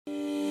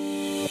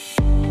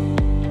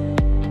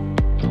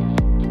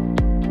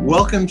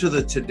Welcome to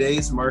the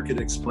Today's Market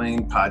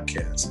Explained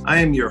podcast. I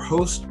am your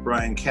host,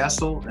 Brian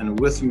Castle, and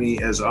with me,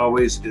 as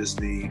always, is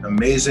the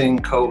amazing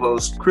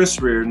co-host, Chris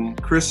Reardon.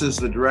 Chris is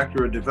the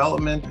Director of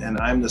Development, and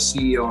I'm the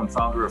CEO and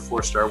founder of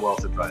 4-Star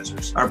Wealth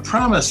Advisors. Our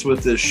promise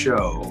with this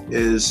show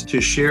is to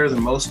share the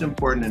most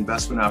important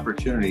investment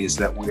opportunities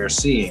that we are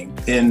seeing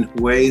in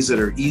ways that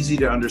are easy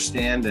to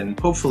understand and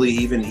hopefully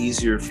even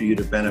easier for you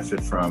to benefit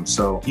from,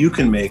 so you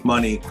can make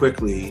money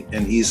quickly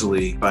and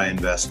easily by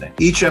investing.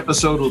 Each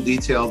episode will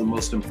detail the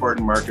most important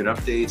market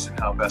updates and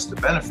how best to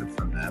benefit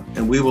from them.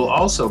 And we will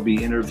also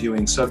be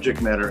interviewing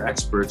subject matter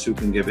experts who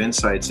can give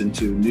insights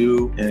into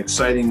new and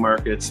exciting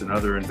markets and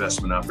other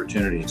investment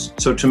opportunities.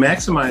 So to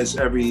maximize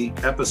every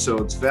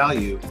episode's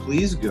value,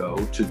 please go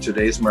to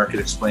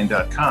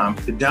today'smarketexplained.com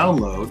to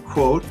download,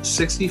 quote,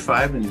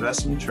 65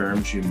 investment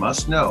terms you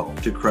must know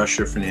to crush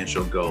your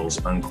financial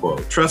goals,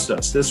 unquote. Trust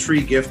us, this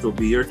free gift will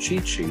be your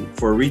cheat sheet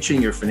for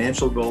reaching your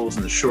financial goals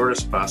in the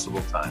shortest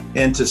possible time.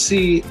 And to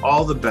see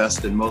all the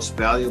best and most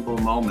valuable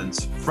moments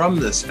from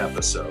this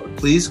episode,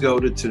 please go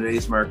to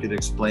Today's Market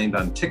Explained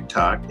on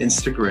TikTok,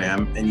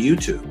 Instagram, and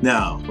YouTube.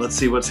 Now, let's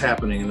see what's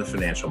happening in the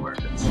financial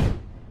markets.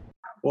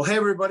 Well, hey,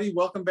 everybody.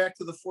 Welcome back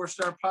to the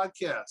 4-Star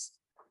Podcast.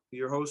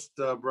 Your host,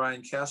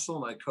 Brian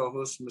Castle, my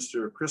co-host,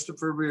 Mr.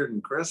 Christopher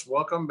Reardon. Chris,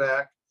 welcome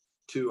back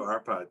to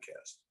our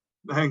podcast.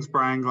 Thanks,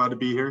 Brian. Glad to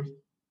be here.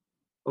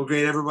 Well,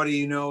 great, everybody.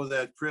 You know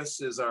that Chris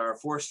is our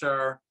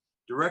 4-Star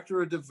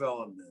Director of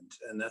Development,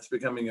 and that's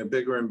becoming a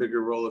bigger and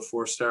bigger role at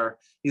 4-Star.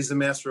 He's the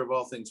master of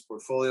all things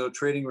portfolio,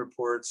 trading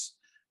reports,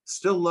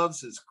 still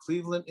loves his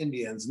Cleveland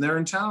Indians, and they're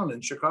in town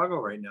in Chicago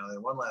right now. They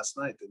won last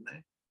night, didn't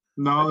they?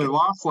 No, they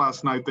lost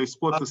last night. They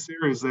split the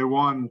series. They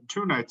won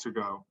 2 nights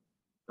ago.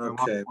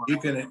 Okay,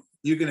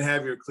 you can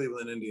have your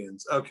Cleveland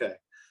Indians. Okay,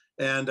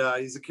 and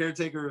he's a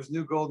caretaker of his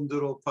new Golden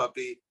Doodle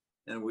puppy,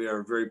 and we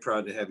are very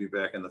proud to have you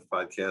back on the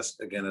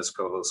podcast again as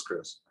co-host,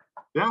 Chris.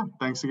 Yeah,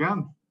 thanks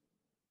again.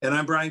 And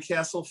I'm Brian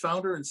Castle,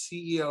 founder and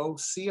CEO,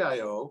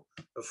 CIO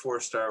of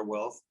 4-Star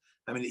Wealth.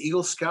 I'm an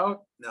Eagle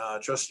Scout,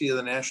 trustee of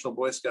the National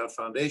Boy Scout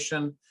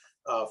Foundation,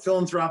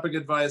 philanthropic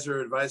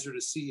advisor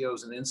to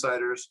CEOs and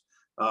insiders,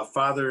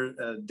 father,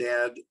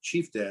 dad,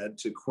 chief dad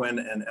to Quinn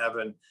and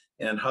Evan,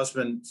 and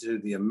husband to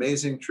the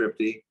amazing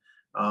Tripty.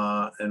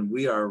 And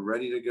we are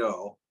ready to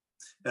go.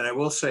 And I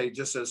will say,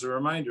 just as a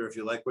reminder, if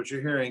you like what you're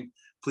hearing,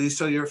 please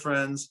tell your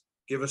friends,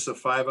 give us a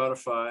 5 out of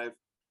 5.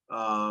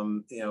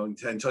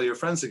 And tell your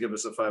friends to give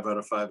us a 5 out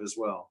of 5 as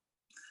well.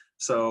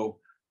 So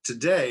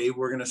today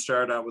we're going to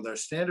start out with our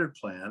standard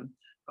plan,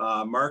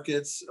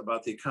 markets,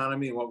 about the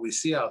economy and what we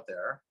see out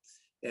there.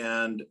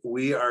 And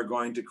we are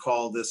going to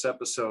call this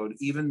episode,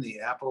 Even the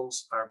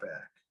Apples Are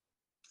Back.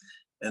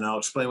 And I'll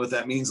explain what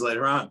that means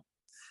later on.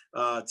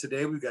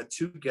 Today we've got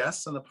 2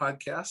 guests on the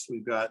podcast.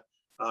 We've got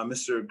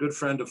Mr. Good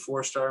friend of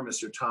 4-Star,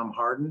 Mr. Tom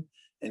Harden,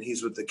 and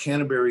he's with the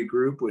Canterbury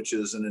Group, which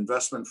is an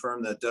investment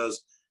firm that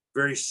does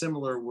very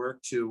similar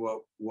work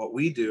to what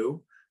we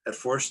do at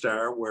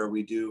 4-Star, where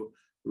we do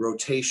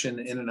rotation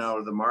in and out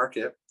of the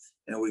market,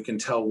 and we can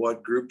tell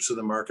what groups of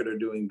the market are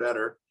doing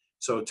better.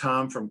 So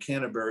Tom from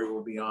Canterbury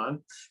will be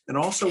on. And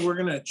also we're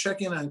going to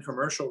check in on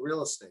commercial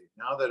real estate.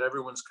 Now that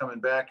everyone's coming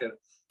back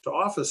to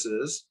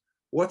offices,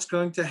 what's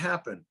going to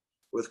happen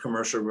with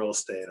commercial real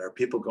estate? Are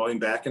people going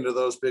back into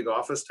those big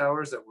office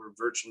towers that were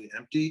virtually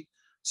empty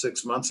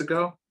 6 months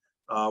ago?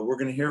 We're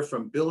going to hear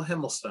from Bill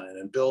Himmelstein,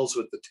 and Bill's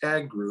with the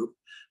TAG Group,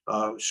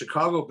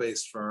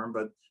 Chicago-based firm,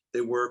 but they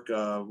work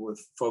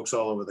with folks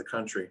all over the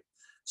country.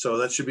 So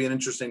that should be an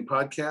interesting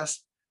podcast.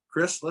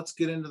 Chris, let's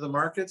get into the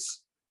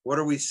markets. What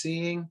are we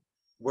seeing?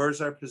 Where's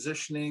our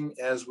positioning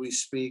as we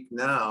speak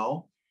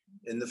now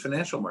in the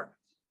financial market?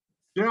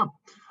 Yeah,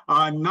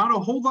 not a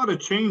whole lot of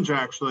change,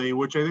 actually,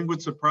 which I think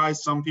would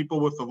surprise some people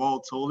with the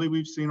volatility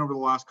we've seen over the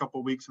last couple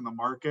of weeks in the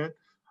market.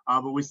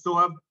 But we still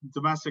have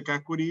domestic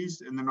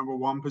equities in the number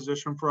 1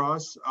 position for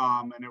us,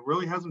 and it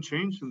really hasn't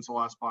changed since the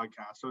last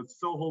podcast. So it's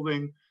still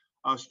holding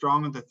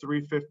strong at the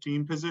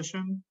 315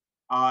 position.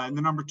 In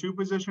the number 2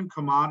 position,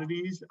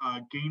 commodities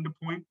gained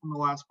a point from the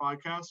last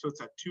podcast, so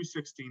it's at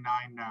 269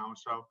 now.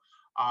 So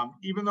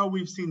even though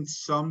we've seen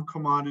some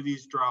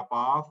commodities drop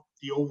off,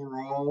 the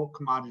overall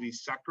commodity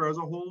sector as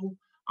a whole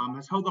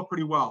has held up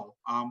pretty well.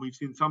 We've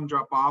seen some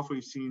drop off.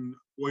 We've seen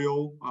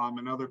oil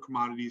and other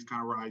commodities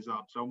kind of rise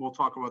up. So we'll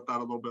talk about that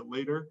a little bit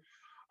later.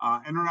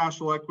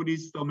 International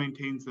equities still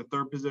maintains the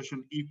 3rd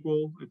position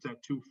equal. It's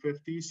at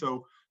 250.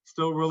 So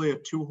still really a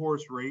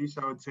 2-horse race,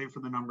 I would say,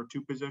 for the number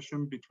 2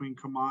 position between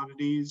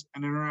commodities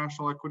and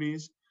international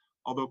equities.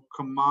 Although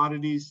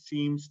commodities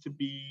seems to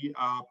be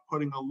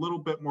putting a little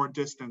bit more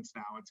distance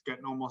now. It's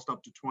getting almost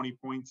up to 20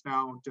 points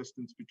now,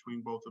 distance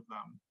between both of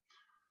them.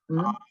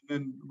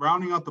 Then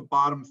rounding out the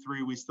bottom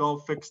 3, we still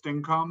have fixed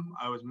income.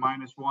 I was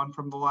 -1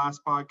 from the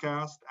last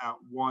podcast at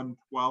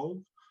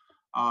 112.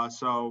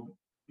 So,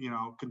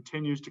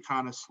 continues to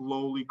kind of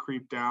slowly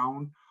creep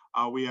down.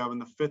 We have in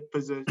the 5th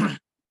position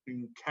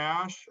in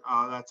cash.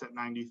 That's at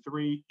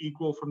 93,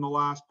 equal from the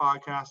last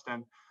podcast.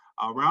 And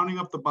Rounding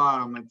up the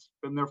bottom, it's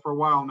been there for a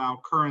while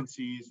now,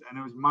 currencies, and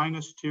it was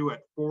 -2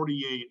 at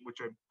 48,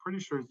 which I'm pretty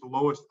sure is the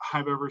lowest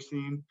I've ever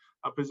seen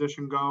a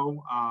position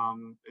go,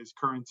 is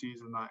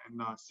currencies in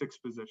the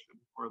sixth position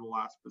or the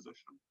last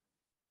position.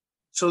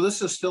 So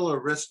this is still a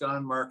risk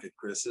on market,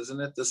 Chris, isn't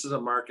it? This is a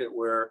market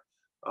where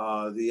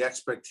the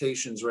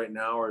expectations right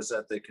now are is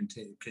that they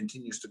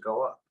continues to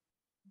go up.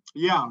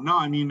 Yeah, no,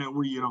 I mean,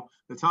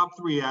 the top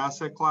three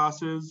asset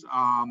classes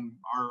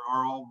are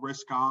all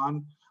risk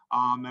on.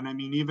 And I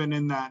mean, even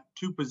in that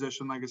two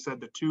position, like I said,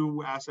 the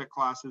two asset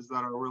classes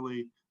that are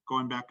really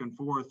going back and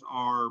forth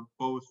are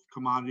both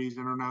commodities,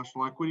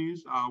 international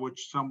equities,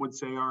 which some would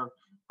say are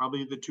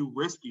probably the two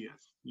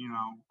riskiest,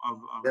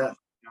 of Yeah.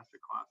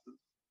 asset classes.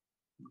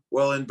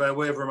 Well, and by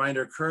way of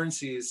reminder,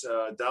 currencies,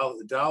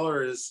 the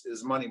dollar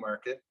is money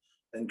market,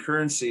 and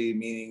currency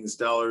means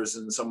dollars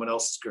in someone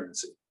else's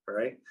currency,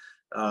 right?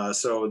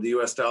 So the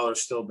U.S. dollar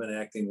has still been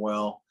acting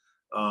well,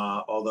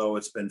 although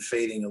it's been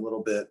fading a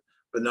little bit.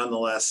 But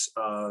nonetheless,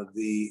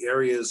 the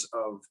areas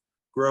of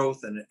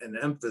growth and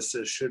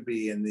emphasis should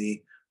be in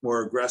the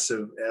more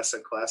aggressive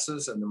asset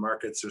classes, and the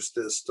markets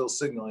are still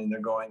signaling they're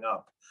going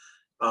up.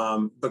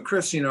 But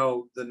Chris,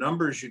 the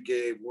numbers you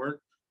gave weren't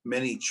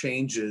many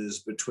changes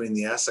between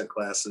the asset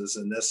classes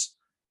in this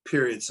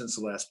period since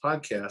the last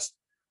podcast.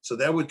 So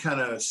that would kind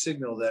of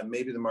signal that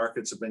maybe the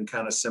markets have been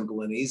kind of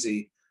simple and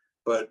easy,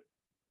 but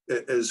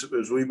as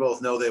we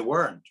both know, they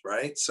weren't,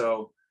 right?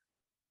 So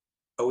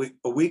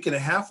a week and a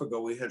half ago,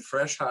 we had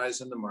fresh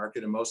highs in the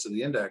market in most of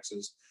the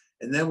indexes.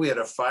 And then we had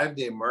a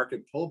 5-day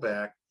market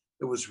pullback.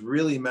 It was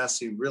really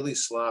messy, really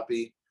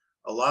sloppy.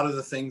 A lot of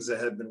the things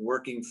that had been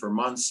working for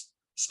months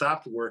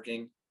stopped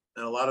working.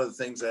 And a lot of the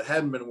things that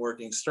hadn't been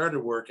working started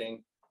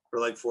working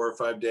for like 4 or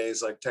 5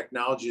 days. Like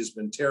technology has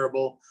been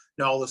terrible.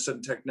 Now all of a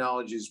sudden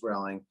technology is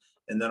rallying.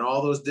 And then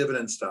all those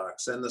dividend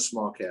stocks and the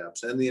small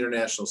caps and the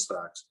international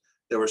stocks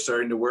that were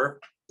starting to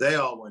work, they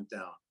all went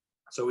down.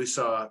 So we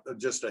saw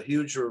just a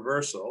huge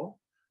reversal,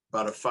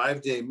 about a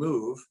 5-day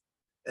move.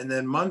 And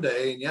then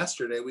Monday and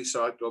yesterday, we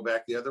saw it go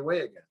back the other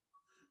way again.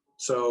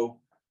 So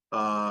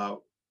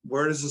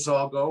where does this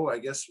all go? I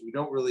guess we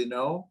don't really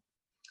know,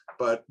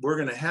 but we're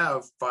going to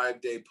have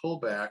 5-day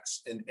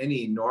pullbacks in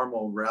any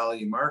normal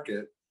rally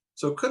market.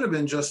 So it could have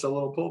been just a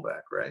little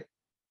pullback, right?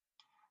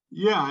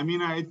 Yeah, I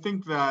mean, I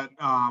think that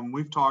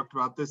we've talked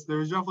about this.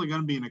 There's definitely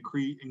going to be an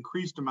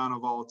increased amount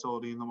of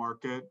volatility in the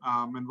market,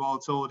 and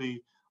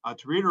volatility,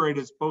 to reiterate,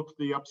 is both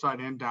the upside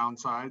and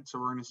downside. So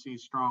we're going to see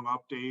strong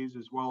up days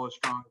as well as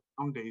strong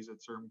down days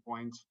at certain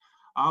points.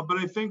 But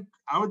I think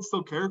I would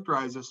still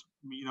characterize this.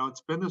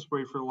 It's been this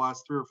way for the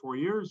last 3 or 4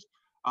 years.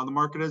 The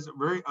market is a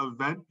very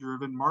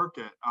event-driven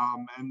market,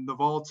 and the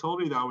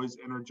volatility that was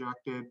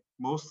interjected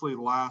mostly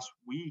last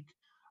week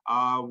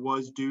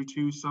was due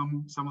to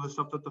some of the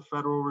stuff that the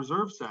Federal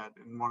Reserve said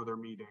in one of their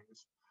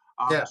meetings.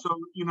 Yeah. So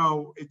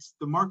it's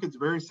the market's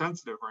very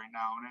sensitive right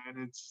now, and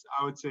it's,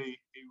 I would say,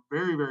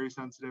 very, very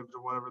sensitive to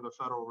whatever the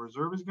Federal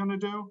Reserve is going to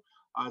do,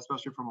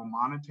 especially from a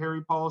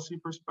monetary policy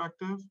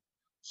perspective.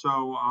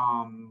 So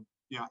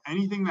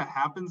anything that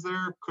happens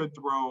there could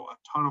throw a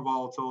ton of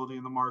volatility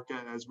in the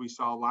market, as we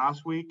saw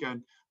last week.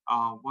 And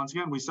once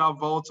again, we saw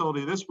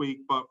volatility this week,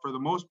 but for the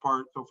most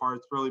part, so far,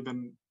 it's really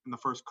been in the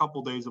first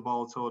couple days of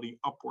volatility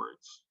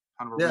upwards,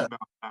 kind of a rebound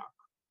back.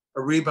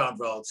 A rebound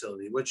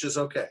volatility, which is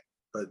okay.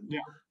 But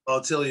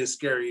volatility is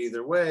scary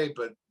either way,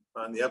 but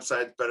on the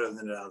upside, it's better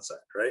than the downside,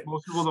 right?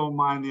 Most people don't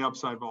mind the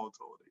upside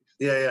volatility.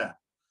 Yeah.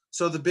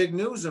 So the big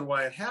news and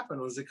why it happened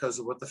was because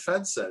of what the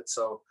Fed said.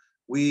 So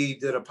we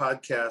did a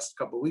podcast a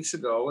couple of weeks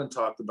ago and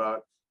talked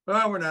about,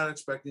 we're not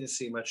expecting to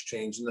see much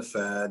change in the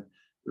Fed.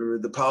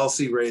 The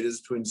policy rate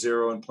is between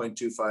 0 and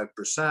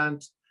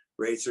 0.25%.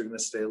 Rates are going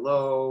to stay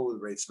low. The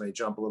rates may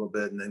jump a little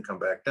bit and then come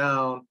back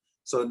down.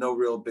 So no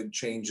real big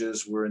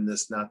changes. We're in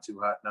this not too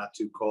hot, not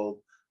too cold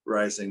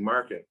rising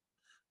market.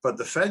 But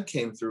the Fed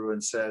came through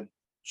and said,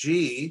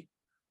 gee,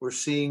 we're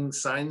seeing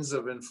signs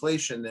of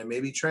inflation that may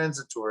be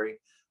transitory,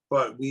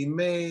 but we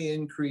may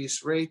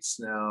increase rates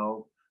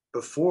now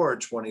before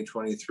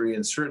 2023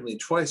 and certainly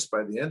twice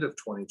by the end of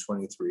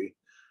 2023.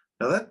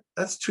 Now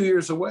that's 2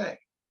 years away,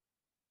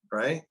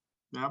 right?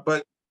 Yeah.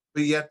 But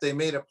yet they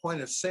made a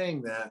point of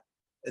saying that,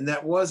 and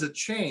that was a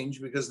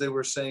change because they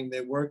were saying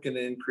they weren't going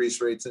to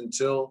increase rates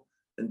until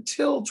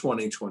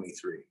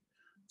 2023.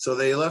 So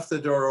they left the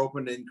door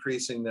open to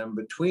increasing them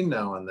between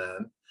now and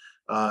then,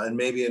 and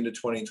maybe into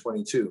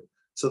 2022.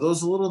 So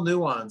those little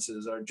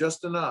nuances are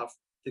just enough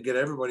to get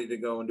everybody to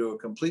go into a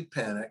complete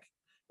panic,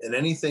 and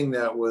anything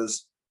that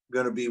was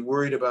going to be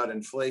worried about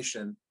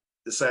inflation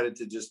decided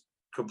to just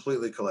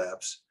completely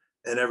collapse,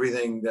 and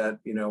everything that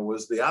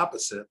was the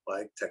opposite,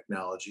 like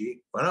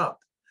technology, went up.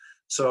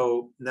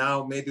 So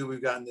now maybe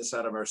we've gotten this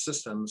out of our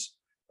systems.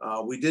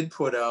 We did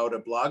put out a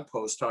blog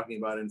post talking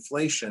about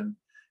inflation,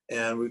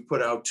 and we've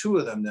put out 2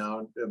 of them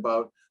now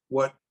about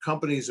what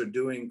companies are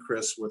doing,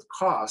 Chris, with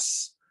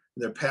costs.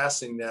 They're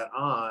passing that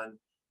on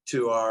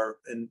to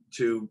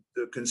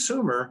the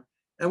consumer,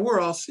 and we're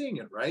all seeing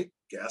it, right?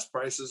 Gas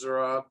prices are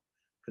up,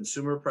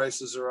 consumer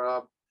prices are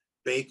up,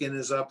 Bacon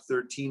is up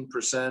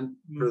 13%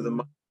 for the Mhm.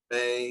 month of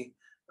May.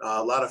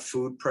 A lot of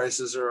food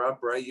prices are up,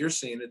 right? You're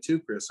seeing it too,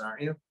 Chris,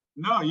 aren't you?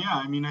 No, yeah,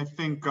 I mean, I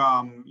think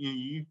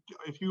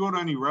if you go to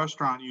any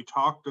restaurant, you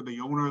talk to the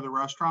owner of the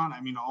restaurant.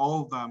 I mean,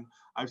 all of them.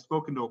 I've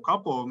spoken to a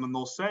couple of them, and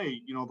they'll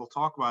say, they'll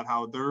talk about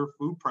how their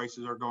food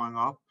prices are going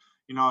up.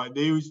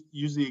 They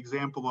use the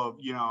example of,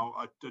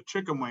 a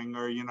chicken wing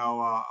or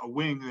a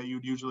wing that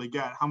you'd usually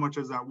get. How much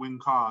does that wing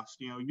cost?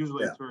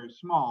 Usually Yeah, it's very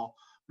small,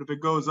 but if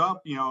it goes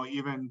up,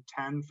 even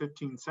 10,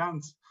 15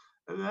 cents,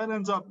 that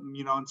ends up,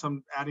 in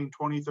some adding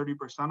 20,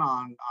 30%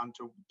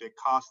 onto the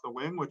cost of the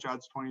wing, which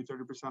adds 20,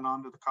 30%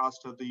 onto the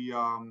cost of the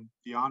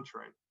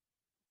entree.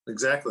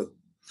 exactly.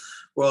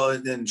 Well,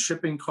 and then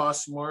shipping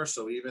costs more.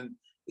 So even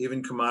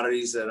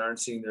commodities that aren't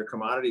seeing their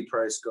commodity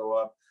price go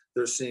up,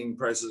 they're seeing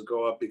prices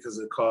go up because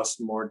it costs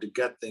more to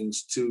get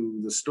things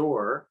to the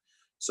store.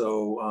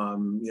 So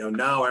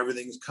now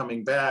everything's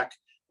coming back,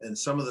 and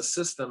some of the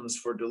systems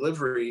for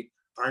delivery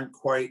aren't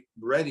quite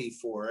ready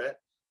for it.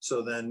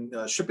 So then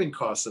shipping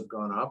costs have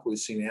gone up. We've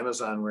seen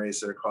Amazon raise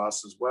their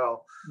costs as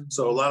well.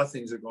 So a Mhm. lot of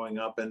things are going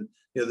up. And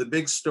the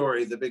big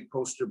story, the big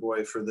poster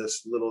boy for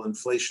this little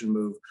inflation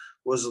move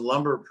was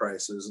lumber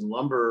prices. And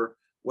lumber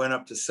went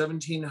up to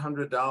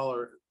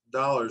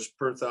 $1,700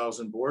 per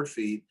thousand board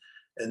feet.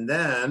 And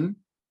then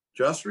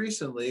just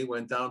recently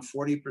went down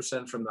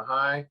 40% from the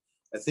high.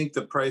 I think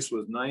the price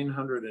was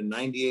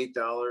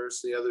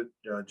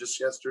 $998 just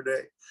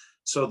yesterday.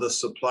 So the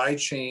supply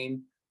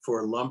chain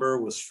for lumber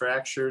was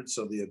fractured.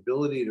 So the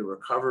ability to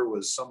recover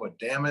was somewhat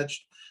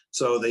damaged.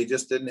 So they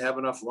just didn't have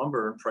enough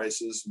lumber and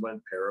prices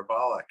went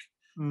parabolic.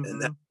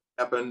 And that Mhm.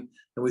 happened.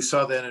 And we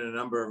saw that in a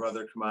number of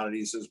other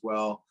commodities as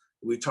well.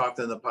 We talked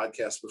in the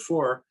podcast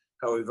before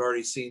how we've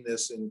already seen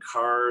this in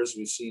cars.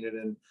 We've seen it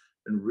in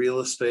real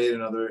estate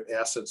and other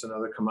assets and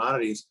other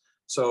commodities.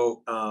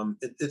 So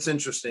it's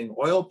interesting.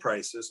 Oil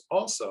prices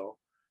also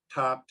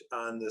topped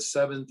on the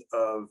 7th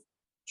of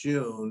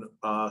June,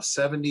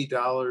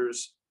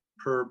 $70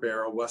 per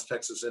barrel, West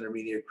Texas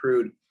Intermediate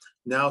crude.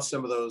 Now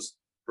some of those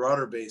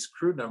broader based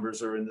crude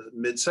numbers are in the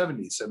mid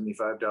 70s,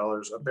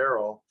 $75 a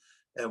barrel.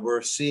 And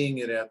we're seeing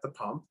it at the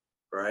pump,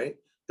 right?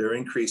 They're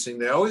increasing.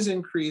 They always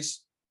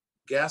increase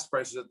gas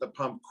prices at the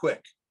pump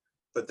quick,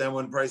 but then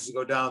when prices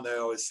go down, they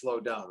always slow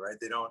down, right?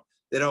 They don't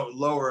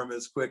lower them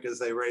as quick as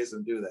they raise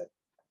them, do they?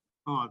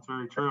 Oh, it's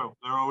very true.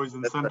 They're always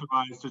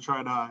incentivized to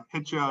try to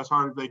hit you as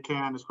hard as they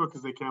can, as quick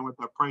as they can with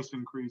that price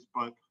increase.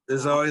 But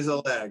There's always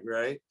a lag,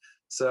 right?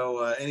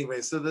 So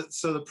anyway, so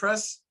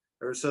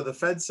the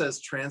Fed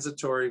says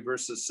transitory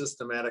versus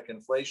systematic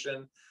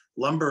inflation.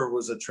 Lumber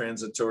was a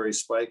transitory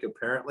spike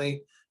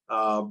apparently,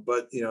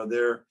 but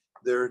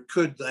there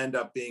could end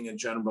up being a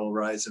general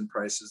rise in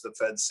prices. The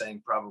Fed's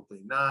saying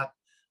probably not.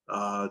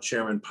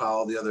 Chairman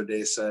Powell the other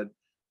day said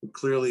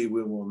clearly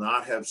we will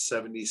not have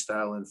 70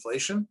 style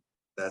inflation.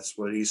 That's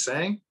what he's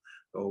saying.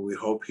 Oh, we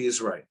hope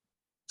he's right.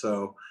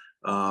 So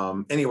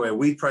anyway,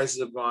 wheat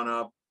prices have gone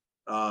up.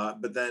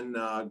 But then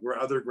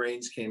other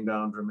grains came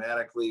down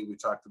dramatically. We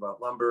talked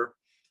about lumber.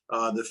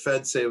 The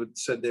Fed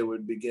said they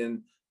would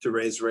begin to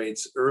raise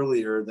rates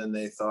earlier than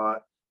they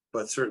thought,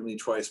 but certainly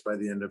twice by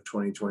the end of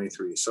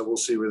 2023. So we'll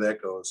see where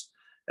that goes.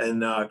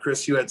 And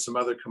Chris, you had some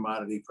other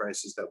commodity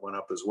prices that went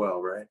up as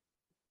well, right?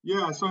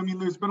 yeah, so I mean,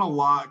 there's been a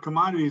lot.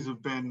 Commodities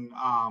have been,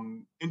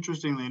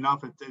 interestingly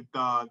enough,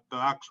 the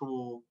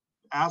actual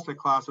asset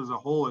class as a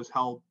whole has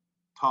held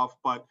tough,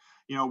 but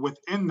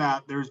within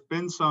that, there's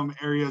been some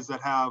areas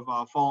that have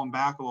fallen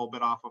back a little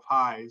bit off of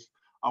highs.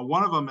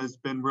 One of them has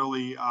been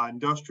really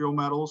industrial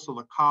metals, so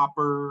the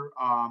copper,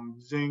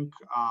 zinc,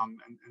 and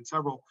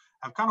several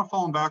have kind of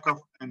fallen back off,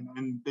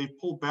 and they've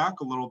pulled back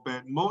a little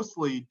bit,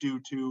 mostly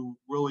due to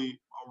really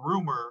a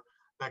rumor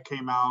that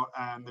came out,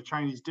 and the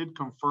Chinese did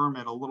confirm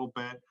it a little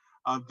bit,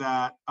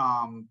 that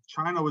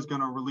China was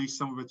going to release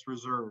some of its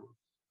reserves.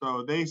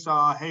 So they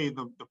saw, hey,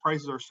 the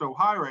prices are so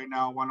high right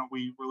now. Why don't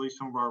we release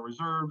some of our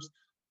reserves,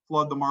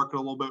 flood the market a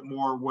little bit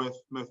more with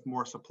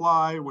more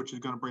supply, which is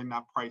going to bring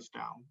that price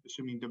down,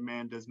 assuming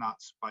demand does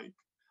not spike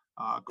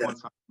Yeah.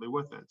 coincidentally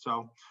with it.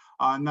 So,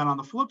 and then on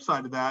the flip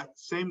side of that,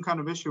 same kind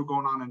of issue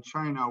going on in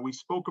China. We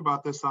spoke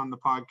about this on the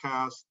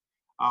podcast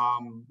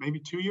maybe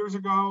 2 years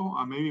ago,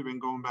 maybe even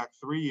going back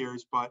 3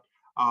 years, but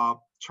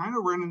China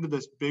ran into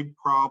this big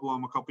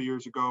problem a couple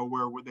years ago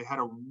where they had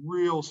a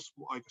real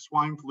like a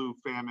swine flu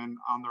famine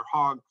on their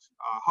hog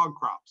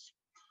crops.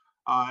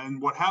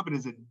 And what happened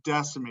is it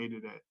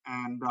decimated it.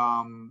 And,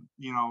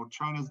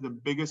 China's the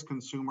biggest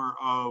consumer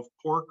of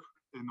pork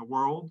in the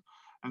world.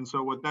 And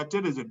so what that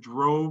did is it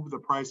drove the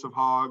price of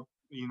hog,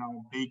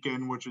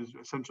 bacon, which is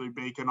essentially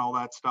bacon, all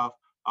that stuff,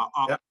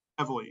 up Yeah.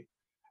 heavily.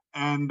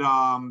 And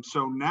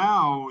so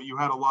now you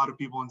had a lot of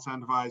people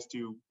incentivized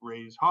to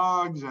raise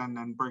hogs and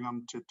then bring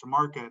them to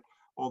market.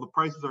 Well, the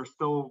prices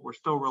were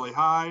still really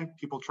high.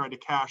 People tried to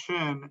cash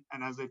in,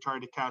 and as they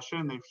tried to cash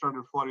in, they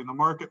started flooding the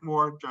market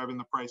more, driving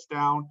the price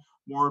down.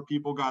 More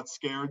people got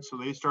scared, so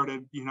they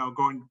started,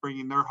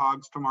 bringing their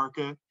hogs to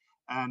market.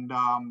 And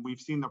we've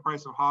seen the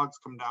price of hogs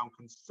come down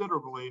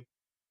considerably,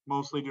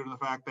 mostly due to the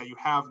fact that you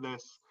have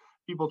this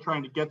people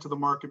trying to get to the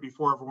market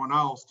before everyone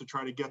else to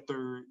try to get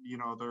their,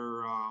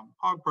 their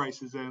hog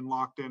prices in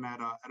locked in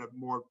at a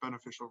more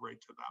beneficial rate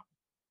to them.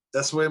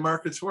 That's the way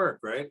markets work,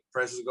 right?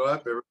 Prices go up,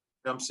 everyone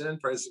jumps in,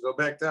 prices go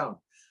back down.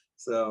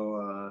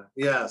 So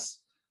yes,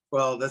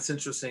 well, that's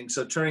interesting.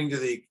 So turning to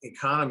the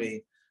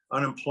economy,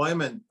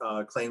 unemployment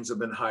claims have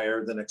been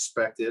higher than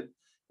expected.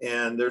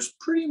 And there's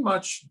pretty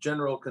much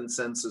general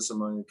consensus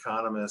among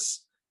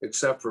economists,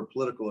 except for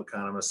political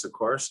economists, of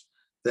course,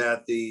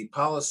 that the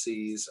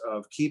policies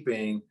of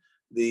keeping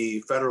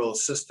the federal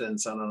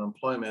assistance on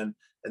unemployment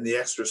and the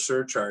extra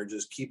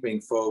surcharges keeping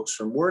folks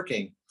from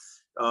working.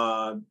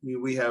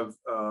 We have,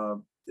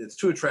 it's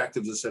too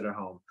attractive to sit at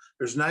home.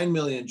 There's 9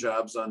 million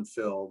jobs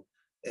unfilled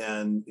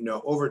and,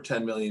 over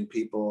 10 million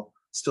people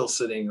still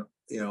sitting,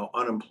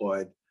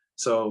 unemployed.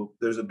 So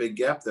there's a big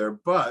gap there.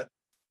 But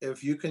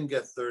if you can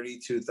get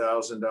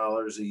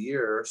 $32,000 a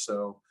year,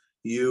 so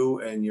you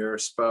and your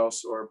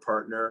spouse or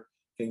partner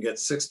can get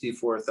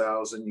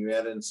 $64,000, you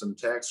add in some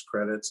tax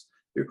credits,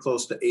 you're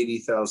close to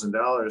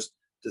 $80,000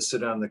 to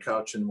sit on the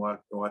couch and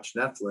watch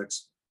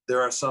Netflix.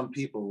 There are some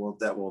people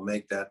that will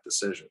make that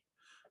decision.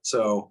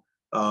 So,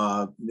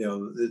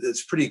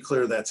 it's pretty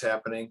clear that's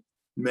happening.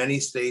 Many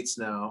states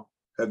now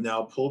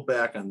have pulled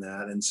back on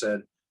that and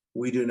said,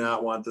 we do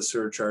not want the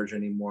surcharge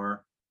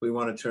anymore. We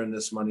want to turn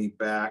this money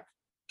back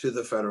to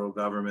the federal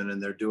government,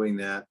 and they're doing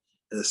that.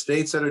 And the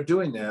states that are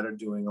doing that are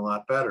doing a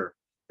lot better.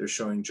 They're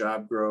showing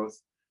job growth,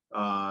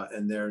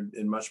 and they're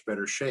in much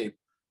better shape.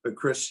 But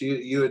Chris,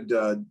 you had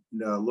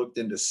looked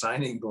into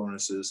signing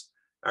bonuses.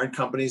 Aren't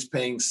companies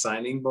paying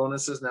signing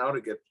bonuses now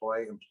to get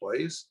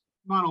employees?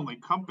 Not only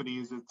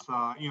companies,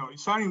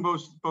 it's signing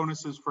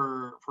bonuses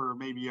for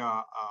maybe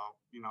a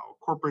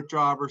corporate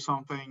job or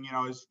something,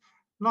 is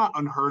not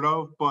unheard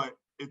of, but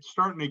it's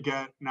starting to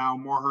get now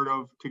more heard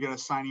of to get a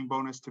signing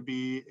bonus to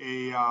be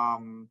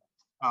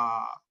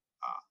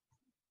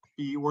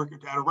be working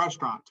at a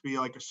restaurant, to be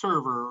like a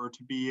server, or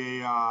to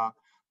be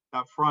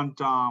that front.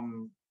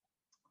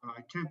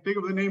 I can't think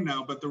of the name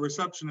now, but the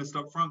receptionist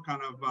up front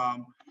kind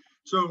of.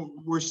 So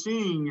we're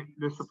seeing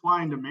the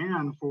supply and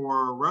demand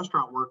for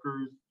restaurant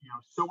workers,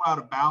 so out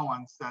of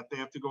balance that they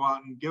have to go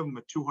out and give them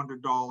a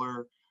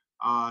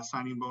 $200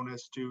 signing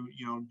bonus to,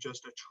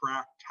 just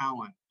attract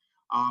talent.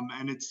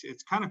 And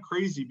it's kind of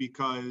crazy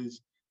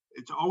because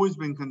it's always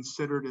been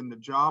considered in the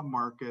job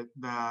market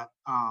that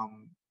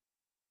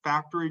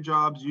factory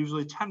jobs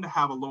usually tend to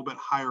have a little bit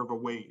higher of a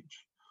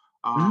wage,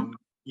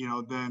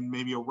 than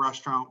maybe a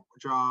restaurant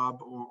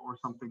job or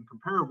something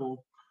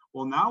comparable.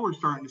 Well, now we're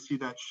starting to see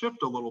that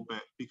shift a little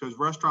bit because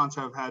restaurants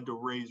have had to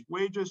raise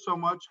wages so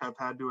much, have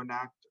had to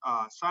enact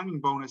signing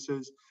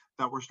bonuses,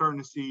 that we're starting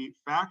to see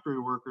factory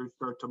workers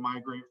start to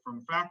migrate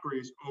from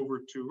factories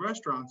over to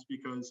restaurants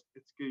because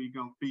it's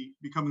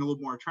becoming a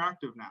little more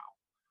attractive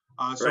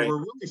now. So we're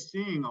really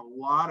seeing a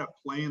lot at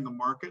play in the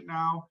market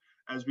now,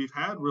 as we've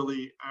had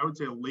really, I would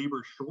say, a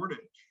labor shortage,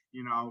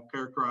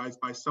 characterized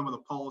by some of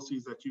the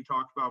policies that you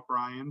talked about,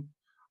 Brian.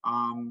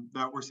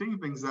 That we're seeing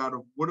things that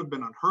would have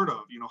been unheard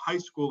of. High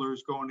schoolers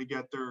going to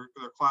get their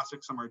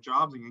classic summer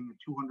jobs and getting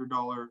a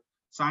 $200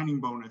 signing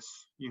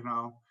bonus.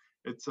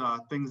 It's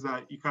things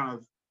that you kind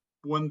of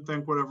wouldn't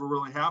think would ever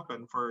really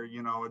happen for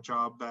a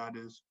job that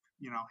is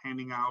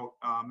handing out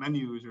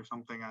menus or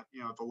something at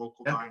the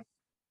local diner.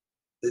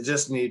 They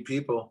just need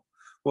people.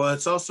 Well,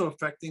 it's also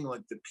affecting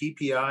like the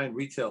PPI and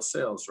retail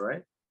sales,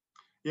 right?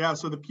 Yeah.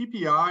 So the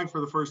PPI, for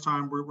the first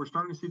time, we're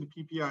starting to see the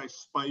PPI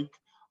spike.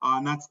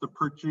 And that's the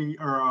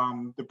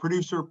the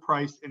producer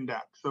price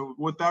index. So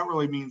what that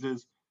really means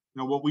is,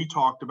 what we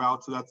talked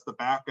about. So that's the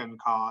back end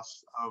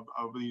costs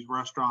of these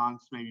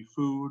restaurants, maybe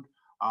food,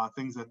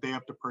 things that they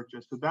have to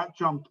purchase. So that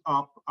jumped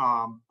up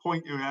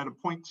it had a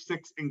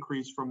 0.6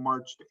 increase from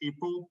March to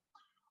April.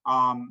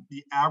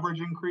 The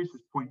average increase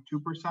is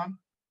 0.2%.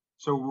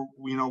 So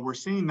we're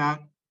seeing that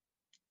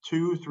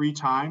 2-3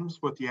 times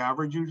what the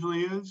average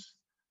usually is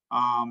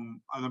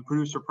on the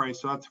producer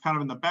price. So that's kind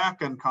of in the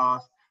back end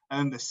cost.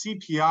 And the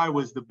CPI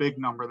was the big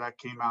number that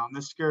came out. And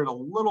this scared a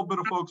little bit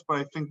of folks, but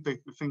I think the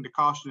thing to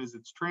caution is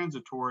it's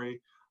transitory.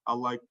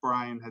 Like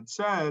Brian had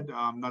said,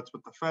 that's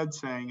what the Fed's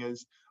saying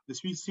is the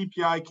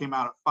CPI came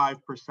out at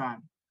 5%.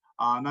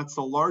 And that's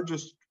the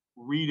largest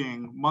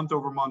reading, month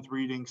over month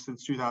reading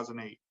since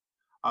 2008.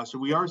 So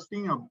we are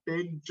seeing a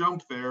big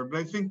jump there. But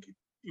I think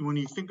when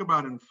you think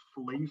about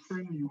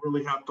inflation, you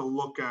really have to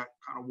look at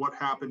kind of what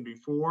happened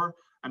before.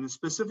 And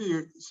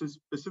specifically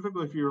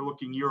if you're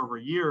looking year over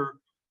year,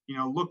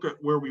 look at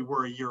where we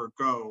were a year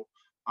ago.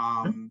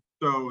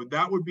 So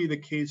that would be the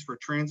case for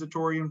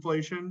transitory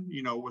inflation,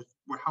 with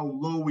how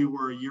low we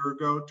were a year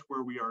ago to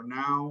where we are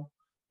now.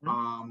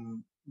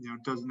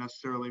 It doesn't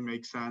necessarily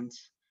make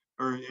sense,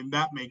 or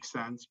that makes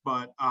sense,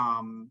 but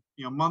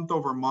month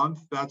over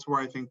month, that's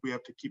where I think we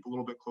have to keep a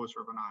little bit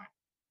closer of an eye.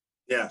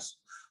 Yes.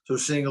 So we're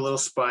seeing a little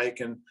spike.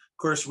 And of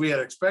course, we had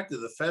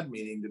expected the Fed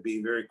meeting to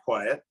be very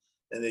quiet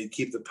and they'd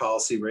keep the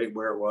policy rate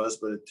where it was,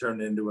 but it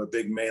turned into a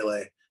big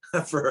melee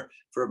for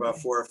about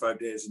 4 or 5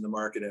 days in the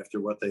market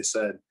after what they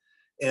said.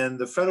 And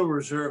the Federal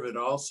Reserve had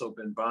also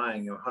been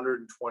buying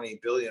 120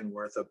 billion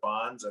worth of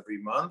bonds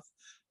every month,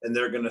 and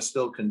they're going to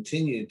still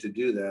continue to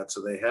do that.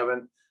 So they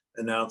haven't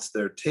announced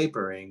their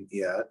tapering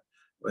yet.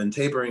 And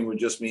tapering would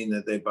just mean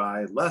that they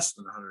buy less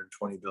than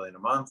 120 billion a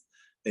month,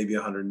 maybe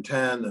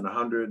 110, then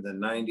 100, then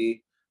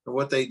 90. And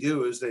what they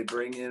do is they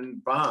bring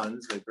in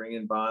bonds to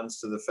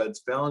the Fed's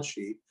balance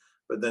sheet,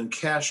 but then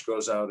cash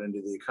goes out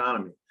into the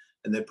economy.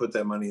 And they put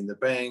that money in the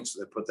banks,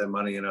 they put that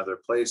money in other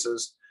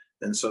places.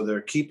 And so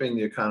they're keeping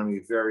the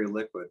economy very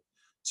liquid.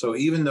 So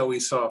even though we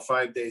saw a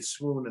 5-day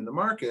swoon in the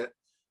market,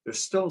 there's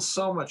still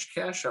so much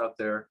cash out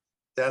there.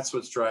 That's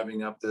what's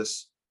driving up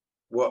this,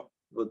 what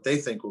they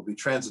think will be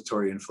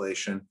transitory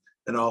inflation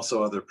and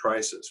also other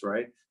prices,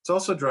 right? It's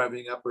also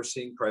driving up, we're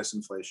seeing price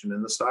inflation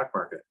in the stock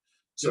market.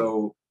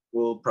 So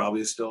we'll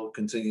probably still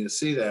continue to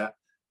see that.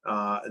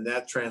 And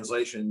that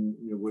translation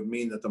would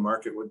mean that the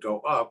market would go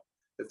up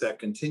if that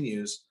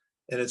continues.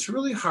 And it's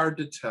really hard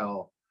to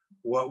tell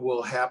what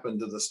will happen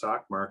to the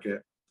stock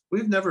market.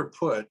 We've never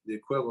put the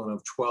equivalent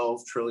of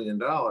 $12 trillion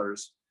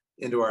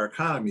into our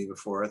economy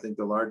before. I think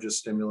the largest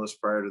stimulus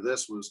prior to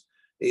this was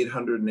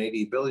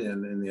 880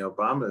 billion in the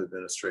Obama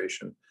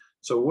administration.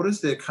 So what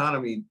does the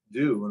economy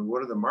do, and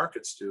what do the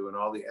markets do, and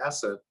all the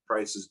asset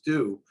prices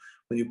do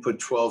when you put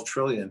 12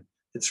 trillion?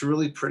 It's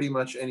really pretty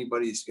much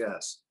anybody's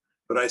guess,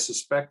 but I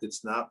suspect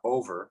it's not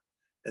over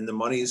and the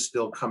money is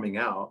still coming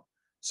out.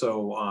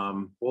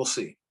 So we'll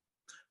see.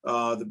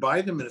 The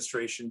Biden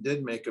administration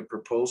did make a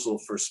proposal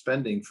for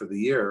spending for the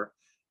year,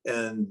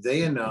 and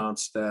they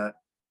announced that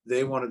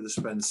they wanted to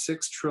spend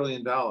 $6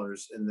 trillion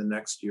in the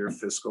next year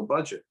fiscal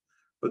budget.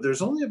 But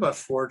there's only about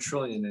 4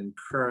 trillion in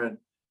current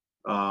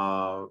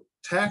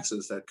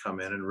taxes that come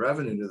in and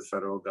revenue to the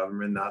federal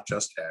government, not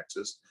just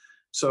taxes.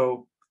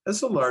 So that's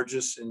the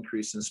largest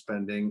increase in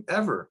spending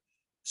ever.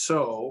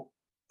 So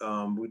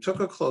we took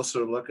a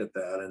closer look at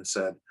that and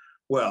said,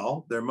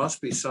 well, there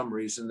must be some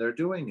reason they're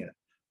doing it.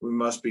 We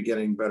must be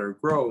getting better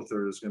growth,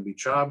 or there's going to be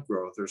job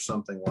growth or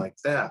something like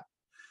that.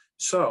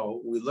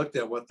 So we looked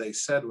at what they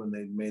said when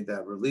they made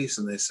that release,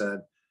 and they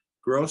said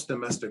gross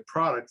domestic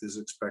product is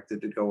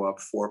expected to go up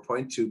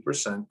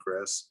 4.2%,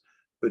 Chris,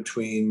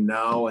 between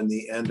now and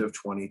the end of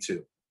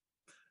 22.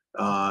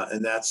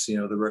 And that's, the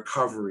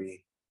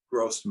recovery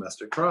gross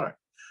domestic product.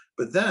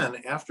 But then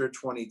after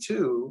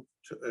 22,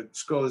 it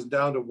goes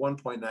down to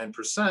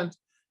 1.9%,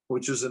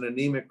 which is an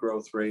anemic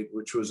growth rate,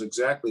 which was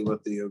exactly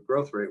what the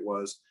growth rate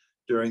was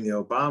during the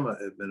Obama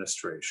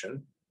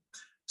administration.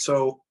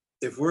 So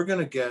if we're going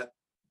to get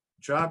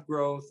job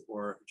growth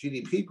or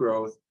GDP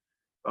growth,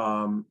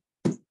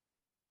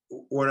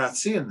 we're not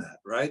seeing that,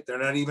 right? They're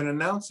not even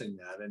announcing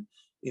that. And,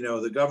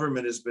 the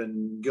government has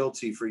been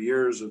guilty for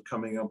years of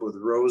coming up with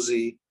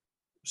rosy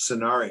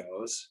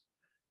scenarios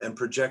and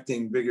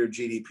projecting bigger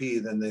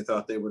GDP than they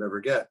thought they would ever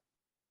get.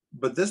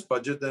 But this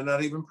budget, they're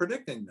not even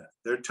predicting that.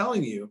 They're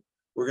telling you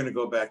we're going to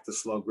go back to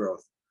slow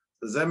growth.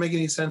 Does that make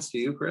any sense to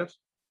you, Chris?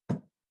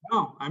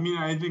 No, I mean,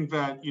 I think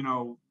that,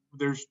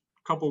 there's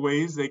a couple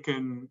ways they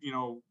can,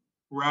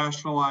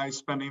 rationalize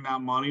spending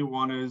that money.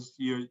 One is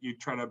you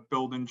try to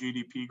build in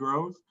GDP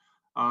growth.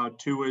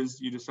 Two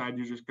is you decide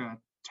you're just going to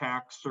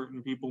tax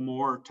certain people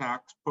more,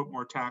 put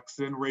more tax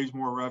in, raise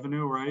more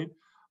revenue, right?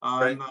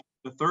 Right. And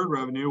the third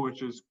revenue,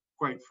 which is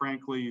quite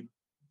frankly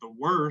the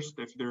worst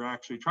if they're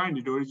actually trying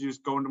to do it, is you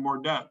just go into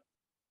more debt.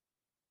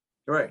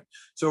 Right.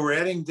 So we're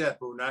adding debt,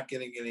 but we're not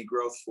getting any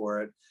growth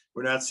for it.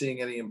 We're not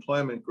seeing any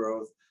employment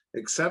growth,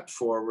 except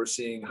for we're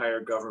seeing higher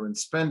government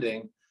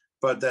spending,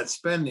 but that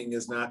spending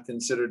is not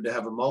considered to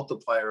have a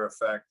multiplier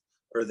effect,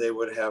 or they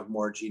would have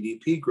more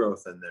GDP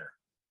growth in there,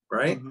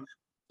 right? Mm-hmm.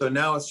 So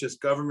now it's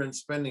just government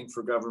spending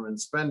for government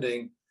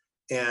spending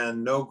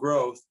and no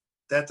growth.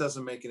 That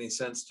doesn't make any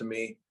sense to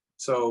me.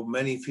 So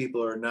many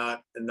people are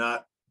not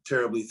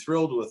terribly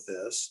thrilled with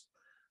this.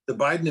 The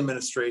Biden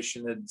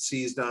administration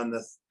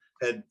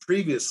had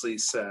previously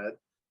said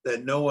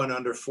that no one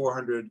under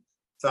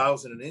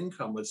 400,000 in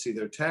income would see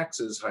their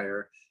taxes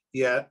higher,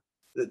 yet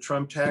the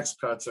Trump tax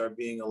cuts are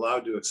being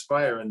allowed to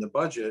expire in the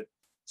budget.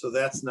 So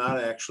that's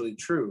not actually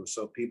true.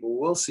 So people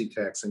will see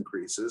tax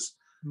increases.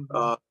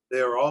 Mm-hmm. They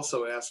are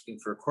also asking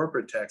for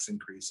corporate tax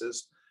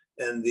increases.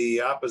 And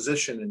the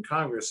opposition in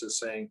Congress is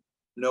saying,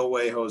 no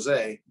way,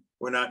 Jose,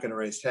 we're not going to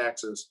raise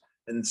taxes.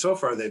 And so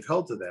far they've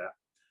held to that.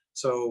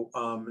 So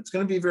it's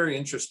going to be very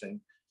interesting.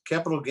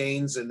 Capital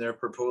gains in their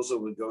proposal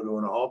would go to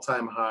an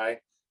all-time high,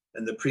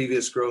 and the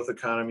previous growth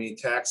economy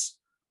tax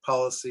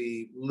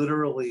policy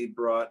literally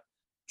brought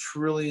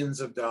trillions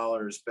of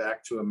dollars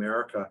back to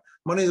America,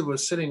 money that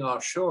was sitting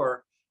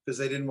offshore because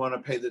they didn't want to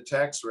pay the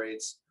tax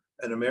rates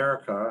in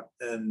America,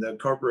 and the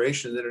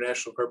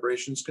international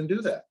corporations can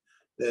do that.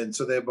 And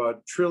so they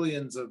brought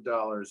trillions of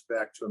dollars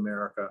back to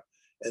America,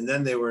 and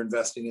then they were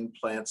investing in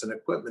plants and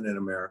equipment in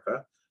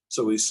America.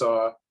 So we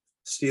saw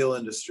steel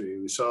industry,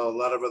 we saw a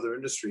lot of other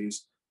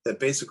industries that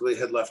basically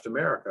had left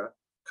America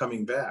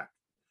coming back.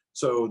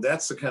 So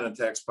that's the kind of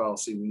tax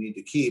policy we need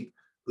to keep,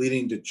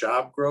 leading to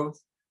job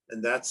growth.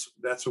 And that's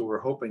what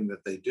we're hoping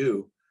that they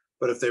do.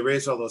 But if they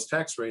raise all those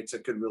tax rates,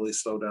 it could really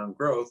slow down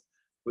growth.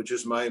 which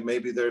is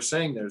maybe they're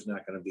saying there's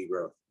not going to be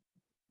growth.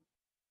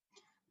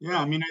 Yeah,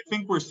 I mean, I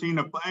think we're seeing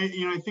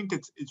I think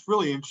it's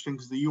really interesting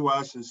because the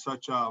U.S. is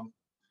such a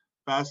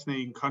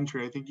fascinating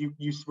country. I think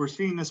we're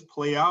seeing this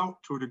play out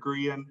to a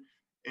degree in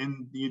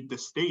the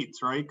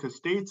states, right? Because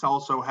states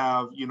also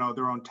have,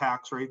 their own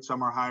tax rates.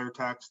 Some are higher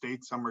tax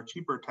states, some are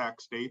cheaper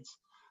tax states.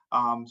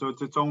 So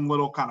it's its own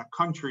little kind of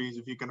countries,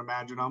 if you can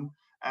imagine them.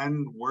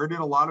 And where did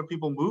a lot of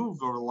people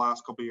move over the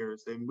last couple of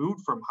years? They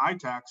moved from high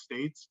tax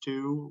states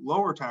to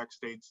lower tax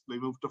states. They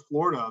moved to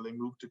Florida. They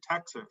moved to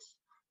Texas.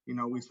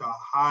 We saw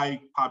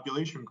high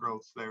population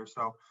growth there.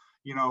 So,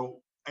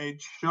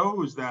 it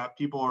shows that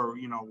people are,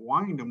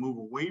 wanting to move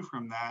away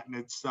from that. And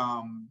it's,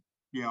 so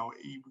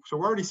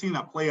we're already seeing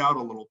that play out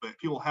a little bit.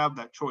 People have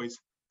that choice.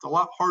 It's a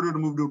lot harder to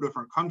move to a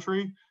different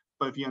country,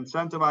 but if you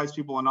incentivize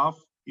people enough,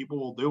 people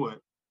will do it.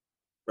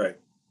 Right.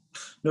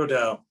 No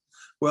doubt.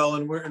 Well,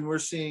 and we're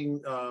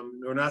seeing,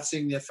 we're not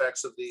seeing the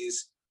effects of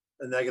these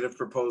negative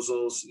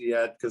proposals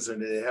yet because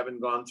they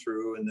haven't gone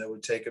through, and that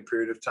would take a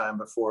period of time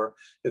before,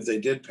 if they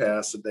did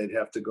pass, that they'd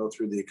have to go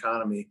through the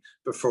economy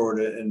before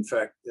to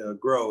infect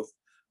growth.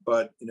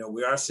 But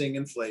we are seeing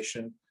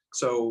inflation.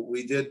 So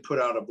we did put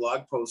out a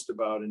blog post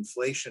about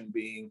inflation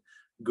being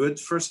good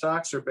for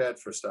stocks or bad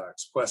for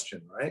stocks,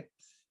 question, right?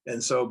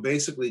 And so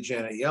basically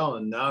Janet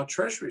Yellen, now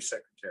Treasury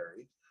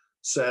Secretary,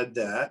 said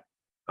that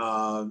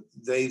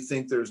they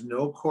think there's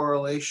no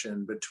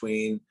correlation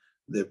between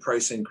the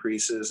price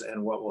increases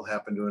and what will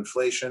happen to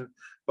inflation,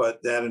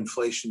 but that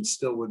inflation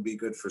still would be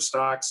good for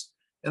stocks.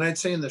 And I'd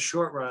say in the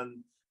short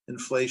run,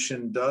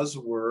 inflation does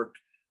work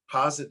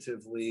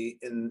positively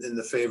in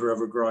the favor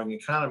of a growing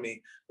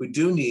economy. We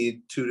do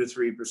need 2 to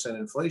 3%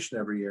 inflation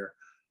every year.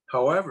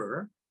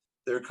 However,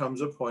 there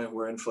comes a point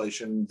where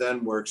inflation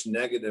then works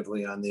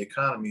negatively on the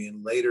economy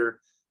in later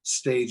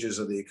stages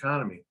of the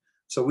economy.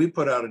 So we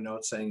put out a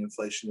note saying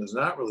inflation is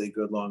not really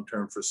good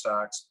long-term for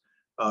stocks.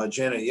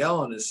 Janet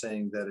Yellen is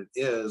saying that it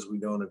is. We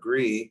don't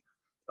agree.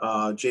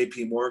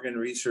 JP Morgan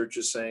research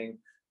is saying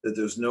that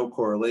there's no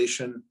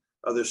correlation.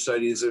 Other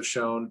studies have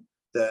shown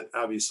that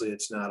obviously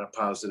it's not a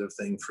positive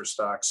thing for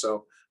stocks.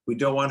 So we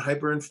don't want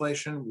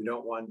hyperinflation. We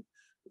don't want,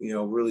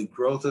 really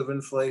growth of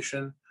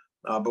inflation,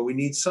 but we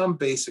need some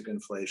basic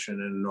inflation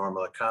in a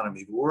normal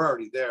economy. But we're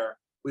already there.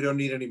 We don't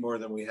need any more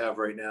than we have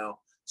right now.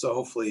 So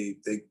hopefully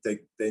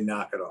they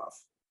knock it off,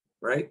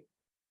 right?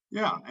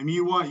 Yeah, I mean,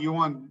 you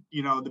want,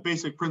 the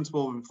basic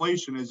principle of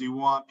inflation is you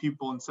want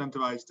people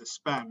incentivized to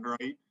spend,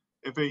 right?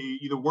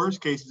 The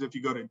worst case is if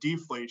you go to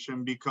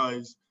deflation,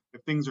 because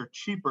if things are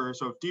cheaper,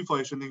 so if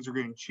deflation, things are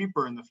getting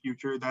cheaper in the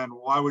future, then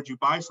why would you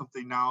buy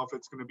something now if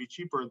it's going to be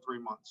cheaper in 3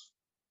 months?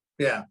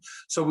 Yeah,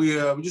 so we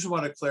just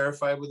want to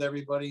clarify with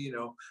everybody,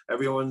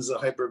 everyone's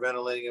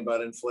hyperventilating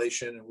about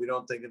inflation, and we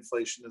don't think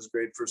inflation is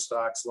great for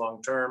stocks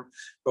long term.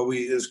 But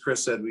as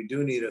Chris said, we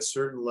do need a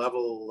certain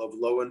level of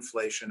low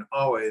inflation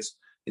always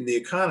in the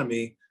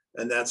economy,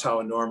 and that's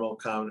how a normal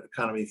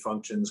economy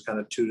functions, kind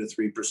of 2 to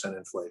 3%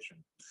 inflation.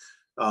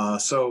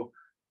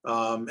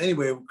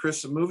 Anyway,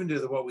 Chris, moving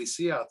to what we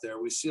see out there,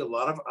 we see a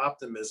lot of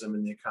optimism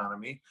in the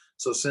economy.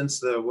 So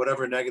since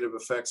whatever negative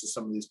effects of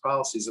some of these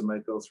policies that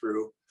might go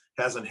through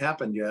hasn't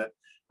happened yet,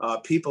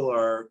 people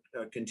are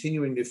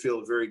continuing to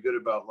feel very good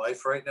about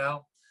life right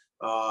now.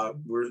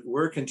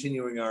 We're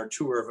continuing our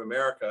tour of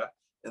America,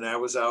 and I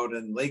was out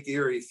in Lake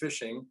Erie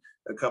fishing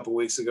a couple of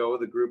weeks ago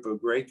with a group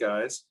of great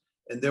guys,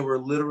 and there were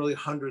literally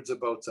hundreds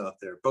of boats out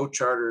there, boat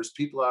charters,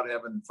 people out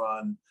having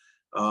fun,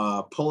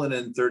 pulling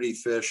in 30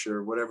 fish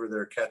or whatever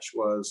their catch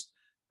was.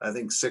 I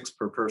think 6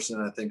 per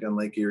person, I think, on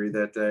Lake Erie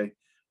that day.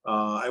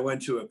 I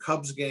went to a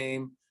Cubs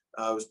game.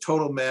 It was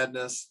total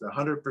madness,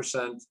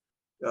 100%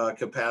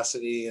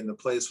 capacity, and the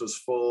place was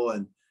full,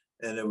 and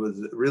it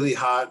was really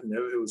hot, and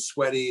it was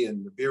sweaty,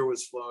 and the beer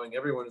was flowing.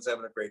 Everyone was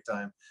having a great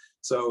time.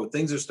 So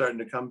things are starting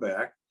to come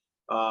back.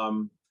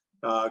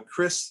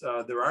 Chris,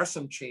 there are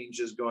some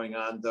changes going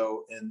on,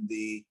 though, in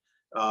the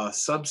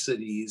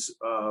subsidies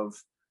of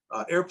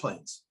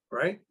airplanes,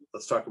 right?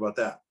 Let's talk about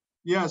that.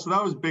 Yeah, so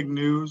that was big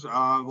news the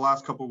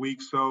last couple of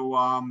weeks.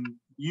 So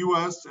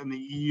U.S. and the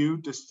EU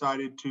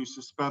decided to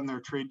suspend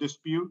their trade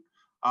dispute.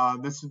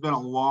 This has been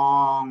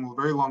a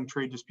very long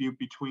trade dispute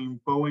between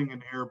Boeing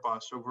and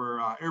Airbus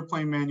over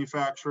airplane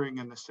manufacturing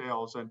and the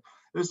sales. And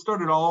this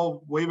started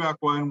all way back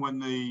when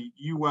the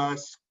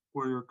U.S.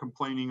 were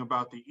complaining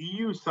about the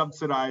EU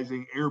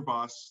subsidizing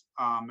Airbus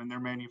and their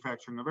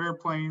manufacturing of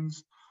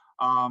airplanes.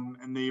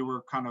 And they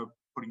were kind of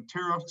putting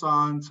tariffs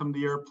on some of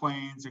the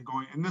airplanes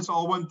and this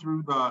all went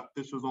through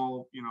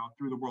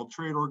through the World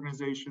Trade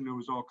Organization. It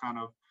was all kind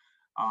of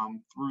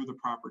through the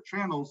proper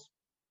channels.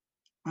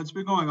 It's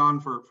been going on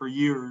for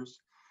years.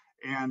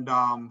 And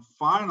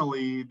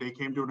finally, they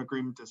came to an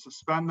agreement to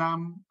suspend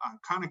them,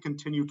 kind of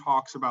continue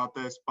talks about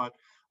this, but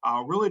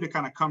really to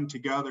kind of come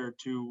together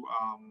to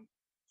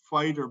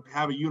fight or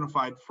have a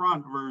unified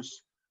front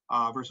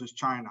versus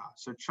China.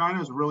 So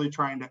China is really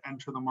trying to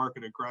enter the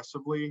market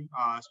aggressively,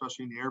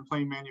 especially in the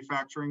airplane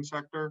manufacturing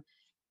sector.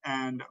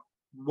 And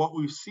what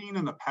we've seen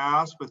in the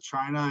past with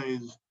China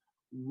is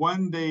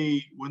when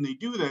they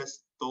do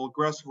this, they'll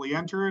aggressively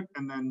enter it,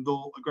 and then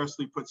they'll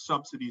aggressively put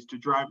subsidies to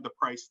drive the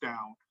price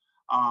down.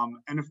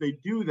 And if they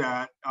do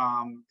that,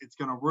 it's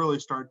going to really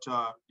start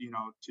to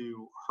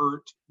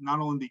hurt not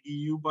only the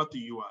EU but the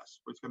US.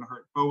 It's going to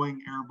hurt Boeing,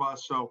 Airbus.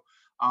 So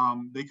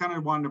they kind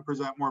of wanted to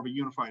present more of a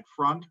unified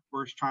front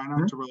versus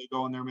China to really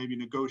go in there, maybe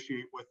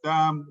negotiate with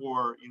them,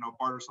 or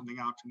barter something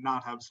out to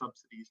not have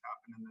subsidies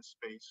happen in this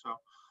space. So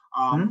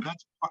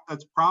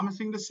that's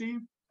promising to see.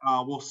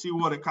 We'll see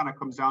what it kind of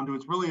comes down to.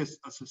 It's really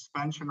a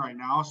suspension right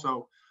now.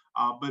 So.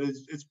 But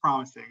it's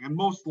promising, and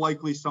most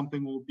likely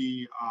something will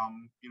be,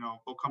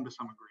 they'll come to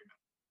some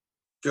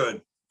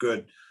agreement.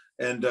 Good.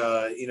 And,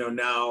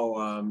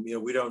 now,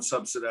 we don't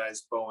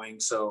subsidize Boeing,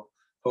 so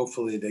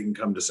hopefully they can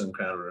come to some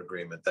kind of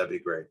agreement. That'd be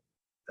great.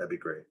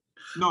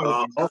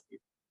 No, exactly.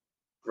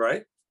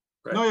 Right?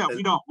 No, yeah,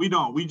 we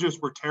don't. We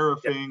just were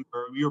tariffing,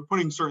 or we were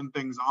putting certain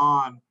things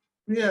on.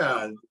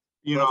 Yeah.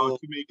 To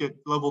make it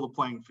level the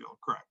playing field.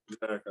 Correct.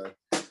 Exactly.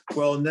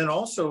 Well, and then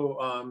also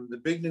the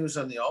big news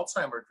on the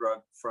Alzheimer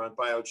drug front,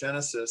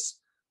 Biogenesis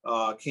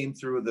came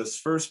through with this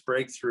first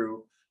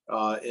breakthrough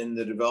in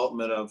the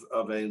development of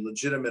a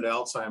legitimate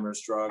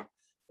Alzheimer's drug.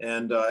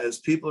 And as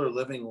people are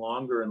living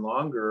longer and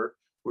longer,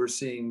 we're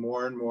seeing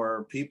more and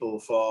more people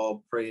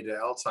fall prey to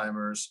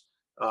Alzheimer's.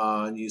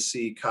 And you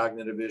see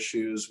cognitive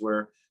issues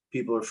where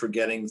people are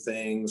forgetting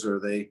things, or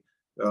they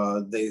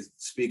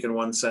speak in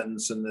one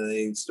sentence and then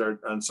they start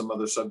on some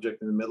other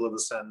subject in the middle of a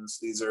sentence.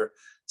 These are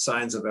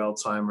signs of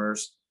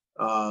Alzheimer's.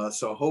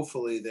 So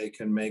hopefully they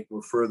can make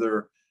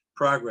further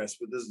progress,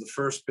 but this is the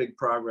first big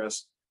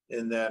progress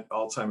in that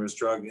Alzheimer's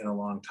drug in a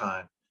long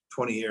time,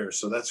 20 years.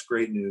 So that's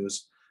great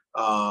news.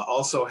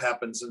 Also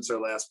happened since our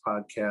last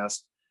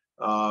podcast,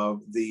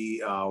 the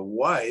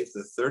wife,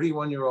 the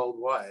 31-year-old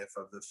wife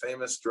of the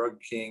famous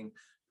drug king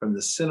from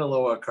the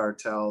Sinaloa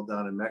cartel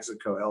down in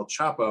Mexico, El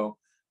Chapo,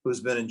 who's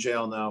been in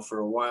jail now for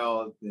a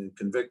while,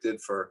 convicted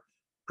for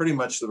pretty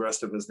much the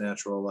rest of his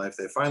natural life.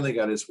 They finally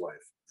got his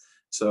wife.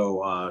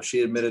 So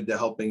she admitted to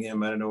helping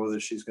him. I don't know whether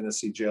she's going to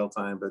see jail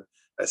time, but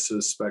I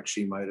suspect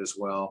she might as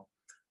well.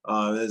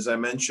 As I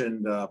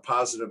mentioned,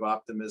 positive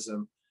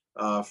optimism.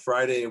 A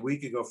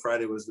week ago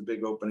Friday was the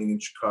big opening in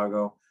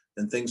Chicago,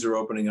 and things are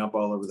opening up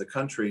all over the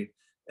country.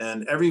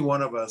 And every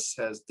one of us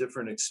has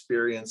different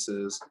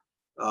experiences.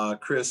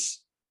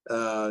 Chris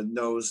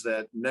knows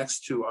that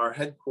next to our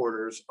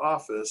headquarters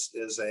office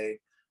is a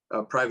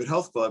private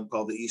health club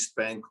called the East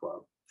Bank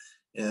Club.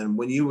 And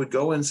when you would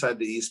go inside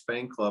the East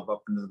Bank Club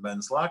up into the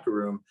men's locker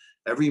room,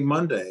 every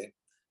Monday,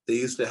 they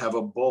used to have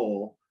a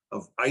bowl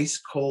of ice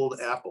cold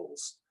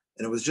apples.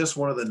 And it was just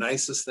one of the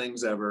nicest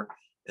things ever.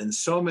 And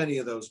so many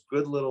of those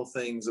good little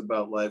things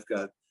about life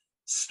got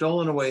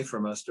stolen away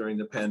from us during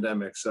the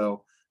pandemic.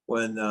 So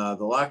when the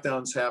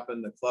lockdowns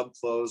happened, the club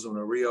closed. When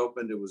it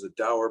reopened, it was a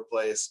dour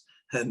place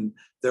and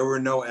there were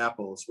no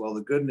apples. Well,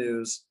 the good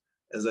news,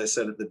 as I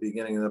said at the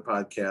beginning of the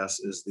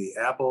podcast, is the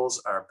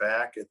apples are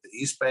back at the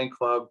East Bank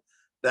Club.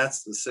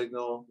 That's the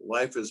signal.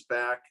 Life is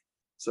back.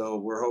 So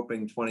we're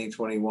hoping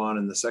 2021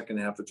 and the second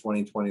half of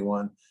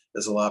 2021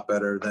 is a lot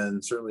better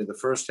than certainly the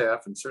first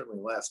half and certainly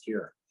last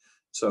year.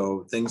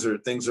 So things are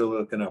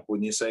looking up,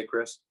 wouldn't you say,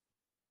 Chris?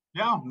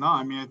 Yeah, no,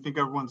 I mean, I think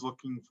everyone's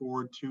looking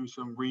forward to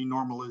some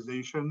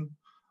renormalization.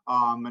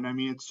 And I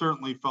mean, it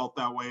certainly felt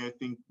that way. I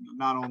think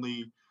not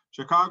only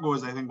Chicago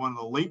is, I think, one of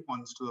the late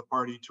ones to the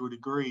party to a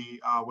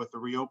degree with the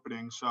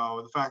reopening.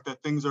 So the fact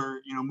that things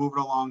are, moving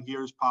along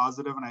here is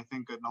positive. And I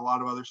think in a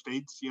lot of other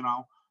states,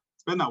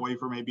 it's been that way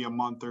for maybe a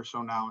month or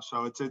so now.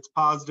 So it's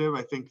positive.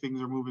 I think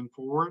things are moving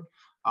forward.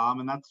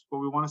 And that's what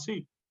we want to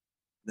see.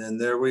 And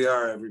there we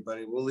are,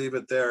 everybody. We'll leave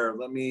it there.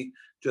 Let me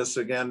just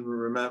again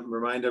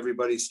remind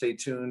everybody, stay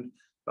tuned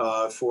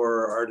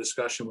for our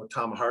discussion with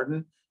Tom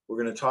Harden.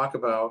 We're going to talk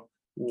about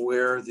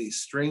where the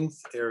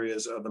strength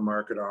areas of the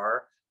market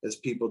are as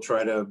people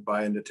try to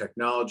buy into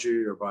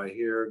technology or buy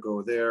here,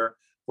 go there,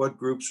 what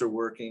groups are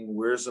working,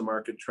 where's the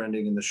market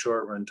trending in the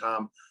short run.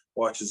 Tom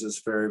watches this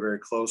very, very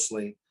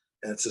closely,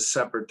 and it's a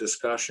separate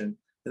discussion.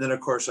 And then, of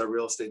course, our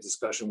real estate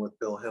discussion with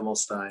Bill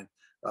Himmelstein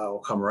will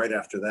come right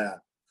after that.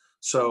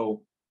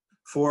 So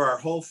for our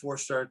whole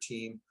 4-star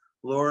team,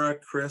 Laura,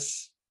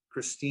 Chris,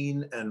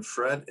 Christine, and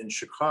Fred in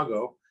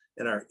Chicago,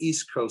 and our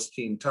East Coast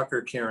team,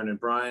 Tucker, Karen, and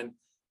Brian,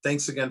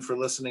 thanks again for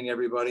listening,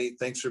 everybody.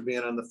 Thanks for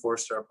being on the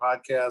 4-star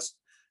podcast.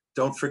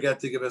 Don't forget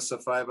to give us a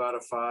 5 out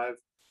of 5.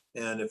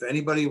 And if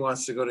anybody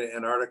wants to go to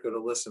Antarctica to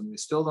listen, we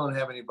still don't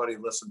have anybody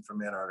listen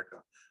from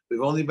Antarctica.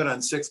 We've only been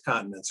on 6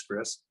 continents,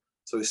 Chris.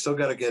 So we still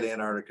got to get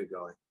Antarctica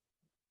going.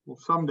 Well,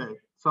 someday.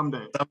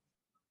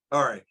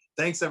 All right.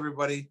 Thanks,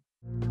 everybody.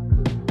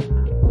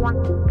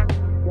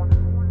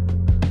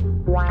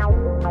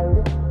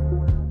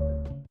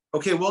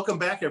 Okay, welcome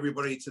back,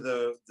 everybody, to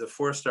the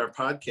 4-star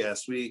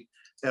podcast. We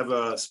have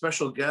a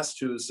special guest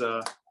who's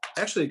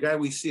actually a guy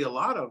we see a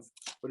lot of,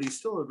 but he's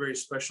still a very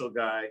special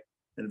guy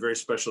and a very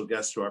special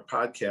guest to our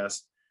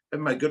podcast. I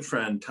have my good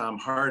friend, Tom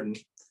Harden.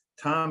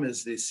 Tom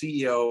is the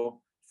CEO,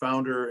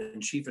 founder,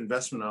 and chief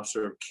investment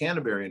officer of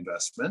Canterbury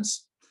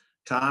Investments.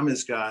 Tom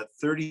has got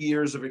 30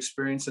 years of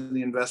experience in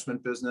the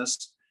investment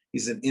business.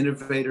 He's an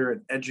innovator,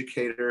 an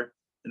educator,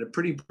 and a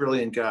pretty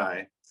brilliant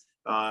guy.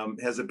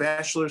 Has a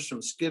bachelor's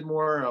from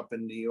Skidmore up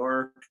in New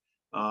York.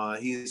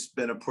 He's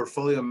been a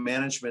Portfolio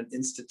Management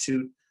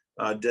Institute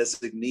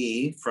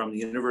designee from the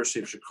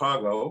University of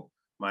Chicago,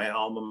 my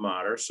alma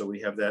mater. So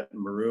we have that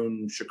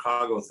maroon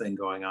Chicago thing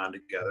going on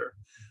together.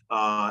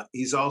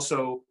 He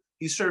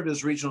served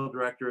as regional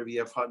director of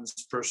E.F.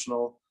 Hutton's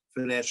personal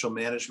financial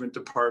management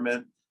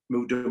department,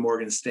 moved to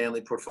Morgan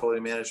Stanley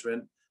Portfolio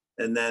Management,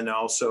 and then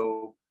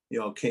also,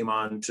 came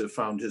on to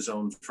found his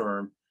own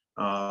firm,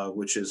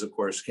 which is, of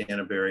course,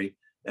 Canterbury.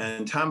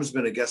 And Tom has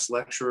been a guest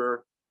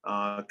lecturer,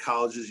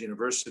 colleges,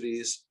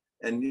 universities,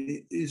 and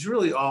he's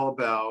really all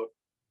about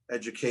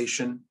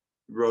education.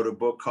 He wrote a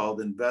book called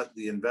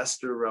The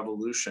Investor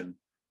Revolution,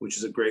 which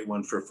is a great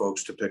one for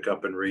folks to pick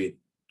up and read.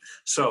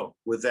 So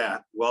with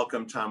that,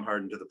 welcome Tom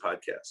Hardin to the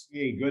podcast.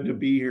 Hey, good to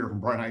be here,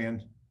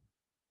 Brian.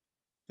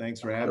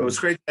 Thanks for having me. It was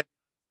great.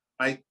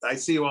 I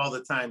see you all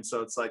the time,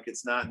 so it's like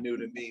it's not new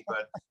to me,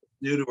 but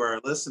new to our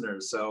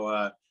listeners.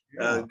 So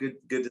good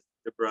to see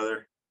you,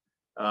 brother.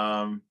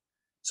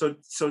 So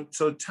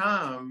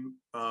Tom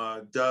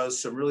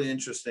does some really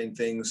interesting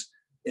things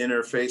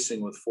interfacing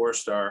with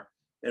Forestar,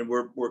 and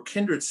we're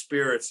kindred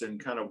spirits in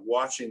kind of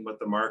watching what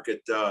the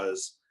market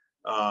does.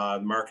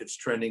 Market's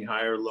trending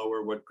higher,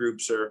 lower, what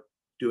groups are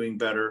doing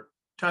better.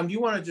 Tom, do you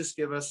want to just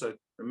give us a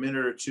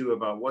minute or two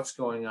about what's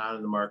going on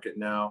in the market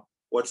now?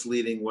 What's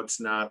leading, what's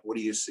not? What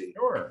do you see?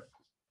 Sure.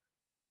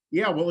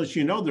 Yeah, well, as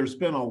you know, there's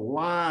been a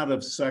lot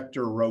of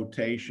sector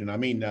rotation. I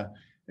mean,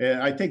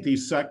 I think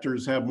these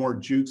sectors have more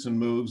jukes and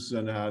moves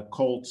than a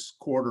Colts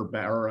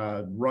quarterback or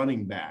a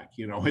running back.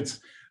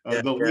 It's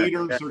the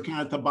leaders are kind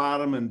of at the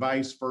bottom and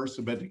vice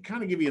versa. But to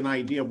kind of give you an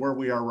idea of where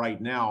we are right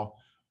now,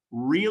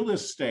 real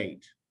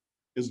estate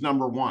is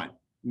number one.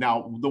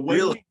 Now, the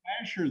way we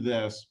measure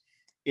this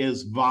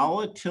is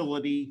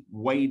volatility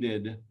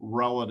weighted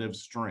relative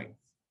strength.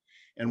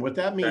 And what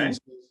that means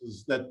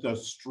is that the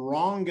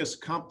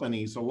strongest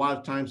companies a lot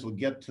of times will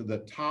get to the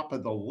top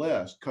of the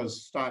list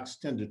because stocks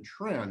tend to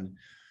trend,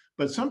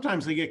 but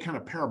sometimes they get kind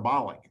of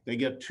parabolic. They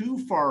get too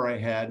far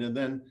ahead and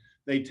then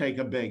they take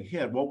a big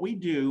hit. What we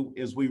do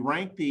is we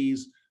rank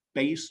these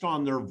based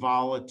on their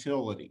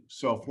volatility.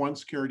 So if one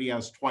security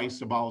has twice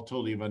the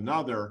volatility of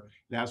another,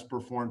 it has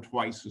performed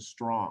twice as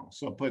strong.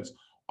 So it puts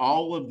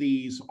all of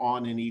these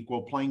on an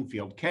equal playing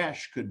field.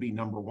 Cash could be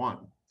number one,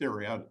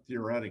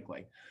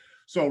 theoretically.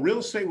 So real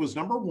estate was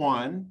number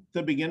one.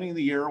 The beginning of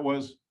the year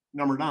was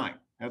number 9.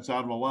 That's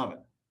out of 11.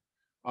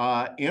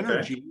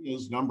 Energy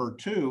is number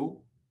 2.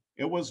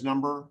 It was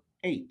number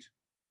 8.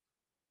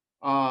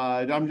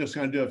 I'm just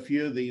going to do a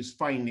few of these.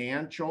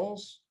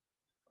 Financials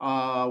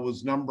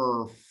was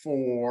number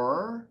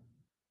 4,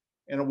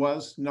 and it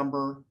was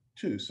number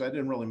 2. So I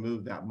didn't really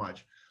move that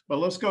much. But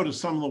let's go to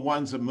some of the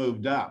ones that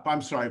moved up.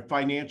 I'm sorry,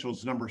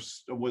 financials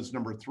was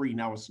number 3.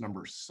 Now it's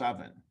number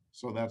 7.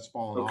 So that's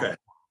fallen off.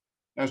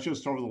 That's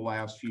just over the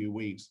last few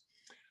weeks.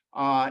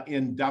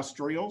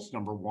 Industrials,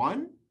 number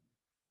 1.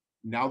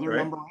 Now they're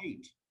number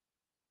 8.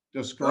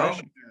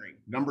 Discretionary,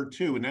 number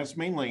 2, and that's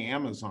mainly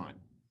Amazon,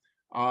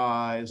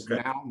 is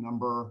now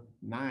number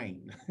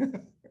 9.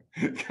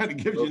 Kind of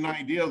gives you an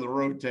idea of the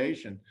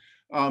rotation.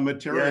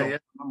 Material,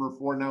 number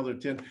 4, now they're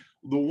 10.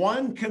 The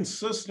one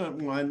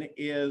consistent one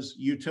is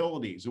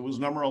utilities. It was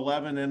number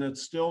 11, and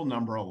it's still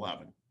number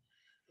 11.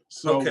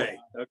 So,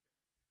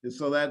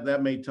 so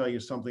that may tell you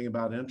something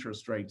about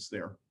interest rates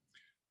there.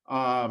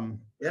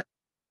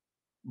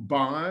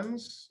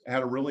 Bonds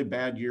had a really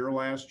bad year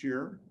last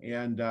year,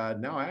 and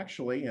now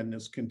actually, and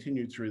it's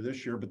continued through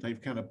this year, but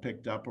they've kind of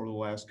picked up over the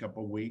last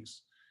couple of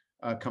weeks.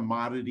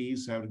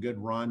 Commodities had a good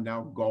run.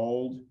 Now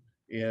gold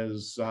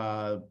is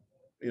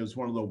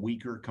one of the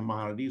weaker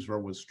commodities, where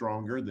it was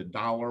stronger. The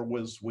dollar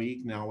was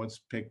weak. Now it's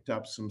picked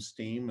up some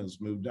steam,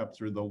 has moved up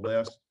through the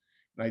list.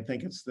 And I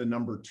think it's the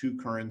number 2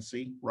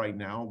 currency right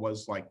now,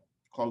 was like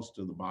close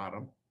to the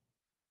bottom.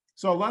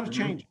 So a lot of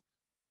change.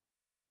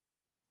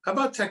 How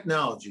about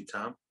technology,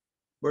 Tom?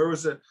 Where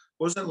was it?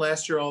 Wasn't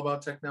last year all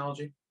about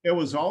technology?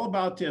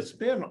 It's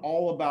been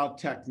all about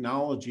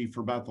technology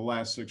for about the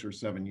last 6 or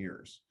 7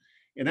 years.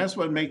 And that's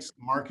what makes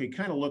the market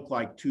kind of look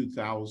like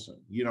 2000.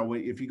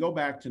 If you go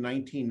back to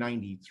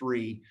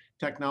 1993,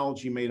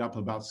 technology made up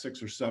about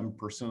 6 or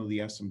 7% of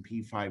the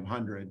S&P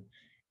 500.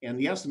 And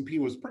the S&P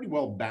was pretty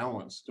well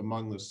balanced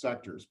among the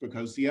sectors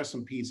because the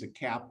S&P is a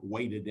cap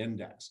weighted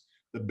index.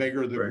 The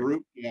bigger the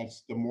group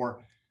gets, the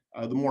more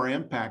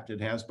impact it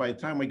has. By the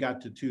time we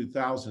got to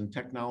 2000,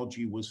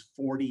 technology was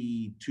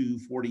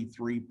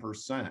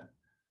 43%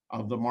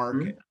 of the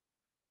market.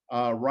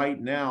 Right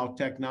now,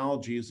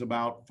 technology is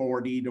about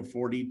 40 to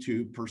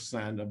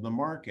 42% of the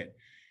market.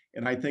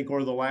 And I think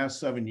over the last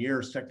 7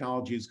 years,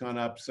 technology has gone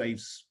up, say,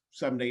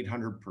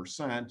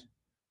 700-800%.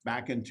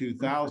 Back in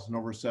 2000,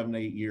 over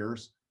 7-8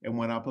 years, it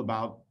went up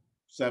about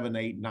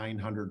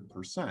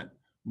 700-900%.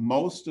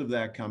 Most of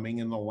that coming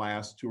in the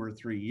last 2 or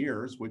 3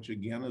 years, which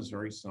again is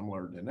very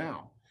similar to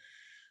now.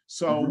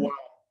 So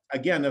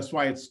again, that's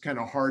why it's kind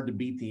of hard to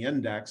beat the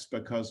index,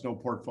 because no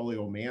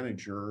portfolio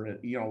manager,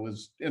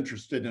 is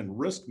interested in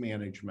risk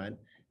management,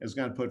 is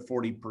going to put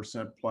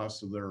 40%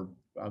 plus of their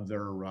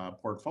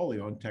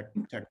portfolio in tech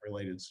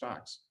related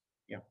stocks.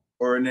 Yeah.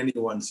 Or in any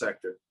one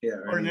sector. Yeah.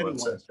 Or in any one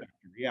sector. sector.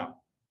 Yeah.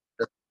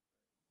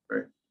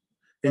 Right.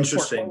 But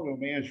Interesting. portfolio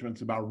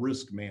management's about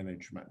risk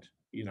management.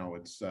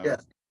 It's Yeah.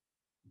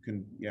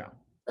 yeah.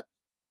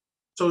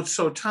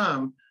 So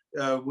Tom,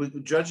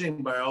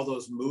 judging by all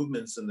those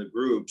movements in the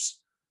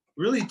groups,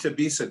 really to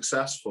be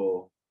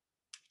successful,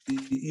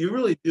 you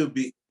really do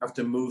have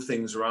to move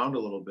things around a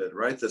little bit,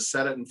 right? The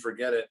set it and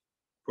forget it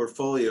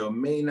portfolio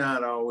may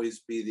not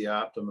always be the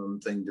optimum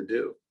thing to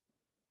do.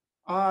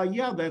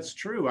 Yeah, that's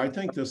true. I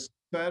think the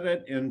set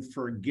it and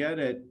forget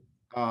it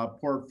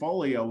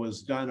portfolio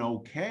has done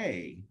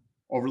okay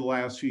over the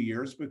last few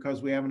years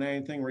because we haven't had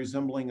anything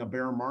resembling a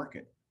bear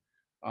market.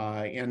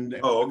 And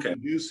okay.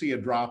 we do see a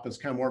drop as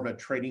kind of more of a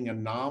trading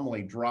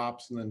anomaly,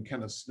 drops and then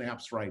kind of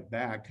snaps right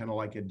back, kind of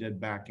like it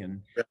did back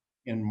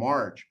in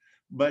March.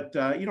 But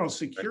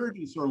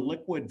securities are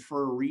liquid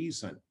for a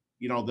reason.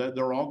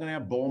 They're all going to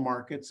have bull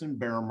markets and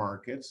bear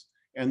markets,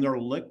 and they're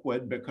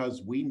liquid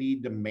because we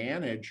need to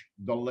manage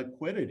the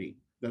liquidity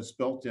that's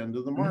built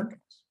into the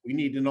markets. We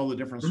need to know the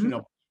difference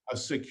between a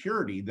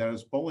security that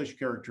has bullish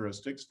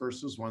characteristics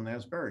versus one that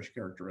has bearish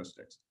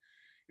characteristics.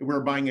 If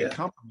we're buying a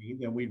company,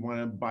 then we'd want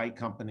to buy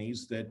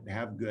companies that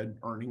have good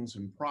earnings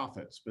and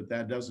profits, but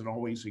that doesn't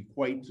always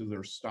equate to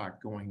their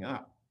stock going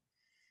up.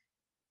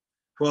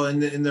 Well,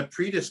 in the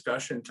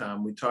pre-discussion,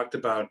 Tom, we talked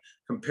about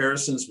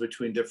comparisons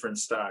between different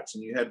stocks,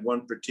 and you had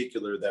one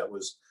particular that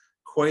was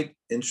quite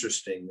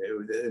interesting.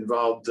 It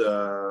involved,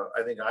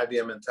 I think,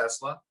 IBM and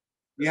Tesla.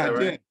 Yeah,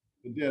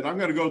 it did. I'm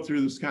going to go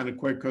through this kind of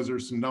quick because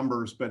there's some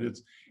numbers, but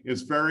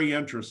it's very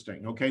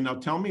interesting. Okay, now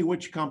tell me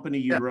which company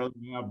you'd rather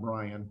have,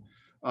 Brian.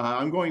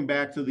 I'm going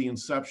back to the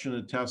inception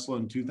of Tesla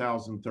in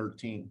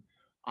 2013.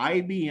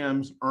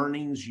 IBM's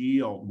earnings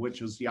yield,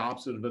 which is the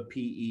opposite of a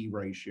PE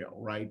ratio,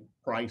 right?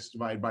 Price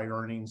divided by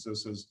earnings.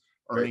 This is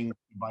earnings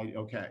divided.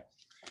 Okay.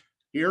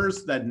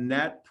 Here's the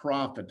net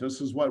profit.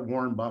 This is what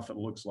Warren Buffett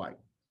looks like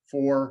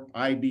for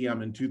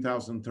IBM in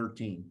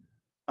 2013.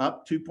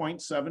 Up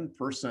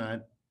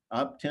 2.7%,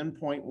 up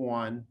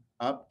 10.1,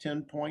 up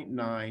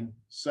 10.9,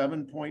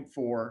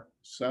 7.4,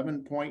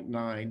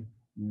 7.9,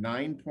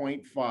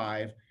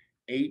 9.5,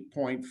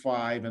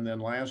 8.5, and then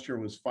last year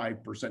was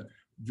 5%.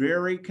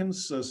 Very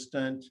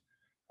consistent.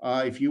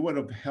 If you would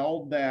have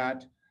held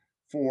that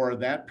for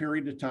that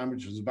period of time,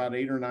 which was about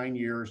 8 or 9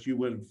 years, you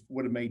would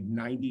have made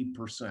 90%.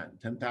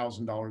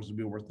 $10,000 would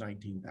be worth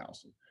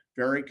 $19,000.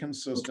 Very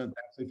consistent.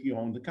 That's if you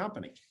own the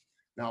company.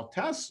 Now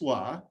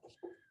Tesla,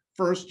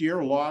 first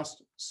year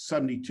lost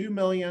 72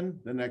 million.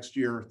 The next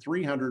year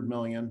 300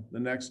 million. The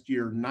next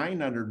year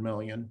 900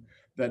 million.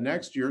 The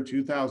next year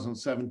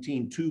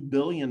 2017 $2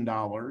 billion.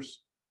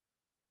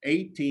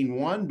 18,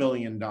 $1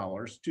 billion,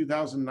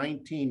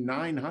 2019,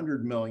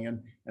 900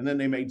 million, and then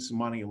they made some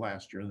money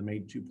last year. They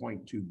made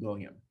 2.2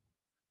 billion.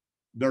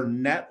 Their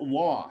net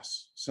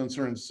loss since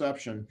their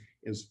inception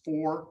is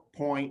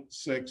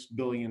 $4.6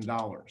 billion.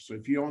 So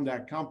if you own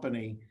that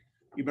company,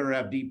 you better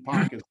have deep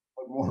pockets,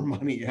 put more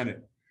money in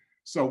it.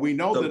 So we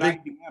know that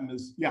IBM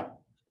is,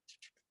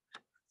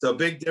 So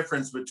big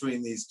difference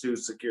between these two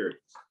securities.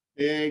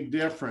 Big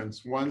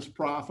difference. One's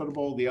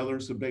profitable, the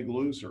other's a big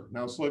loser.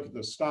 Now let's look at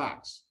the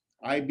stocks.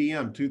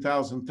 IBM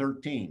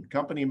 2013,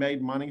 company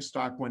made money,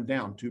 stock went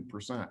down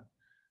 2%.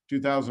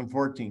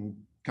 2014,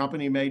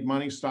 company made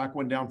money, stock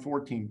went down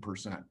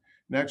 14%.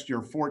 Next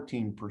year,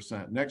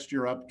 14%. Next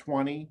year, up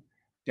 20,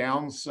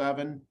 down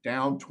 7,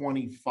 down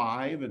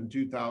 25 in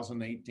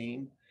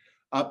 2018,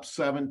 up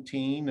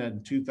 17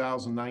 in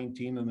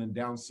 2019, and then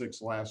down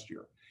 6 last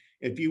year.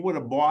 If you would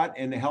have bought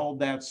and held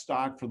that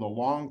stock for the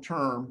long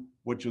term,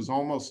 which is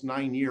almost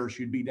 9 years,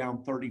 you'd be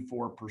down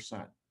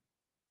 34%.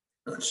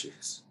 Oh,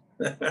 jeez.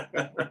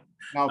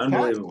 Now,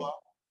 Tesla, of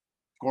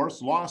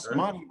course, lost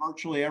money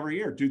virtually every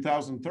year.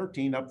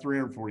 2013 up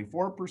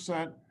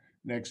 344%.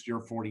 Next year,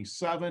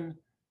 47,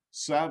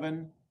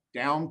 7,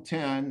 down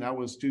 10. That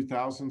was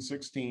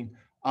 2016.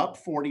 Up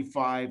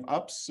 45,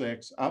 up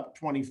 6, up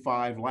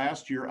 25.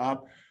 Last year,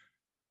 up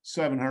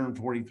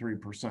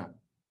 743%.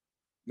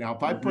 Now,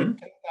 if I put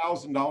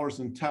 $10,000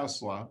 in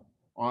Tesla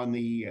on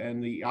the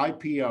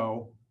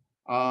IPO,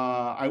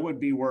 I would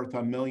be worth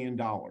 $1 million,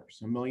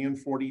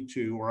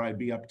 $1,042,000, or I'd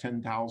be up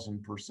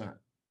 10,000%.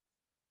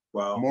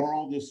 Wow.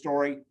 Moral of the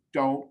story,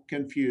 don't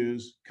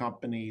confuse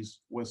companies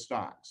with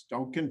stocks.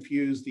 Don't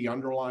confuse the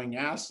underlying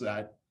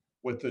asset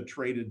with the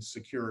traded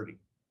security.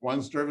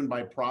 One's driven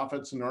by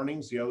profits and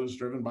earnings, the other's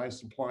driven by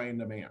supply and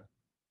demand.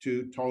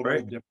 Two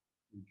totally different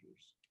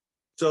features.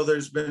 So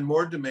there's been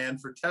more demand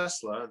for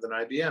Tesla than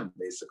IBM,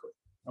 basically.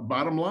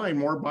 Bottom line,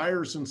 more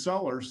buyers and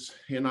sellers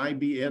in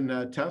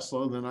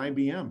Tesla than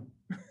IBM.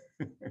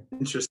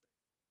 Interesting.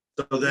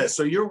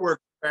 So your work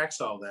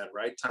tracks all that,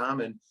 right, Tom?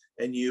 And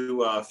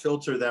you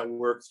filter that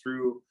work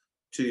through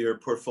to your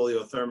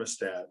portfolio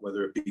thermostat,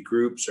 whether it be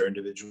groups or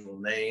individual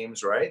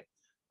names, right?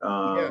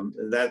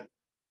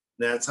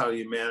 That's how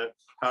you manage,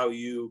 how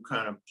you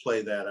kind of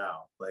play that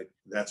out. Like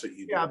that's what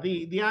you do. Yeah,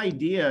 the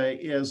idea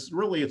is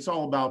really it's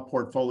all about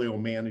portfolio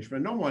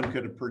management. No one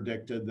could have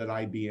predicted that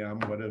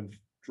IBM would have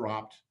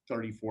dropped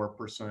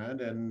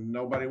 34%, and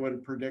nobody would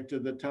have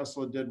predicted that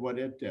Tesla did what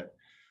it did.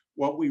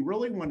 What we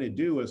really want to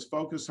do is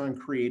focus on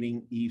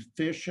creating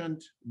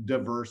efficient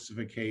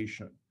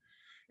diversification.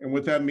 And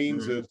what that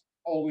means is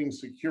holding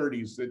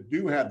securities that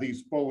do have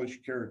these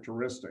bullish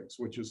characteristics,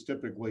 which is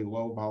typically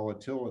low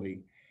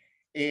volatility,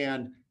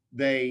 and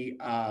they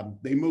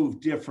move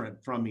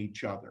different from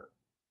each other.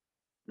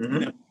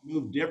 And if they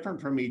move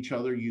different from each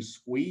other, you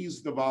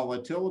squeeze the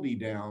volatility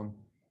down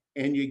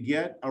and you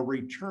get a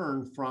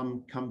return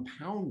from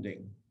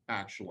compounding,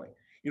 actually.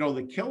 You know,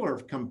 the killer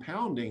of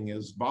compounding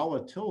is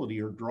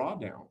volatility or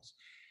drawdowns.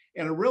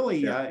 And it really,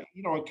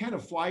 you know, it kind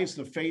of flies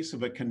the face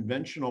of a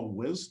conventional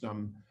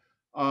wisdom,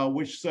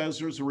 which says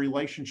there's a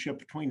relationship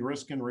between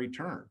risk and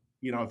return.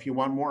 You know, if you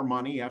want more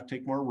money, you have to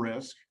take more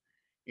risk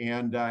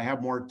and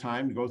have more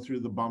time to go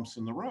through the bumps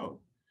in the road.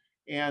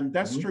 And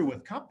that's true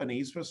with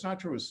companies, but it's not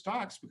true with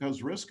stocks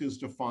because risk is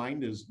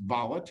defined as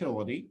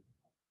volatility.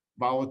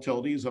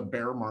 Volatility is a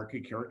bear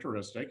market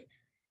characteristic,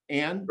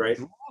 and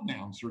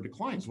drawdowns or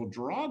declines. Well,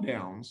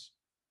 drawdowns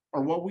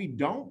are what we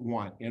don't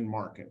want in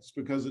markets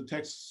because it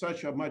takes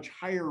such a much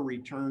higher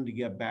return to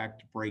get back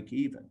to break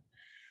even.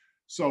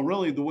 So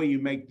really the way you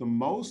make the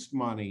most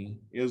money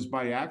is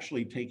by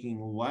actually taking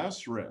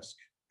less risk,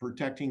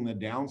 protecting the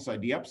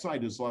downside. The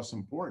upside is less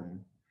important,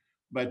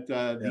 but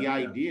the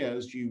idea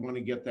is you want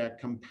to get that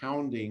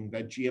compounding,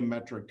 that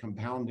geometric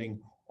compounding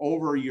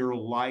over your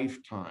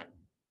lifetime,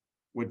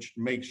 which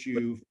makes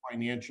you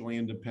financially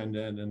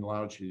independent and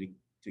allows you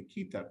to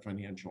keep that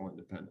financial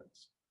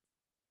independence.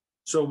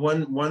 So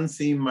one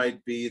theme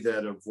might be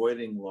that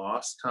avoiding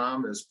loss,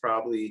 Tom, is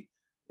probably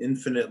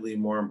infinitely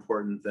more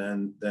important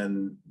than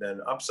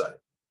upside,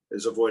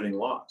 is avoiding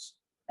loss.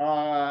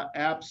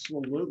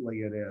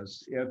 Absolutely it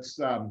is. It's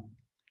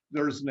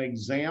there's an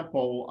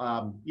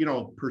example, you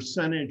know,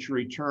 percentage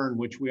return,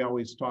 which we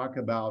always talk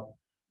about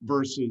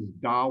versus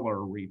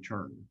dollar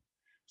return.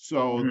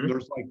 So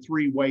there's like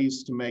 3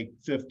 ways to make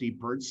 50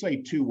 per, say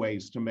 2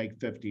 ways to make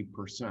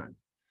 50%.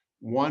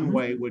 One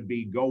way would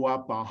be go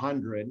up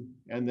 100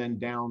 and then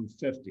down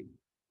 50,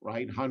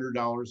 right? $100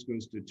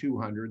 goes to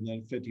 200 and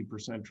then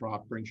 50%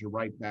 drop brings you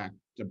right back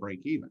to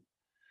break even.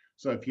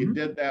 So if you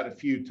did that a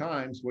few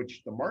times,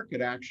 which the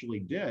market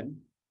actually did,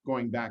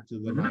 going back to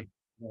the night,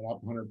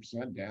 up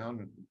 100% down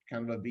and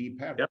kind of a V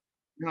pattern,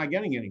 you're not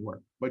getting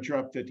anywhere, but you're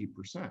up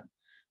 50%.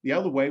 The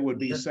other way would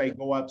be say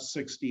go up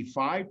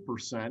 65%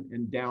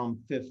 and down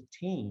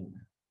 15.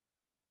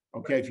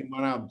 Okay, if you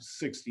went up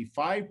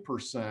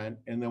 65%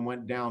 and then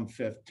went down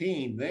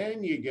 15,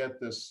 then you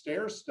get this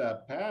stair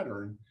step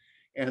pattern.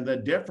 And the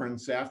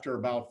difference after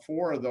about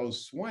 4 of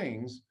those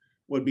swings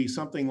would be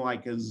something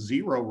like a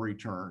 0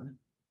 return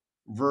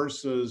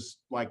versus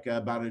like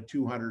about a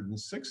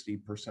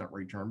 260%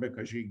 return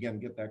because you again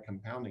get that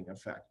compounding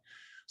effect.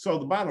 So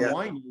the bottom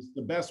line is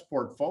the best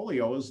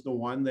portfolio is the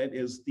one that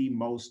is the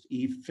most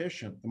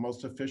efficient, the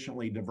most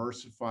efficiently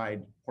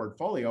diversified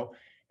portfolio.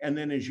 And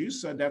then as you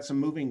said, that's a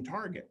moving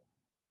target,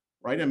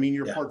 right? I mean,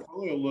 your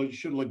portfolio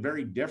should look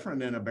very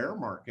different in a bear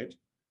market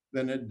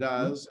than it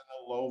does in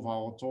a low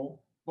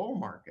volatile bull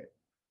market.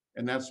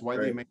 And that's why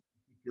they make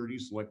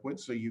securities liquid,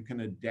 so you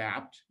can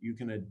adapt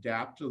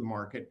to the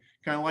market,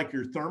 kind of like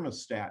your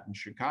thermostat in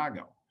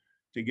Chicago.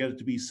 To get it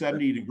to be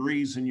 70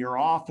 degrees in your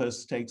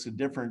office takes a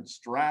different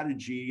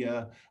strategy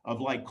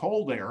of like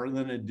cold air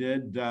than it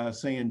did,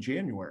 say, in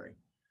January,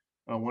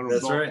 when it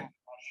was all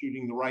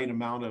shooting the right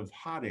amount of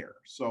hot air.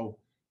 So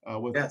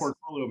with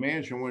portfolio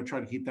management, we want to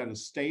try to keep that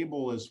as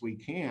stable as we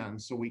can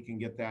so we can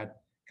get that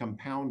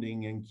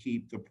compounding and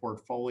keep the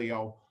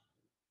portfolio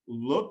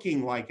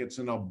looking like it's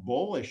in a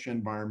bullish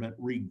environment,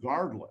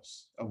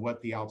 regardless of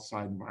what the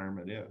outside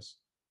environment is.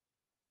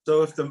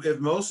 So if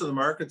most of the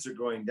markets are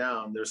going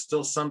down, there's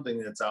still something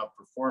that's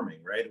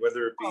outperforming, right?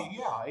 Whether it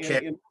be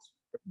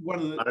one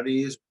of the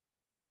commodities.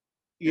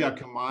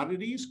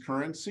 Commodities,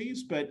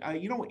 currencies, but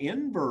you know,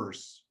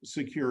 inverse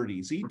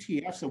securities,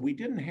 ETFs that we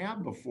didn't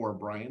have before,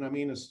 Brian. I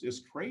mean,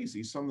 it's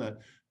crazy some of the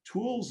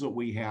tools that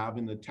we have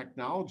in the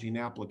technology and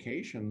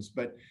applications.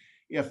 But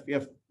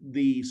if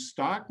the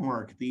stock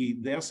market, the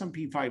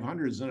S&P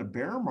 500 is in a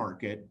bear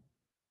market,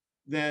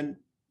 then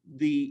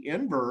the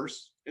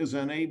inverse is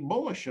in a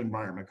bullish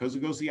environment because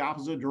it goes the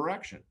opposite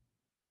direction,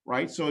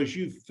 right? So as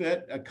you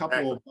fit a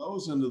couple of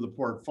those into the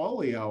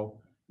portfolio,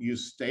 you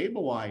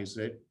stabilize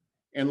it.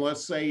 And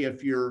let's say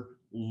if you're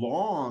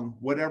long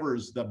whatever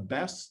is the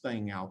best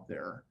thing out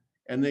there,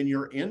 and then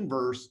you're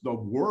inverse the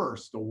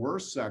worst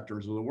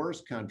sectors or the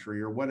worst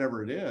country or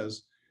whatever it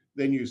is,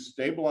 then you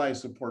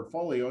stabilize the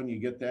portfolio and you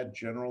get that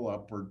general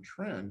upward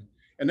trend.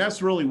 And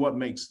that's really what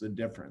makes the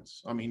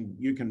difference. I mean,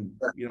 you can,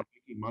 you know,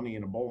 making money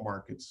in a bull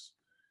market's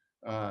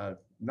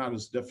not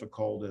as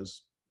difficult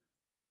as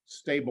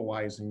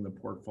stabilizing the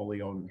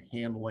portfolio and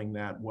handling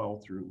that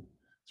well through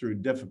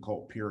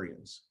difficult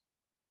periods.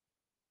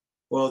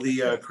 Well,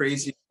 the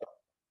crazy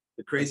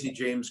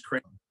James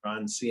Cramer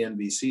on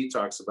CNBC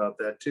talks about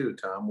that too,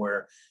 Tom,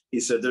 where he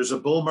said there's a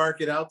bull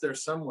market out there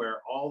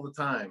somewhere all the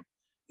time.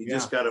 You Yeah.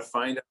 just got to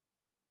find out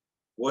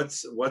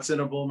what's in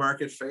a bull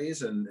market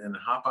phase and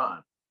hop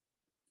on.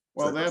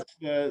 Well, So- that's,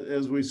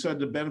 as we said,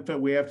 the benefit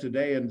we have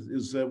today and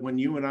is that when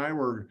you and I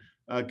were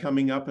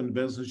coming up in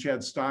business, you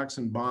had stocks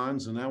and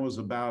bonds, and that was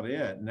about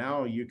it.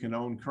 Now you can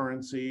own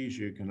currencies,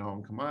 you can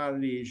own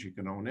commodities, you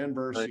can own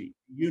inverse, Right.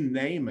 you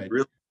name it.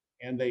 Real-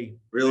 And they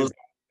Real,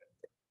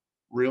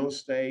 real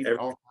estate, Every-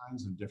 all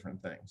kinds of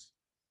different things.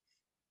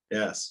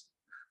 yes.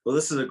 Well,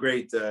 this is a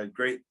great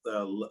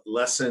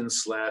lesson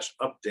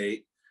 /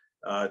 update,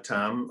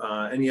 Tom.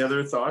 Any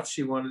other thoughts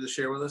you wanted to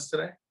share with us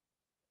today?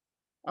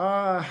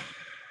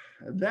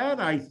 That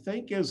I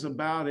think is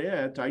about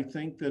it. I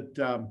think that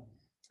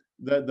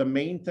the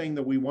main thing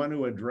that we want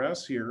to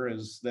address here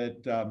is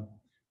that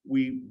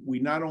we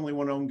not only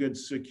want to own good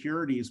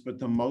securities, but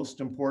the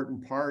most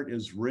important part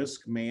is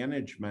risk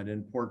management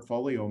and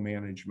portfolio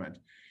management.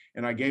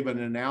 And I gave an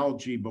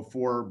analogy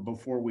before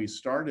we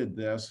started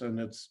this, and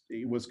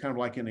it was kind of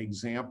like an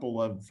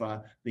example of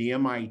the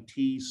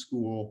MIT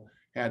school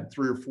had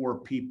 3 or 4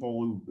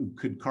 people who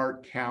could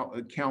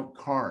count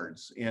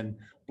cards in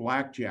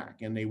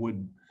blackjack, and they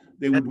would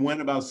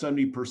win about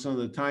 70% of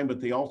the time, but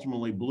they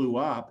ultimately blew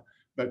up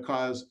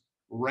because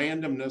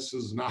randomness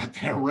is not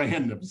that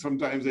random.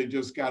 Sometimes they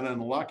just got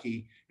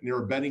unlucky and they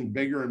were betting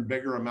bigger and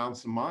bigger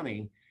amounts of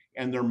money,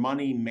 and their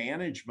money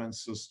management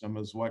system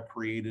is what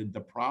created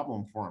the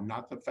problem for them,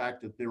 not the fact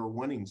that they were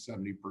winning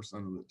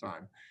 70% of the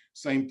time.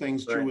 Same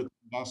thing's true Right. with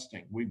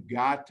investing. We've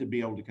got to be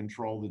able to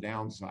control the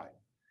downside.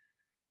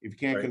 If you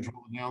can't Right.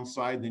 control the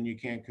downside, then you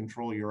can't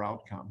control your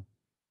outcome.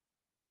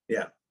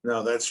 Yeah,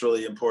 no, that's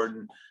really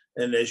important.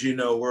 And as you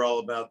know, we're all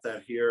about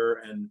that here.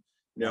 And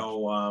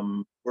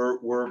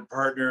we're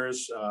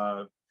partners.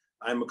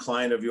 I'm a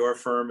client of your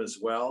firm as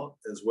well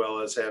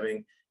as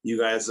having you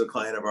guys a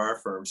client of our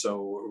firm.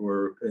 So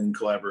we're in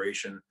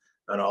collaboration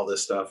on all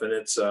this stuff. And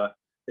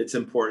it's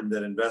important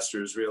that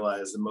investors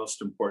realize the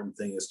most important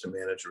thing is to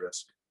manage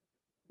risk.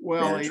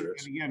 Well, and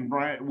Managers. again,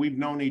 Brian, we've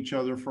known each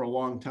other for a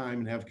long time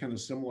and have kind of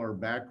similar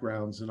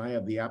backgrounds. And I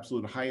have the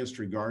absolute highest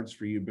regards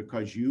for you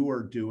because you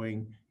are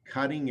doing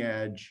cutting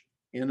edge,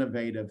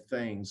 innovative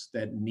things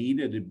that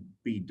needed to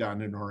be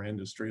done in our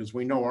industry. As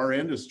we know, our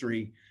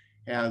industry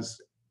has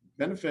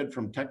benefited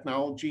from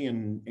technology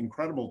and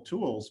incredible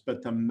tools,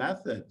 but the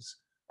methods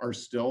are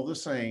still the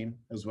same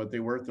as what they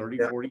were 30,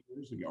 Yeah. 40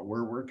 years ago.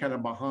 We're kind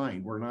of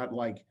behind. We're not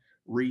like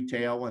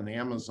retail and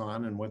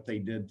Amazon and what they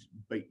did,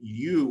 but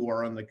you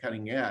are on the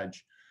cutting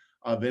edge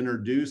of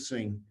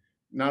introducing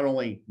not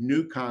only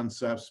new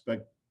concepts,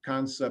 but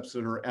concepts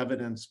that are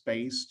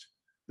evidence-based,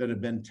 that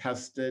have been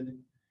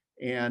tested,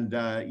 and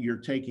you're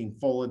taking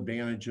full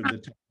advantage of the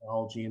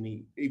technology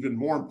and even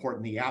more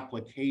important, the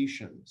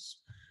applications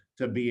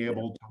to be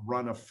able to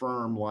run a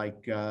firm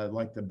like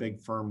the big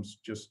firms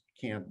just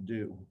can't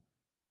do.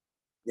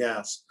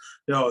 Yes.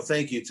 No,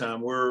 thank you,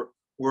 Tom. We're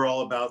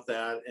all about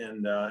that,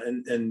 and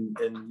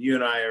you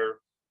and I are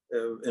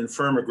in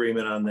firm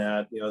agreement on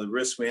that. The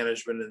risk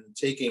management and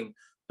taking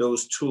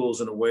those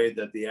tools in a way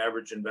that the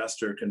average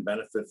investor can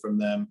benefit from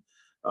them,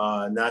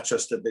 not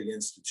just a big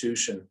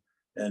institution.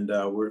 And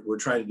we're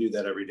trying to do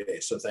that every day.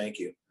 So thank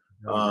you.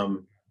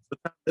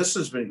 This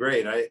has been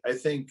great. I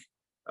think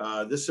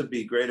this would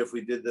be great if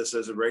we did this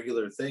as a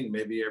regular thing.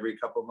 Maybe every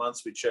couple of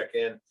months we check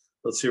in.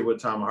 Let's hear what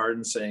Tom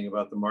Harden's saying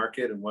about the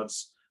market and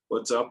what's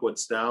up,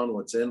 what's down,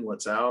 what's in,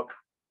 what's out,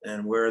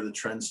 and where are the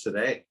trends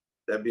today.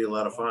 That'd be a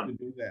lot of Love fun. to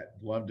do that.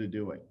 Love to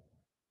do it.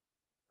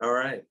 All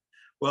right.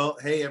 Well,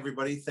 hey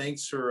everybody,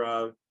 thanks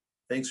for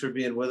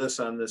being with us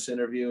on this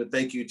interview, and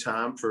thank you,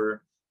 Tom,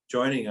 for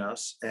joining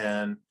us.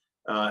 And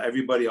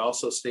everybody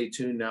also stay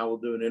tuned. Now we'll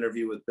do an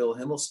interview with Bill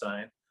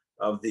Himmelstein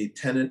of the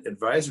Tenant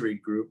Advisory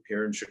Group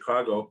here in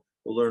Chicago.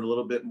 We'll learn a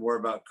little bit more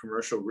about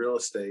commercial real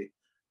estate.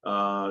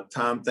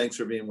 Tom, thanks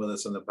for being with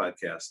us on the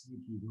podcast.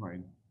 Thank you,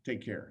 Brian.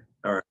 Take care.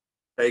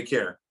 Take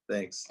care.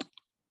 Thanks.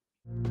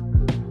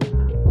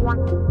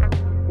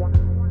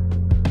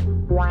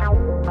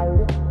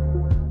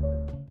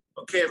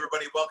 Okay,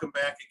 everybody, welcome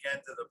back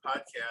again to the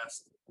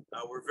podcast.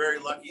 We're very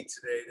lucky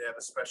today to have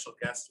a special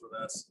guest with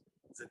us.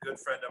 He's a good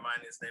friend of mine.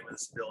 His name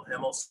is Bill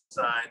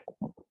Himmelstein.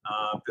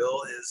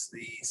 Bill is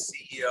the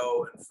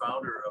CEO and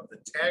founder of the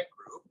TAG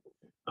Group,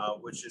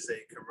 which is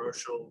a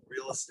commercial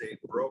real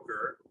estate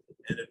broker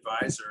and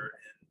advisor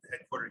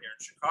headquartered here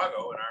in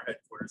Chicago, in our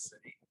headquarters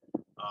city.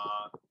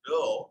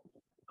 Bill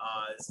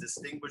has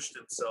distinguished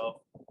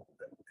himself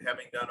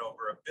having done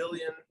over $1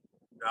 billion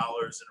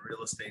in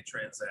real estate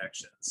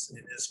transactions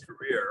in his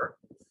career.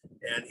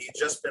 And he's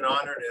just been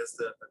honored as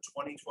the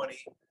 2020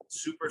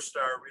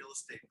 Superstar Real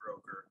Estate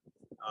Broker.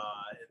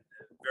 And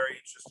a very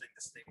interesting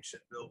distinction.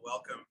 Bill,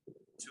 welcome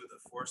to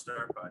the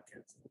 4-Star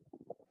Podcast.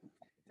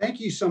 Thank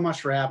you so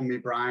much for having me,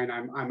 Brian.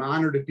 I'm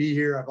honored to be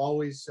here. I've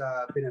always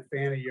been a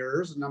fan of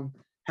yours, and I'm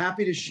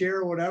happy to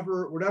share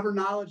whatever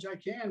knowledge I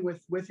can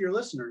with your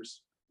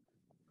listeners.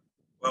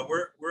 Well,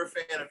 we're a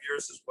fan of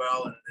yours as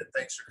well, and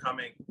thanks for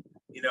coming.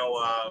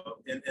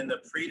 In the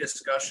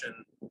pre-discussion,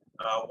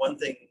 One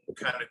thing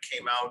kind of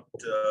came out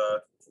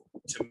to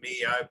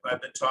me.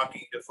 I've been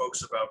talking to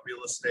folks about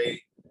real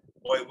estate.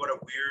 Boy, what a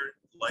weird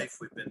life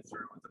we've been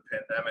through with the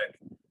pandemic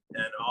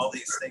and all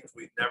these things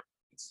we've never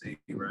seen,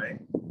 right?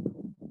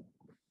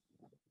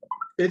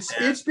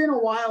 It's been a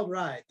wild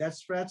ride.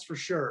 That's for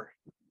sure.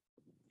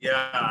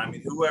 Yeah, I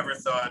mean, whoever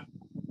thought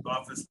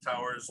office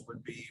towers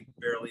would be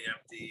barely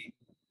empty,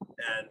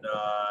 and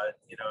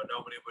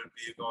nobody would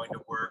be going to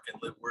work and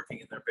working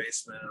in their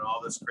basement and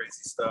all this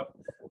crazy stuff.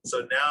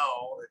 So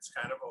now it's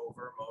kind of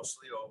over,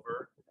 mostly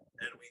over,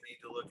 and we need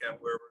to look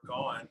at where we're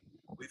going.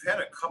 We've had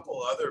a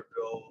couple other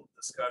bill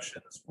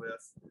discussions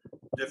with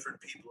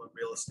different people in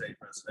real estate,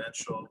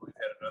 residential. We've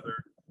had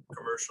another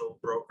commercial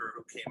broker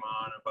who came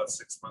on about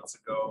 6 months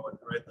ago and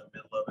right in the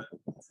middle of it.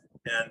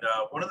 And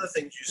one of the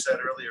things you said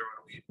earlier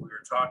when we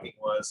were talking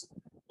was,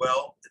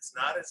 well, it's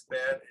not as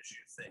bad as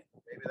you think.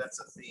 Maybe that's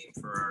a theme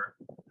for our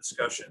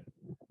discussion,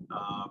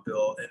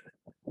 Bill.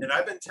 And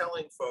I've been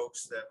telling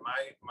folks that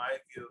my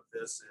view of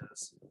this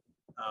is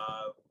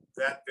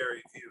that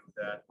very view,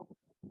 that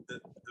the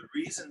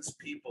reasons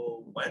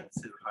people went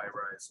to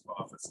high-rise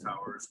office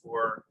towers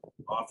or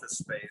office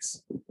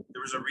space,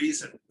 there was a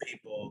reason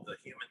people, the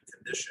human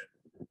condition,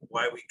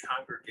 why we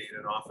congregate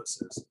in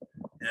offices.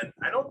 And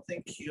I don't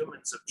think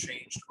humans have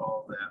changed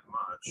all that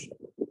much.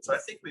 So I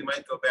think we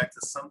might go back to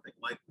something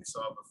like we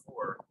saw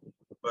before,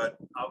 but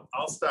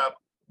I'll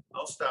stop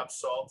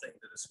salting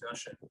the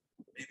discussion.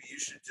 Maybe you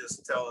should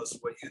just tell us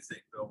what you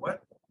think, Bill.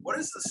 What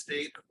is the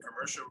state of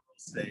commercial real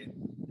estate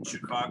in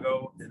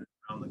Chicago and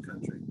around the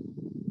country?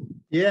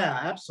 Yeah,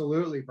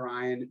 absolutely,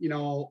 Brian. You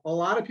know, a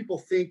lot of people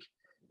think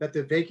that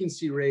the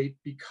vacancy rate,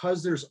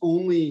 because there's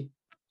only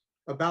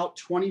about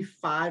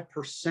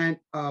 25%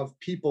 of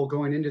people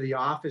going into the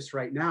office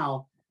right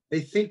now,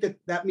 they think that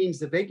that means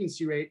the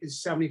vacancy rate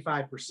is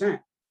 75%.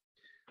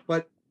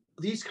 But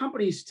these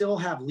companies still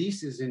have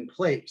leases in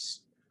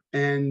place,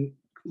 and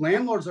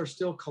landlords are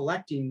still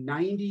collecting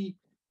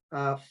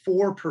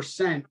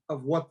 94%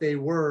 of what they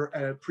were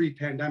at a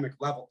pre-pandemic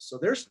level. So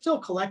they're still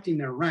collecting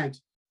their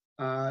rent.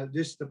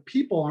 Just the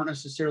people aren't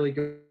necessarily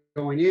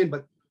going in,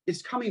 but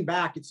it's coming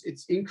back.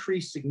 It's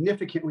increased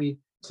significantly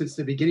since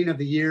the beginning of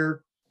the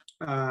year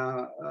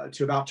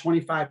to about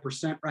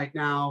 25% right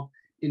now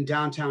in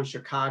downtown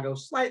Chicago,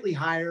 slightly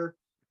higher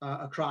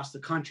across the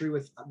country,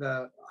 with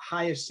the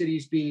highest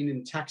cities being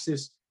in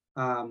Texas.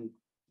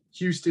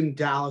 Houston,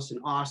 Dallas,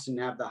 and Austin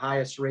have the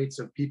highest rates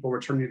of people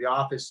returning to the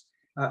office,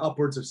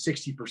 upwards of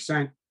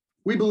 60%.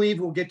 We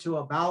believe we'll get to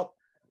about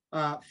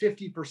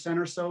 50%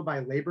 or so by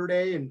Labor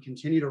Day and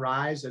continue to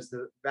rise as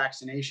the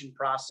vaccination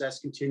process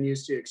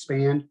continues to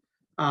expand.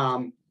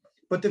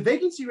 But the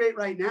vacancy rate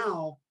right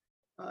now,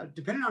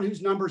 depending on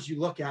whose numbers you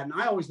look at, and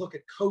I always look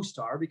at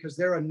CoStar because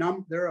they're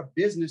a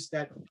business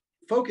that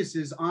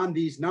focuses on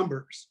these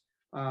numbers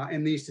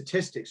and these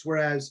statistics,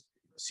 whereas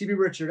CB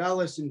Richard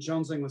Ellis and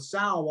Jones Lang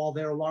LaSalle, while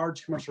they're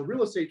large commercial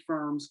real estate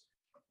firms,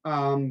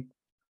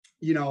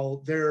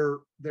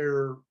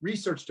 their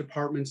research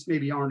departments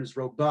maybe aren't as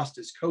robust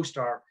as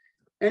CoStar.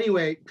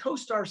 Anyway,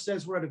 CoStar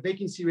says we're at a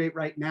vacancy rate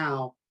right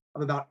now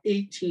of about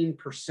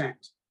 18%.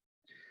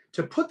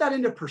 To put that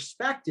into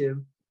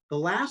perspective, the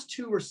last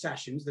two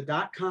recessions, the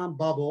dot-com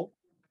bubble,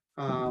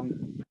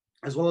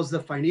 as well as the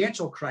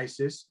financial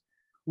crisis,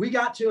 we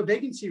got to a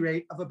vacancy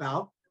rate of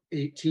about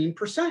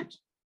 18%.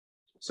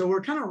 So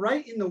we're kind of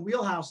right in the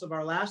wheelhouse of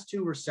our last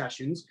two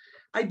recessions.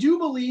 I do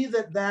believe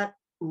that that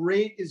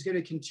rate is going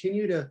to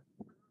continue to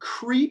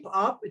creep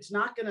up. It's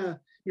not going to,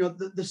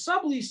 the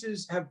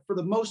subleases have, for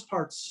the most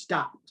part,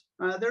 stopped.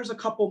 There's a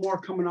couple more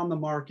coming on the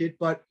market,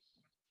 but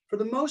for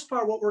the most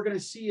part, what we're going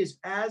to see is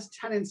as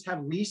tenants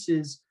have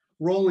leases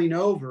rolling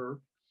over,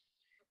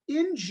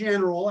 in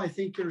general, I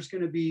think there's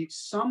going to be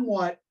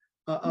somewhat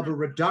of a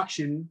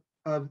reduction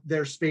of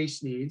their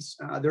space needs.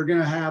 They're going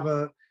to have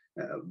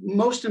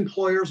most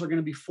employers are going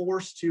to be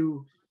forced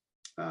to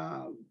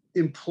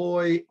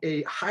employ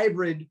a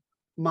hybrid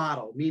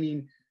model,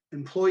 meaning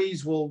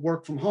employees will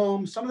work from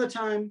home some of the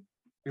time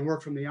and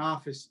work from the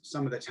office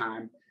some of the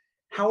time.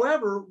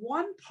 However,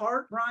 one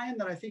part, Brian,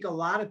 that I think a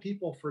lot of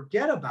people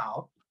forget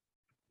about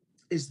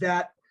is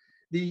that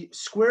the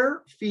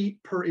square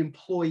feet per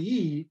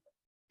employee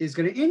is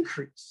going to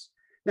increase.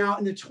 Now,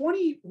 in the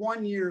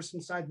 21 years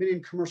since I've been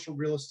in commercial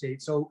real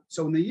estate, so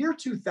in the year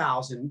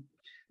 2000,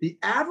 the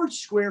average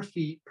square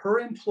feet per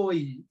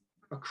employee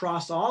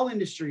across all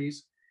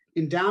industries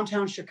in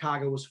downtown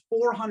Chicago was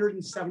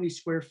 470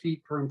 square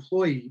feet per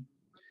employee,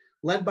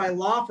 led by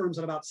law firms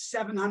at about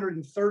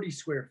 730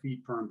 square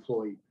feet per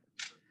employee.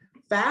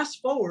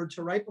 Fast forward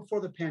to right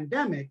before the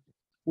pandemic,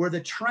 where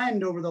the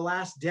trend over the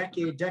last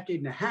decade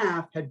and a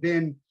half had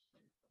been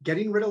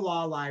getting rid of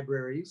law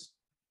libraries,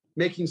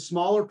 making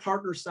smaller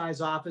partner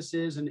size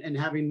offices and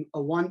having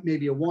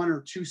maybe a one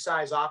or two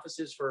size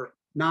offices for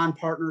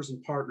non-partners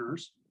and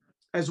partners,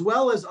 as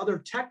well as other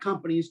tech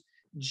companies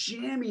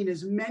jamming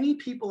as many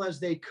people as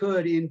they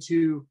could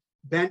into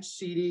bench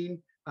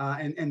seating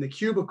and the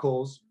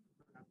cubicles.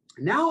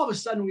 Now, all of a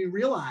sudden, we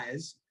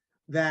realize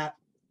that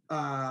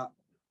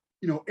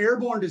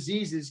airborne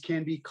diseases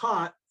can be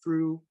caught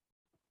through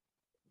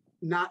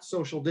not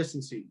social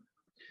distancing.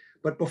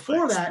 But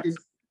before that,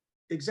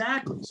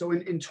 exactly. So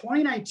in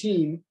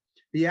 2019,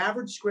 the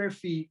average square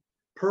feet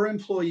per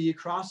employee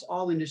across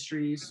all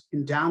industries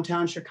in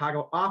downtown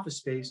Chicago office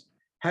space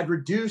had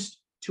reduced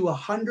to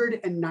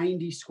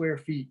 190 square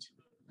feet.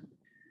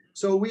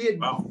 So we had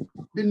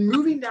been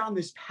moving down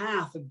this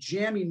path of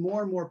jamming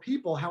more and more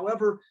people.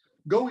 However,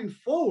 going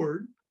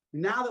forward,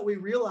 now that we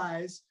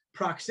realize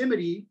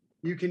proximity,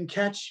 you can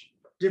catch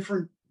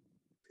different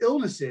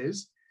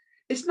illnesses,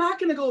 it's not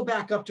going to go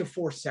back up to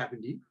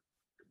 470.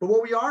 But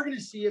what we are going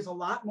to see is a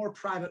lot more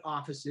private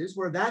offices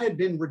where that had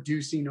been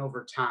reducing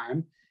over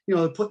time. You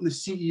know, putting the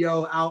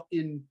CEO out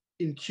in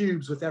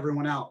cubes with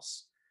everyone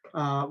else.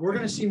 We're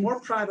going to see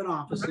more private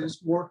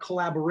offices, more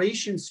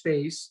collaboration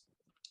space,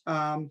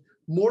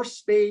 more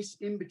space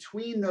in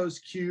between those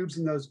cubes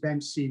and those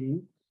bench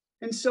seating.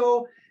 And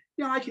so,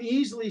 you know, I can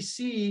easily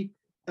see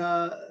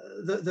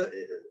the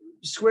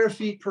square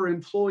feet per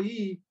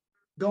employee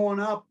going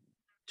up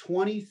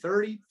 20,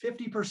 30,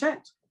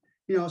 50%,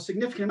 you know, a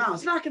significant amount.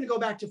 It's not going to go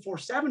back to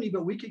 470,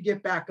 but we could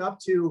get back up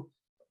to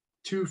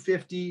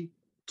 250,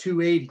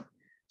 280.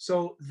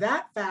 So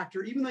that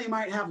factor, even though you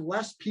might have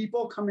less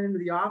people coming into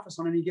the office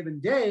on any given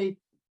day,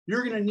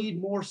 you're going to need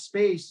more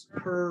space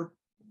per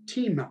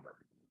team member.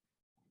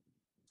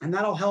 And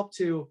that'll help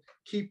to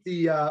keep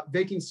the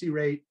vacancy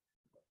rate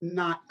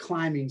not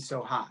climbing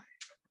so high.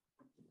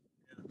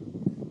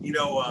 You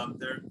know,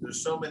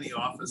 there's so many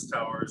office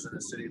towers in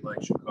a city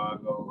like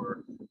Chicago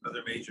or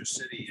other major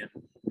city, and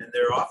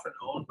they're often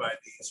owned by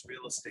these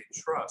real estate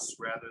trusts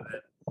rather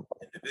than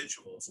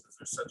individuals, because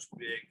they're such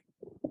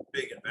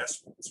big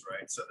investments,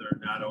 right? So they're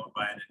not owned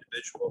by an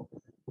individual.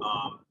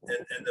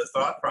 And the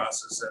thought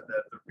process that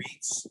the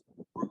REITs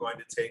were going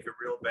to take a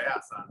real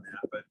bath on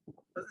that, but it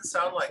doesn't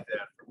sound like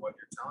that from what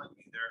you're telling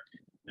me.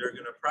 They're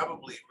going to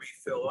probably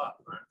refill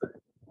up, aren't they?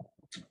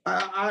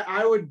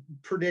 I would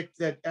predict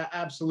that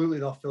absolutely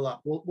they'll fill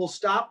up. We'll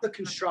stop the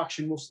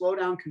construction. We'll slow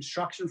down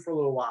construction for a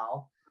little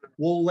while.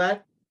 We'll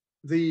let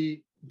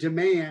the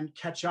demand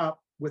catch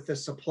up with the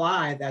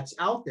supply that's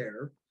out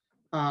there.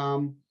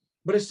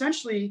 But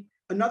essentially,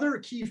 another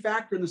key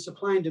factor in the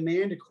supply and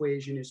demand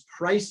equation is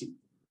pricing,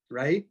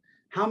 right?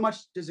 How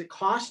much does it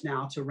cost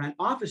now to rent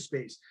office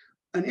space?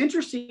 An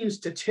interesting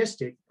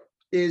statistic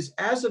is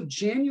as of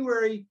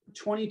January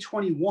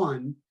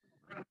 2021,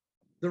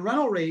 the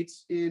rental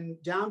rates in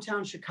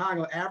downtown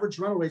Chicago, average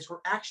rental rates were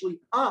actually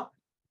up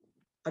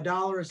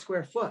 $1 a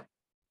square foot.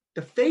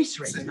 The face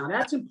rate, now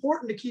that's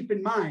important to keep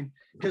in mind,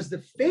 because the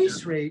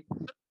face rate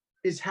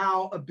is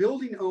how a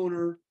building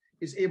owner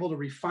is able to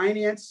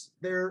refinance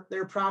their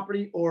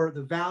property or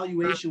the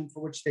valuation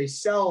for which they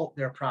sell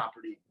their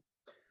property.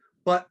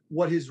 But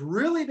what has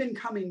really been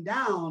coming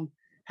down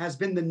has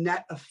been the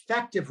net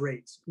effective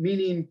rates,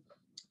 meaning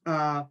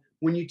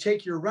when you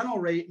take your rental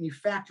rate and you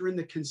factor in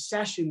the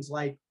concessions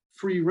like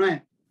free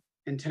rent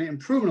and tenant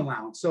improvement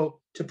allowance. So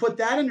to put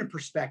that into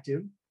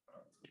perspective,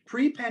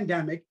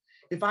 pre-pandemic,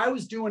 if I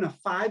was doing a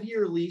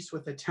 5-year lease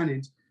with a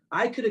tenant,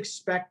 I could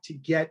expect to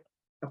get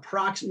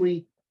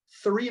approximately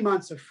 3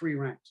 months of free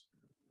rent.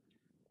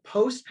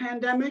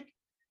 Post-pandemic,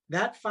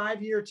 that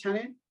 5-year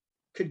tenant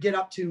could get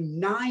up to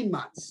 9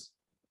 months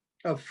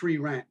of free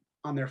rent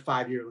on their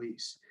 5-year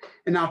lease.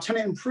 And now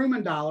tenant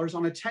improvement dollars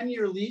on a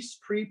 10-year lease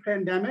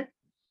pre-pandemic,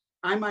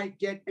 I might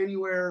get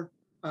anywhere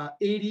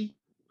 $80,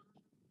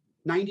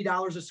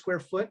 $90 a square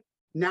foot.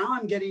 Now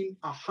I'm getting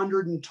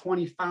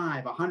 $125,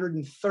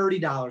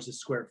 $130 a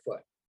square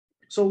foot.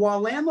 So while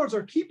landlords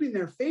are keeping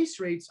their face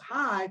rates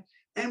high,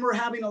 and we're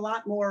having a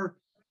lot more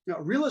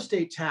real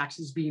estate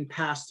taxes being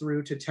passed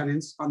through to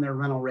tenants on their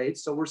rental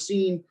rates. So we're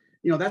seeing,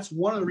 that's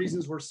one of the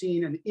reasons we're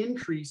seeing an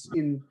increase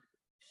in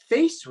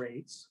face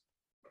rates,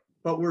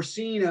 but we're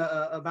seeing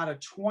about a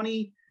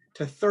 20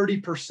 to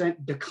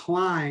 30%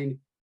 decline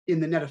in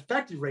the net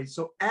effective rate.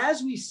 So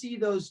as we see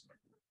those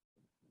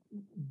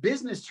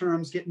business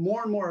terms get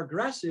more and more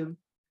aggressive,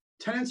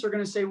 tenants are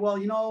going to say,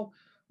 well,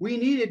 we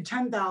needed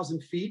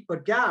 10,000 feet,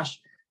 but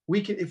gosh,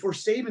 we can, if we're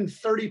saving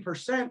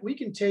 30%, we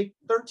can take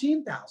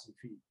 13,000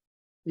 feet,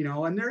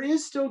 and there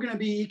is still going to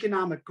be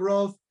economic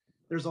growth.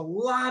 There's a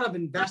lot of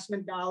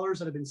investment dollars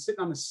that have been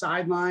sitting on the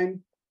sideline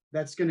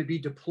that's going to be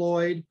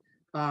deployed.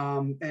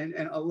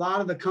 And a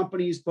lot of the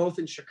companies, both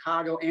in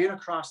Chicago and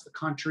across the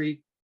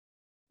country,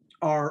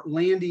 are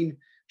landing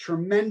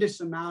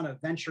tremendous amount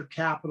of venture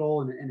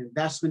capital and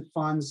investment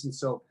funds. And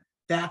so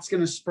that's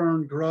going to spur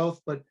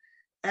growth. But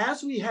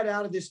as we head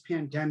out of this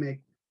pandemic,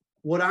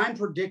 what I'm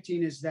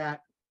predicting is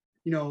that,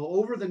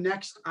 over the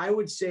next, I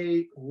would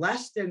say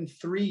less than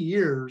 3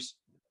 years,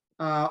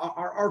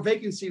 our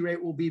vacancy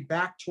rate will be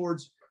back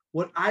towards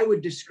what I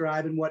would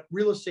describe and what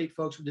real estate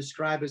folks would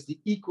describe as the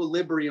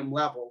equilibrium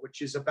level,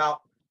 which is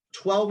about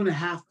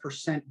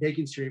 12.5%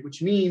 vacancy rate,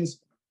 which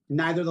means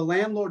neither the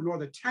landlord nor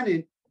the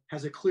tenant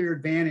has a clear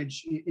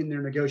advantage in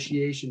their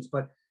negotiations.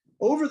 But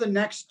over the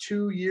next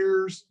 2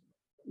 years,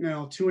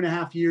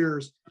 2.5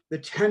 years, the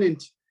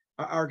tenant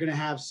are going to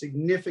have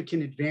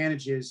significant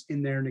advantages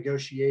in their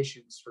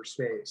negotiations for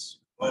space,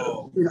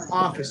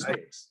 office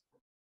space.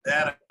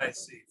 That I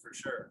see for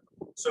sure.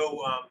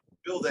 So,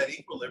 Bill, that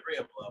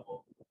equilibrium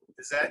level,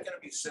 is that going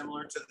to be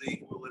similar to the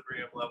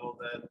equilibrium level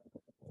then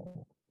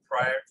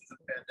prior to the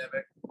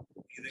pandemic?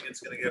 You think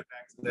it's going to get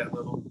back to that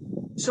level?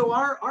 So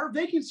our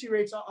vacancy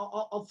rates,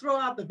 I'll throw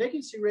out the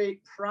vacancy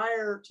rate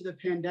prior to the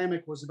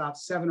pandemic was about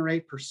 7 or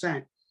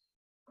 8%.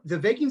 The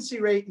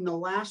vacancy rate in the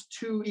last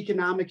two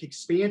economic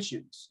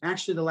expansions,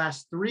 actually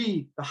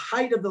the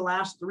height of the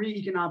last three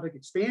economic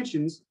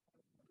expansions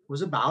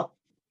was about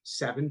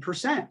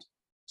 7%.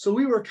 So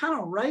we were kind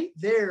of right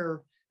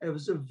there. It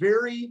was a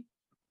very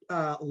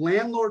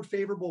landlord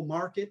favorable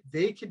market.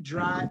 They could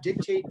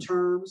dictate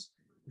terms.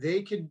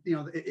 They could,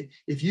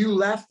 if you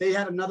left, they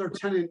had another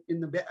tenant in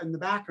the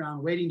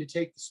background waiting to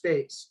take the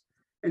space.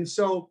 And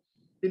so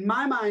in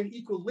my mind,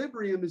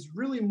 equilibrium is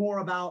really more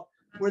about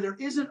where there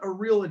isn't a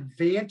real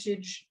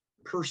advantage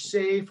per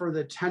se for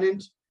the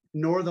tenant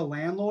nor the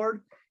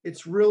landlord.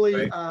 It's really,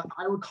 Right.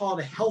 I would call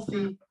it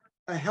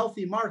a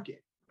healthy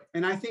market.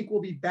 And I think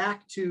we'll be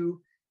back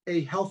to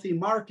a healthy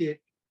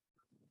market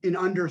in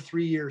under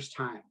 3 years'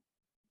 time.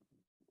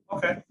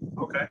 Okay.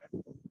 Very,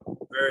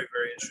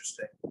 very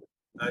interesting.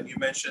 You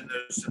mentioned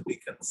there's going to be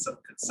some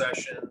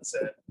concessions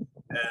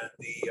and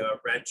the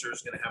renter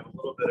is going to have a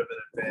little bit of an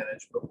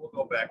advantage, but we'll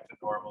go back to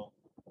normal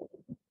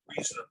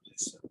reasonably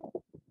soon.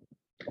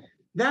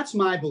 That's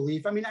my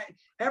belief. I mean,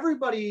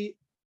 everybody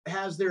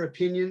has their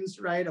opinions,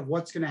 right, of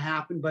what's going to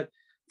happen. But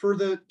for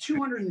the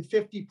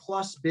 250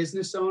 plus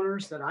business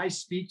owners that I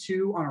speak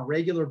to on a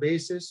regular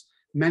basis,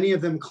 many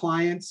of them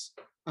clients,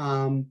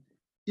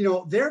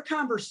 their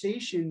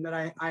conversation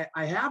that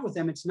I have with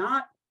them, it's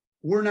not,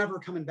 we're never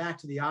coming back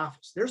to the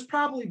office. There's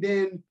probably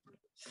been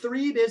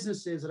 3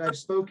 businesses that I've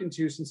spoken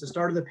to since the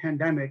start of the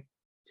pandemic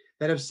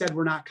that have said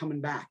we're not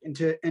coming back. And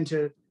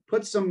to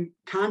put some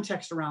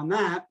context around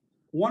that,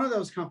 one of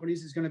those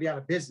companies is going to be out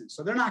of business.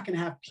 So they're not going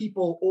to have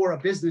people or a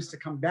business to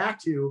come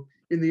back to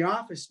in the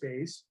office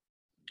space.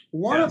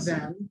 One of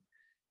them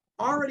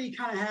already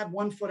kind of had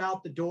one foot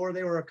out the door.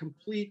 They were a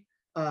complete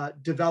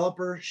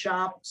developer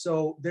shop.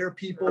 So their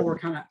people were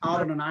kind of out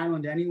on an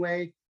island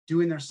anyway,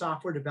 doing their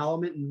software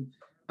development.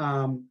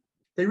 And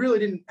they really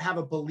didn't have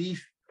a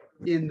belief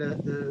in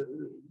the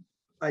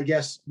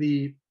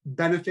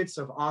benefits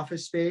of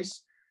office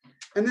space.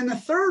 And then the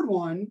third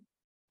one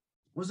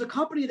was a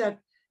company that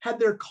had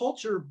their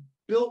culture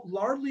built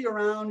largely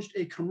around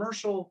a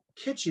commercial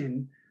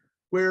kitchen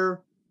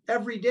where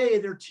every day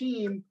their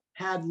team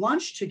had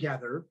lunch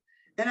together.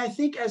 And I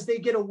think as they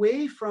get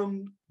away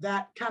from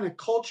that kind of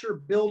culture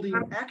building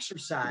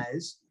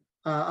exercise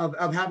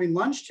of having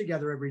lunch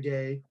together every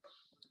day,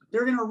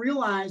 they're going to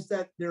realize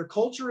that their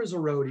culture is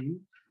eroding.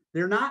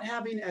 They're not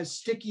having as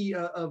sticky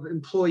of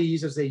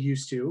employees as they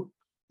used to.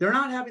 They're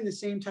not having the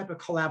same type of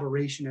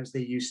collaboration as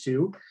they used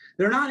to.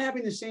 They're not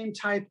having the same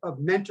type of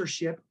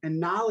mentorship and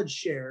knowledge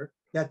share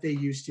that they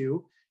used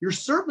to. You're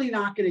certainly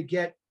not going to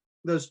get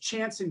those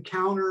chance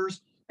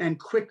encounters and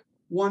quick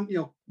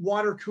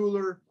water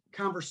cooler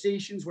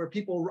conversations where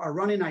people are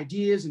running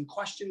ideas and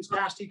questions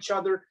past each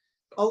other.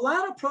 A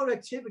lot of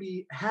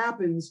productivity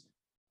happens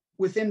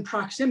within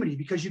proximity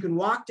because you can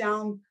walk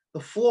down the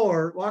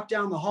floor, walk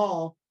down the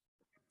hall,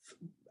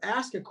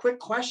 ask a quick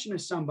question to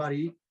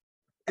somebody,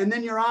 and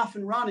then you're off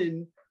and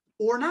running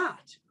or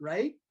not,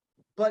 right?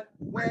 But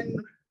when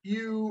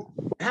you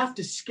have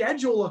to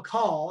schedule a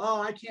call,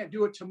 oh, I can't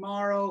do it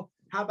tomorrow.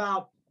 How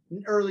about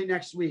early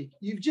next week?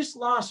 You've just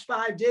lost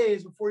 5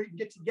 days before you can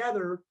get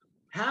together,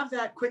 have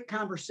that quick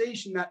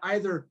conversation that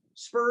either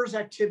spurs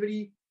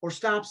activity or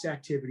stops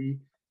activity.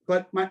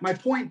 But my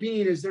point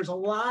being is there's a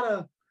lot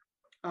of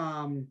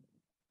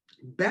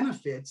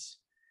benefits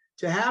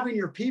to having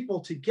your people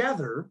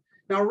together.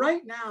 Now,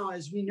 right now,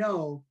 as we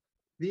know,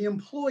 the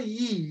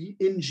employee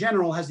in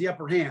general has the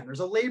upper hand. There's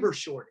a labor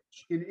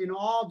shortage in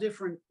all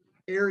different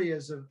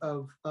areas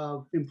of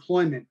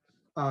employment,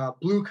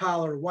 blue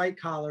collar, white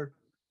collar.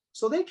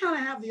 So they kind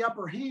of have the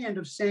upper hand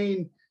of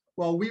saying,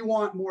 well, we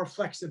want more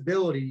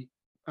flexibility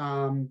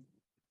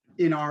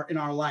in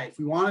our life.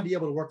 We want to be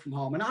able to work from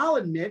home. And I'll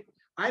admit,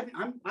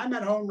 I'm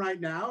at home right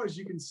now, as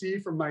you can see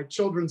from my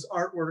children's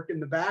artwork in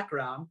the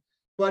background.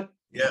 But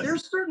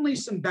there's certainly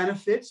some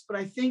benefits. But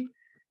I think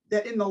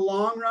that in the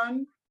long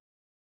run,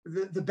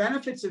 the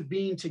benefits of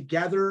being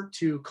together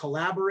to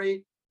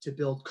collaborate, to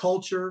build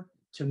culture,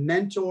 to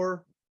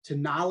mentor, to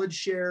knowledge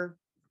share,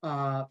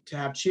 to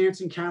have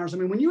chance encounters. I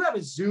mean, when you have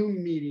a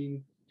Zoom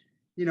meeting,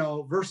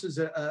 versus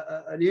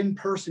an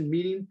in-person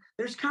meeting,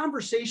 there's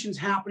conversations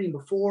happening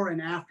before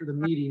and after the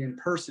meeting in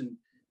person.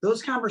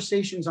 Those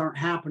conversations aren't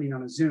happening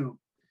on a Zoom,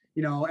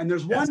 and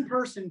there's one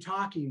person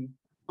talking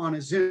on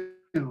a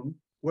Zoom,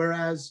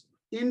 whereas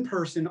in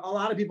person, a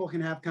lot of people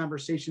can have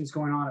conversations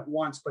going on at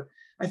once. But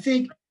I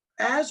think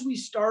as we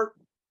start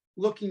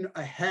looking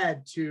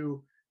ahead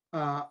to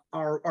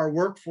our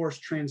workforce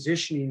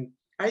transitioning,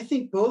 I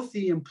think both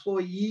the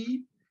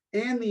employee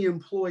and the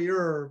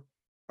employer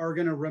are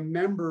going to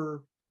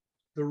remember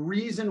the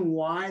reason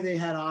why they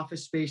had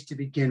office space to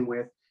begin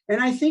with.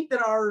 And I think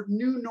that our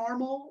new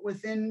normal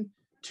within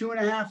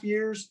 2.5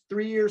 years,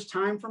 3 years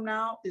time from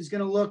now is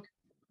going to look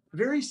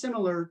very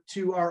similar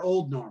to our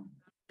old norm.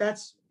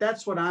 That's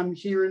what I'm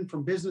hearing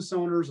from business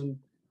owners, and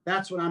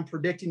that's what I'm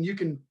predicting. You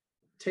can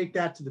take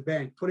that to the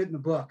bank, put it in the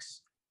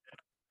books.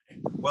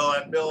 Well,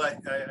 Bill, I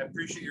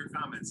appreciate your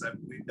comments.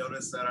 We've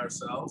noticed that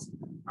ourselves.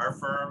 Our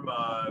firm,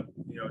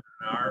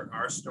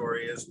 our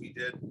story is we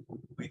did,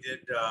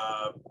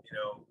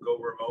 go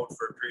remote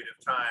for a period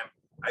of time.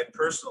 I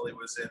personally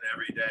was in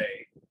every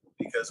day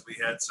because we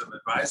had some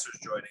advisors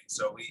joining.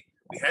 So we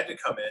had to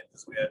come in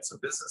because we had some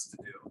business to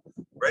do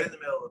right in the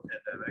middle of the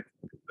pandemic.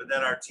 But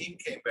then our team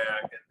came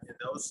back, and in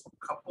those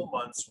couple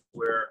months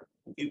where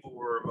people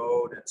were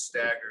remote and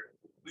staggered,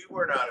 we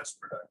were not as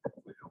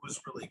productive. It was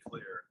really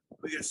clear.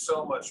 We get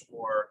so much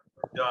more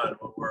done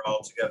when we're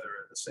all together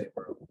in the same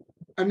room.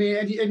 I mean,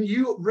 and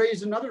you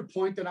raised another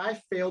point that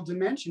I failed to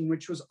mention,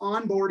 which was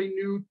onboarding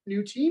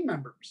new team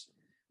members.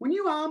 When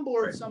you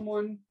onboard Right.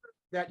 someone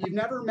that you've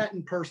never met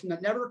in person,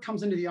 that never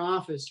comes into the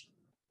office,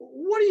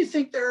 what do you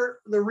think the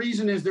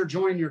reason is they're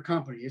joining your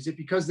company? Is it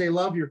because they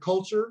love your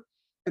culture?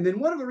 And then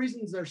what are the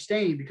reasons they're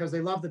staying? Because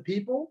they love the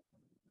people?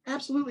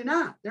 Absolutely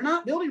not. They're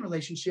not building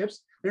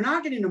relationships. They're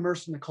not getting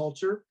immersed in the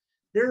culture.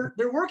 They're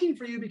working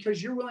for you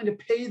because you're willing to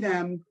pay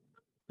them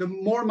the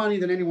more money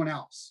than anyone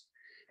else.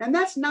 And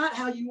that's not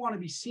how you want to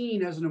be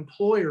seen as an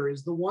employer,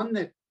 is the one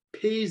that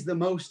pays the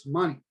most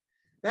money.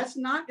 That's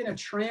not going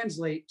to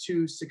translate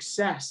to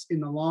success in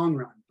the long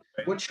run.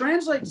 What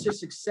translates to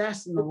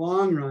success in the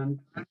long run,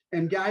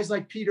 and guys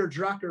like Peter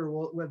Drucker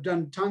will have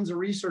done tons of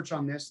research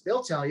on this,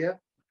 they'll tell you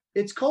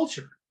it's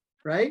culture,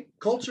 right?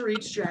 Culture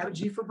eats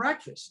strategy for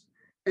breakfast.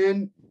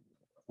 And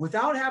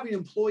without having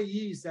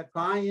employees that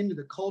buy into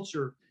the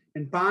culture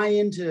and buy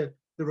into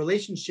the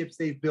relationships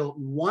they've built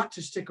and want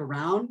to stick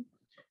around,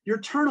 your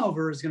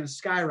turnover is going to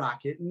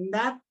skyrocket. And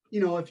that,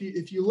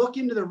 if you look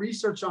into the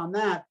research on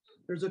that,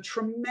 there's a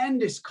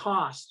tremendous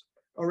cost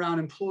around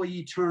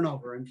employee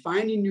turnover and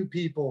finding new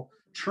people,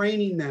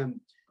 training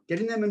them,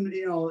 getting them in,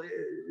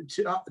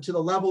 to the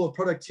level of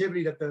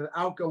productivity that the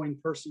outgoing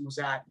person was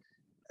at.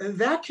 And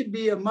that could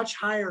be a much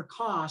higher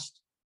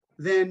cost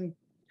than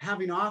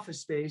having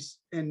office space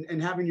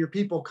and having your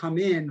people come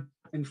in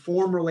and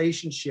form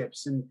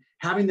relationships and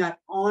having that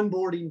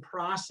onboarding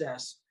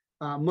process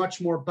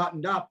much more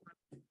buttoned up.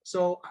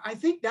 So I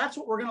think that's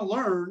what we're going to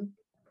learn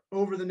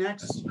over the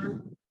next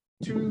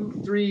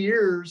 2-3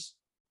 years,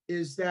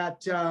 is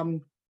that,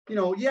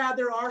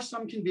 there are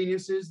some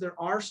conveniences, there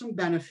are some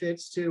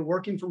benefits to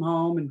working from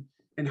home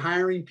and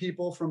hiring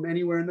people from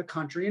anywhere in the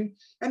country.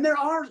 And there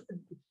are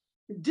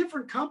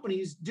different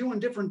companies doing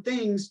different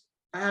things,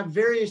 have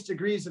various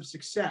degrees of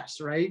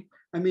success, right?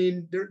 I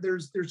mean,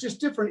 there's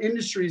just different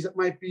industries that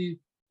might be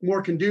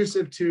more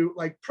conducive to,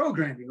 like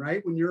programming,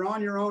 right? When you're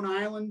on your own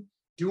island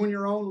doing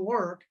your own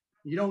work,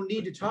 you don't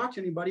need to talk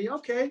to anybody.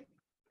 Okay,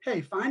 hey,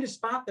 find a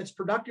spot that's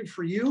productive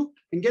for you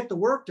and get the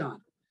work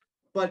done.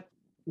 But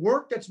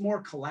work that's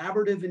more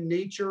collaborative in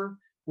nature,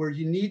 where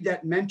you need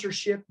that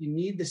mentorship, you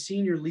need the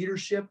senior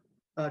leadership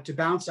to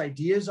bounce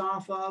ideas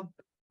off of.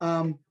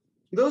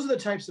 Those are the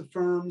types of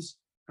firms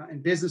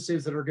and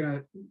businesses that are going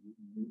to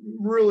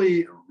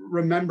really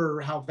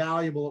remember how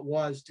valuable it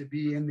was to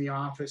be in the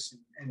office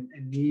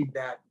and need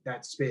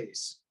that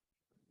space.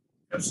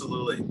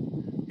 Absolutely.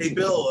 Hey,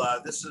 Bill,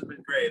 this has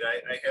been great.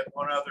 I have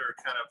one other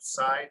kind of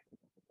side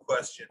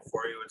question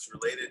for you. It's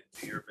related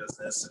to your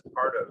business, and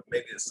part of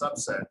maybe a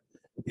subset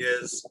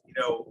is,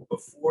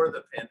 before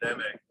the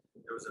pandemic,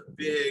 there was a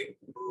big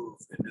move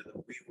into the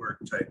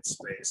WeWork type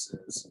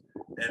spaces,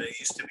 and it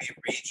used to be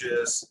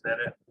Regus, then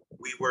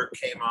WeWork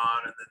came on,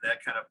 and then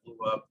that kind of blew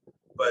up.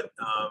 But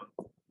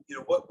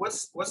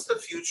what's the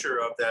future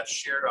of that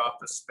shared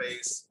office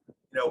space?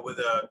 With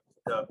a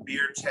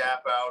beer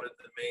tap out in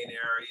the main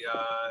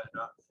area,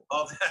 and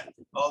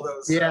all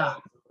those. Yeah.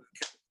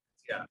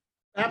 Yeah.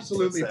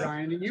 Absolutely,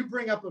 Brian. And you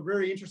bring up a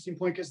very interesting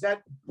point, because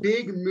that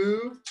big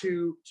move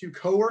to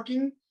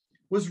co-working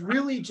was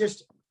really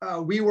just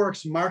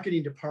WeWork's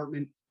marketing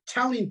department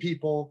telling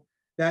people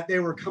that they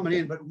were coming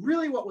in. But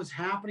really what was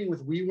happening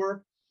with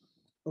WeWork,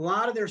 a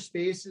lot of their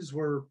spaces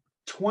were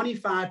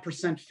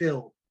 25%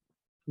 filled,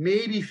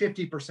 maybe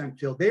 50%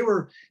 filled. They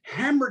were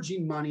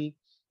hemorrhaging money.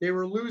 They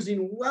were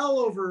losing well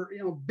over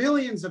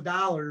billions of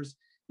dollars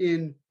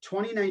in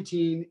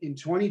 2019, in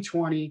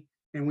 2020,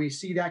 and we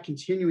see that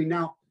continuing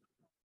now.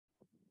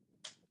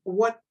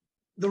 What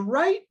the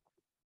right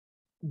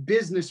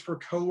business for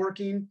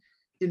co-working,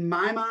 in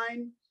my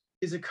mind,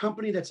 is a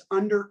company that's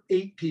under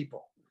 8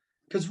 people.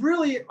 Because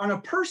really, on a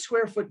per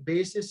square foot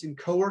basis in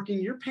co-working,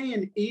 you're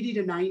paying $80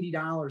 to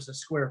 $90 a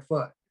square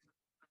foot.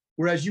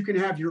 Whereas you can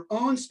have your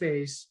own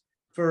space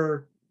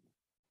for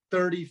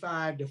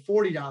 $35 to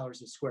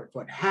 $40 a square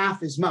foot,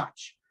 half as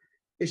much.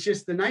 It's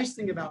just the nice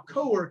thing about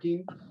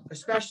co-working,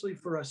 especially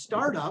for a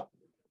startup,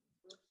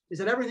 is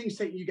that everything's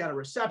taken. You got a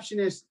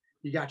receptionist,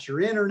 you got your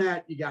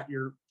internet, you got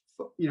your,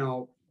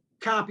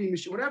 copy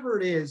machine, whatever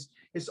it is.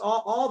 It's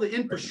all the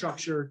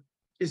infrastructure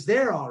is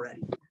there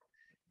already.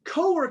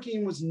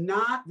 Co-working was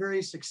not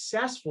very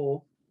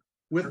successful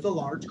with the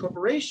large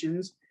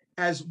corporations,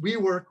 as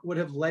WeWork would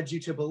have led you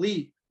to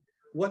believe.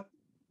 What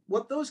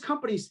what those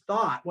companies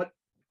thought, what,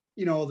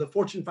 the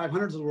Fortune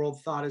 500s of the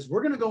world thought is,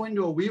 we're going to go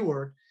into a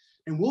WeWork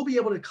and we'll be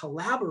able to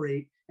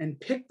collaborate and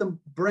pick the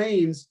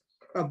brains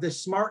of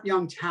this smart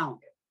young talent.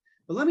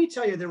 But let me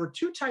tell you, there were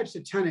two types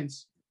of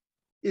tenants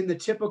in the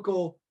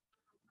typical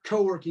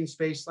co-working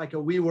space, like a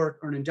WeWork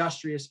or an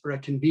Industrious or a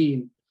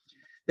Convene.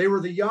 They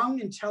were the young,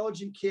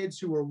 intelligent kids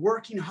who were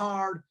working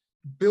hard,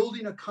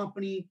 building a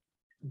company,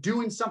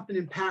 doing something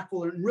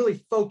impactful, and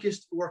really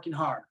focused, working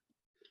hard.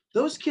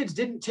 Those kids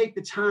didn't take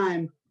the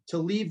time to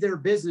leave their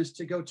business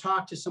to go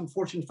talk to some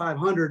Fortune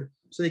 500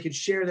 so they could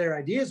share their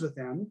ideas with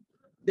them.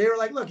 They were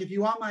like, look, if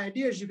you want my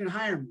ideas, you can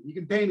hire me. You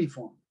can pay me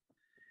for them.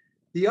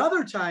 The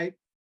other type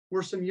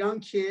were some young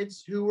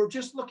kids who were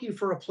just looking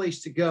for a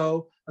place to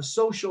go, a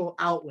social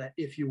outlet,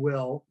 if you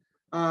will.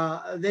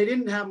 They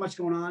didn't have much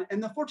going on.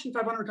 And the Fortune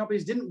 500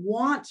 companies didn't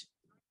want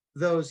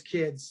those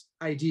kids'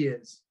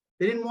 ideas.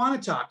 They didn't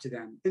want to talk to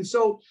them. And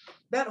so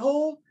that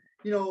whole,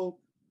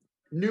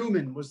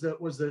 Newman was the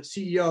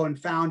CEO and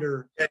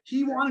founder.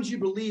 He wanted you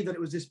to believe that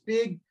it was this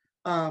big,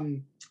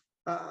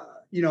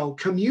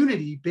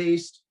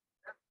 community-based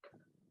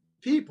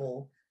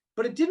people,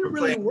 but it didn't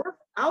really work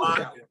out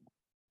that way.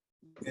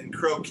 And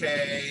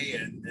croquet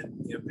and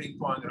ping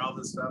pong and all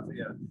this stuff.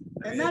 Yeah.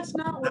 And that's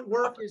not what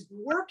work is.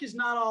 Work is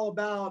not all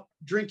about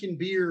drinking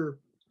beer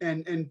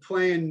and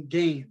playing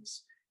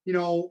games.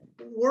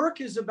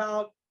 Work is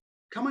about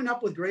coming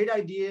up with great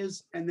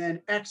ideas and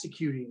then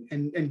executing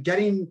and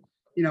getting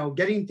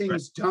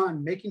things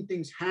done, making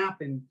things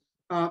happen.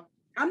 I'm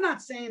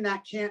not saying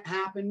that can't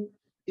happen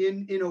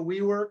in a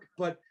WeWork,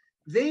 but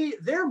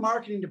their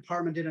marketing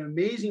department did an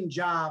amazing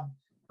job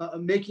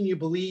making you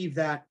believe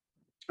that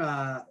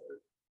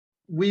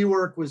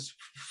WeWork was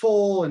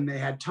full and they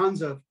had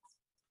tons of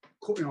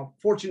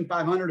Fortune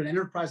 500 and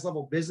enterprise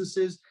level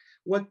businesses.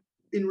 What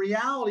in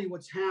reality,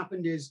 what's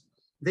happened is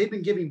they've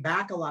been giving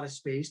back a lot of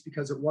space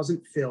because it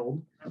wasn't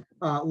filled.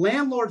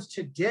 Landlords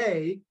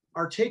today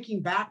are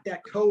taking back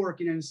that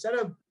co-working, and instead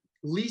of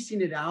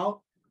leasing it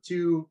out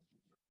to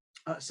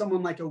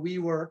someone like a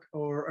WeWork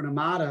or an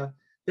Amada,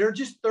 they're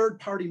just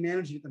third-party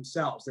managing it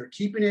themselves. They're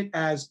keeping it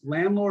as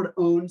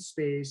landlord-owned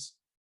space.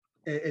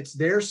 It's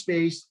their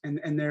space,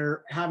 and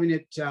they're having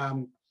it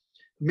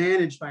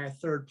managed by a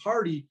third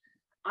party.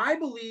 I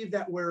believe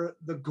that where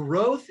the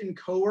growth in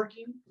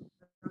co-working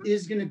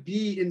is going to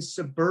be in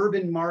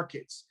suburban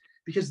markets,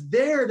 because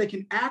there they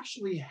can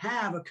actually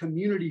have a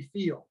community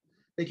feel.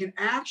 They can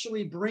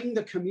actually bring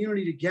the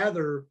community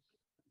together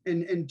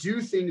and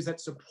do things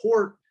that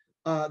support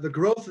the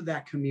growth of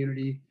that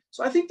community.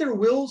 So I think there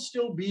will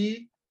still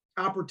be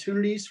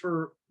opportunities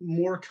for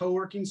more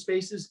co-working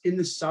spaces in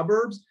the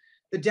suburbs.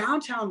 The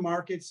downtown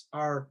markets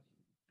are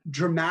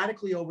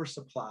dramatically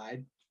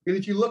oversupplied. And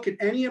if you look at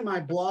any of my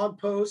blog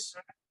posts,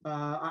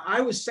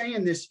 I was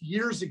saying this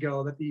years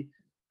ago that the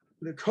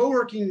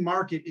co-working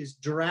market is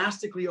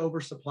drastically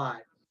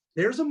oversupplied.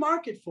 There's a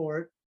market for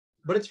it,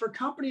 but it's for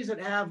companies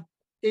that have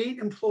 8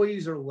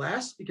 employees or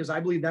less, because I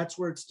believe that's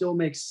where it still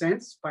makes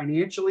sense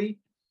financially.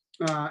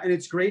 And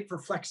it's great for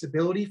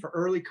flexibility for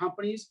early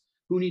companies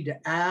who need to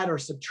add or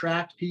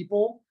subtract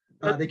people.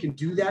 They can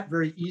do that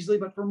very easily.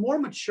 But for more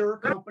mature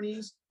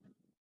companies,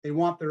 they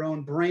want their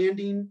own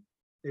branding,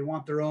 they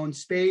want their own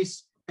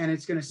space, and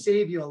it's going to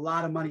save you a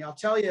lot of money. I'll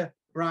tell you,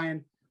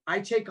 Brian, I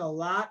take a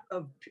lot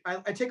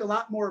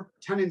more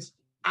tenants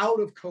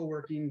out of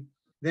co-working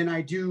than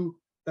I do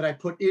that I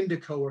put into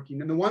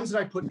co-working. And the ones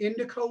that I put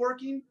into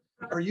co-working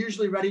are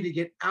usually ready to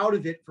get out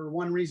of it for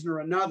one reason or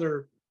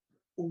another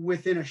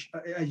within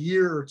a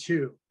year or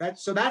two.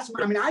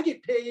 I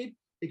get paid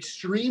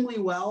extremely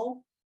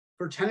well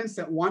for tenants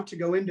that want to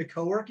go into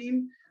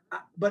co-working,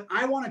 but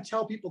I want to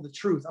tell people the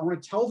truth. I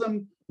want to tell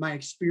them my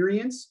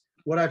experience,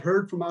 what I've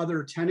heard from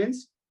other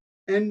tenants,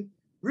 and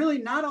really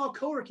not all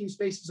co-working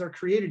spaces are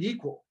created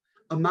equal.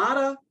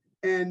 Amada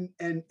and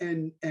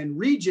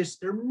Regus,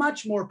 they're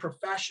much more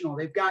professional.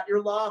 They've got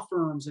your law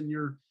firms and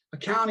your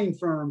accounting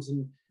firms,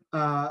 and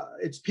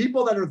it's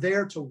people that are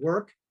there to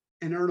work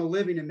and earn a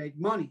living and make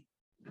money.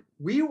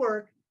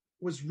 WeWork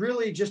was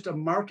really just a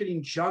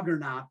marketing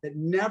juggernaut that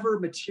never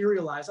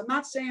materialized. I'm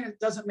not saying it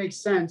doesn't make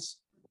sense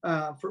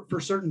for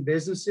certain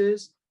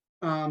businesses,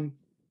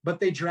 but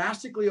they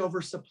drastically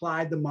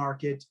oversupplied the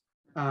market.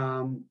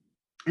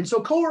 And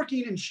so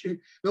co-working, and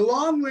the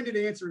long-winded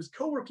answer is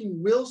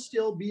co-working will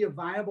still be a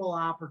viable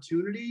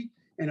opportunity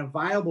and a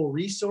viable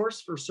resource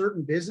for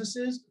certain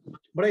businesses,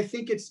 but I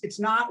think it's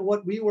not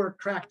what WeWork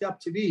cracked up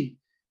to be.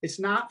 It's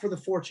not for the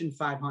Fortune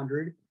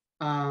 500.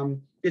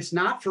 It's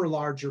not for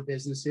larger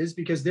businesses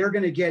because they're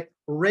going to get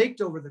raked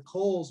over the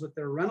coals with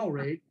their rental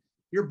rate.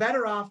 You're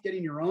better off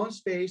getting your own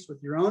space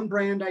with your own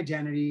brand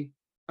identity.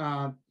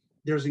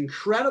 There's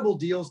incredible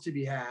deals to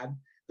be had.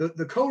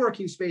 The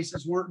co-working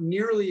spaces weren't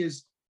nearly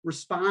as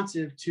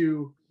responsive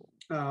to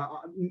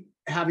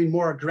having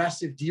more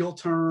aggressive deal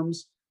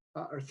terms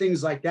or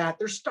things like that.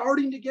 They're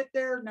starting to get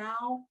there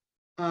now.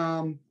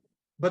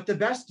 But the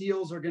best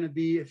deals are going to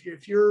be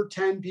if you're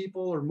 10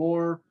 people or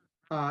more,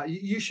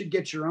 you should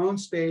get your own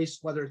space,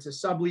 whether it's a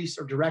sublease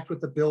or direct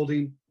with the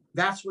building.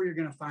 that's where you're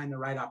going to find the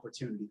right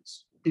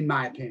opportunities, in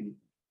my opinion.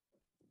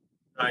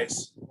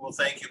 Nice. Well,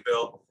 thank you,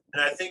 Bill.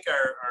 And I think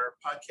our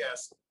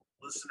podcast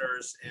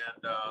listeners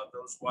and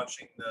those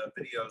watching the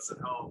videos at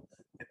home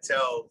can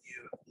tell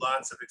you have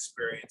lots of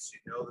experience. You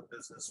know the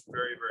business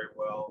very, very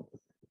well.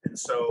 And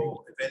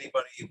so if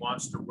anybody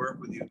wants to work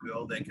with you,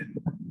 Bill, they can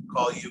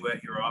call you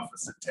at your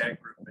office at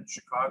Tag Group in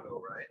Chicago,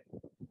 right?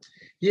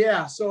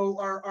 Yeah. So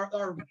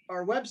our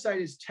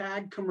website is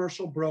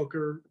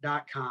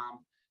tagcommercialbroker.com.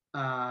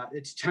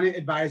 It's Tenant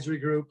Advisory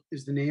Group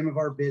is the name of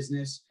our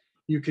business.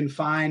 You can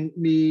find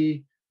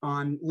me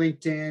on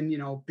LinkedIn,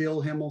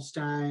 Bill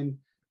Himmelstein.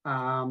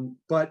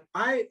 But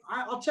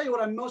I'll tell you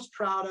what I'm most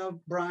proud of,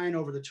 Brian,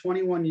 over the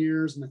 21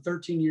 years and the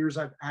 13 years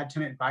I've had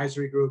Tenant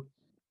Advisory Group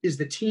is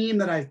the team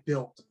that I've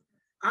built.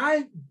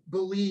 I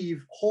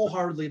believe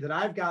wholeheartedly that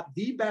I've got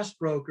the best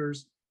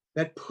brokers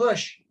that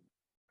push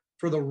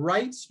for the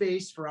right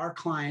space for our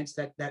clients,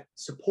 that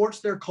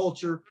supports their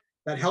culture,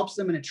 that helps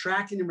them in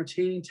attracting and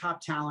retaining top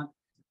talent.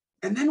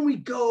 And then we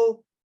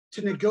go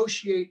to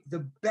negotiate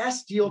the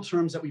best deal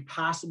terms that we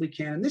possibly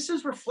can. And this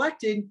is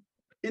reflected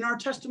in our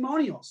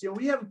testimonials.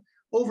 We have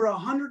over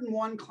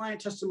 101 client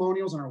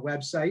testimonials on our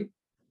website.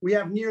 We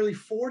have nearly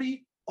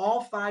 40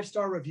 all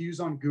 5-star reviews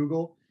on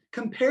Google.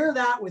 Compare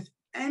that with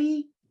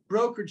any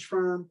brokerage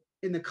firm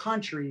in the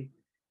country,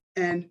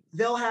 and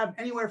they'll have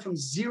anywhere from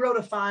 0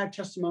 to 5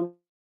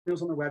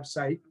 testimonials on the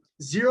website,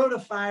 0 to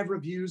 5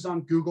 reviews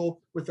on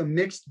Google with a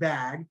mixed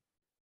bag.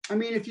 I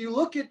mean, if you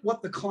look at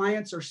what the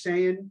clients are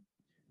saying,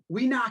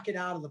 we knock it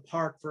out of the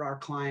park for our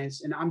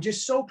clients. And I'm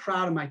just so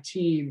proud of my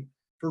team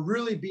for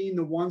really being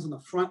the ones on the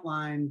front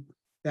line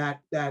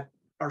that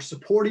are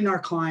supporting our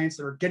clients,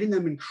 that are getting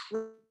them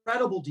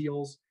incredible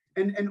deals,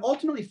 and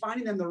ultimately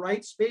finding them the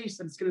right space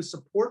that's going to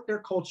support their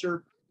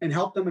culture and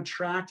help them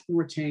attract and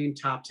retain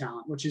top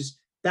talent,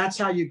 that's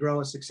how you grow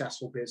a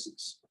successful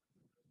business.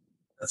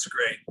 That's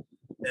great.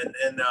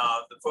 And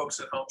the folks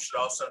at home should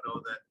also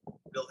know that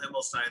Bill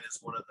Himmelstein is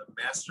one of the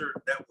master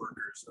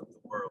networkers of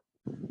the world.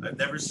 I've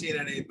never seen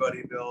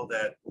anybody, Bill,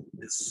 that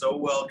is so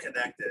well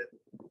connected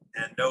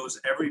and knows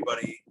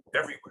everybody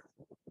everywhere.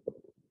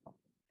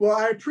 Well,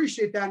 I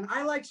appreciate that. And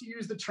I like to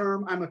use the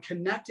term, I'm a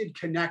connected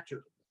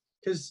connector,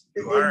 because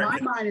in my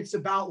mind, it's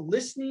about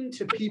listening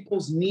to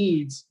people's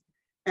needs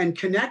and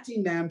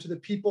connecting them to the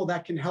people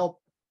that can help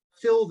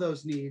fill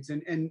those needs.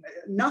 And I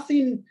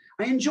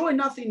enjoy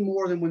nothing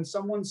more than when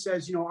someone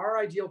says, our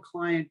ideal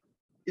client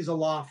is a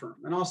law firm.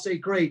 And I'll say,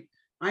 great,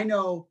 I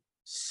know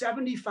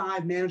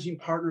 75 managing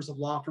partners of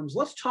law firms.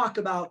 Let's talk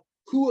about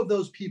who of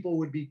those people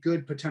would be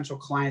good potential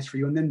clients for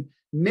you. And then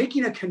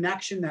making a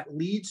connection that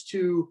leads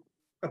to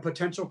a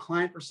potential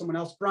client for someone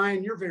else.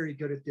 Brian, you're very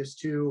good at this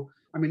too.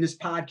 I mean, this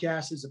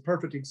podcast is a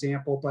perfect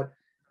example, but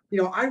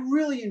I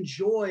really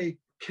enjoy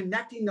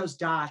connecting those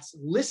dots,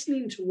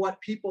 listening to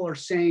what people are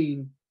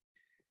saying,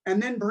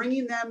 and then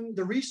bringing them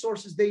the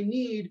resources they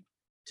need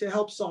to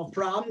help solve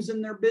problems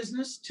in their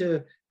business,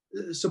 to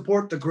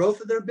support the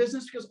growth of their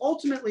business, because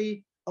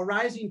ultimately a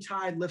rising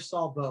tide lifts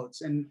all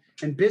boats, and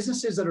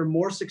businesses that are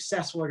more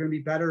successful are going to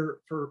be better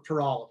for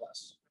all of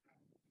us.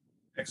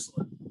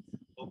 Excellent.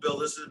 Well, Bill,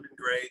 this has been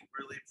great.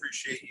 Really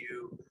appreciate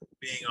you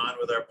being on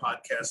with our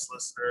podcast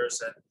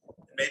listeners, and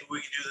maybe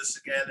we can do this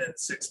again in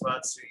 6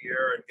 months, a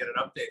year, and get an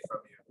update from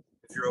you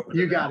if you're open.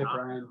 You got it,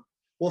 Brian.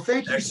 Well,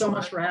 thank you so Excellent.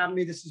 much for having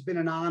me. This has been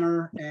an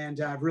honor, and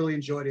I've really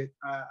enjoyed it.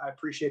 I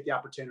appreciate the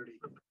opportunity.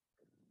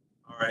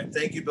 All right.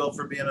 Thank you, Bill,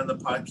 for being on the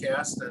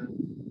podcast,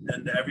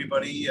 and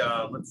everybody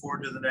look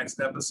forward to the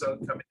next episode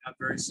coming out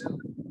very soon.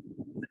 Thank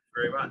you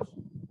very much.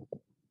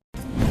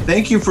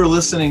 Thank you for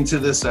listening to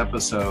this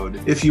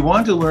episode. If you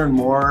want to learn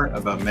more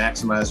about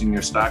maximizing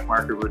your stock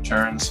market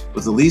returns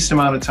with the least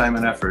amount of time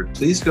and effort,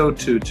 please go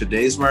to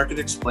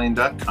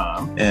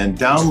todaysmarketexplained.com and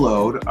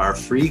download our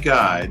free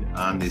guide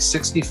on the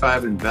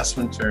 65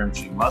 investment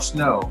terms you must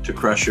know to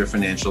crush your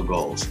financial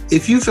goals.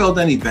 If you felt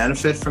any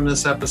benefit from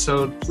this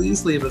episode,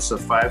 please leave us a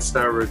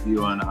 5-star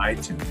review on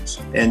iTunes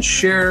and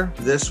share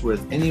this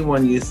with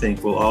anyone you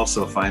think will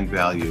also find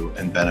value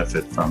and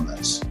benefit from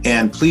this.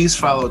 And please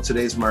follow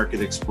Today's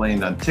Market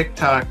Explained on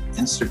TikTok,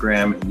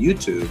 Instagram, and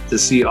YouTube to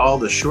see all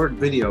the short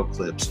video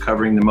clips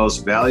covering the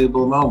most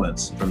valuable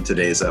moments from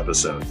today's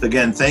episode.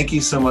 Again, thank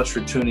you so much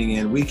for tuning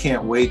in. We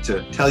can't wait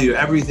to tell you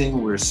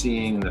everything we're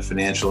seeing in the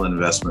financial and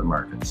investment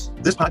markets.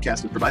 This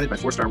podcast is provided by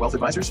 4-Star Wealth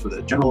Advisors for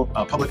the general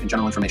public and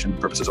general information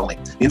purposes only.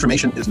 The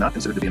information is not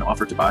considered to be an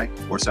offer to buy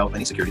or sell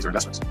any securities or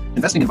investments.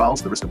 Investing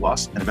involves the risk of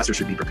loss, and investors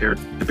should be prepared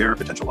to bear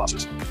potential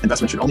losses.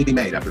 Investment should only be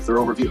made after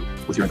thorough review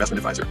with your investment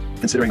advisor,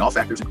 considering all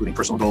factors including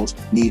personal goals,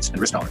 needs, and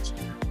risk tolerance.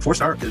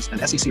 4-Star is an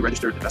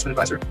SEC-registered investment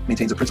advisor,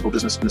 maintains a principal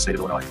business in the state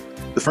of Illinois.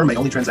 The firm may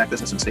only transact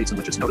business in states in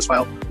which its notice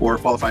filed or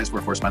qualifies for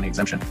a corresponding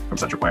exemption from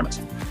such requirements.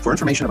 For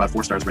information about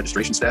 4-Star's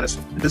registration status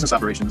and business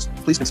operations,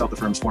 please consult the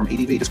firm's Form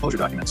ADV disclosure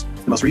documents,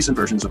 the most recent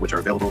versions of which are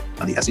available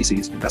on the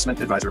SEC's Investment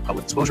Advisor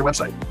Public Disclosure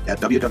website at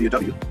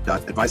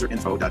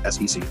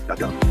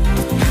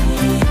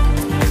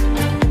www.advisorinfo.sec.gov.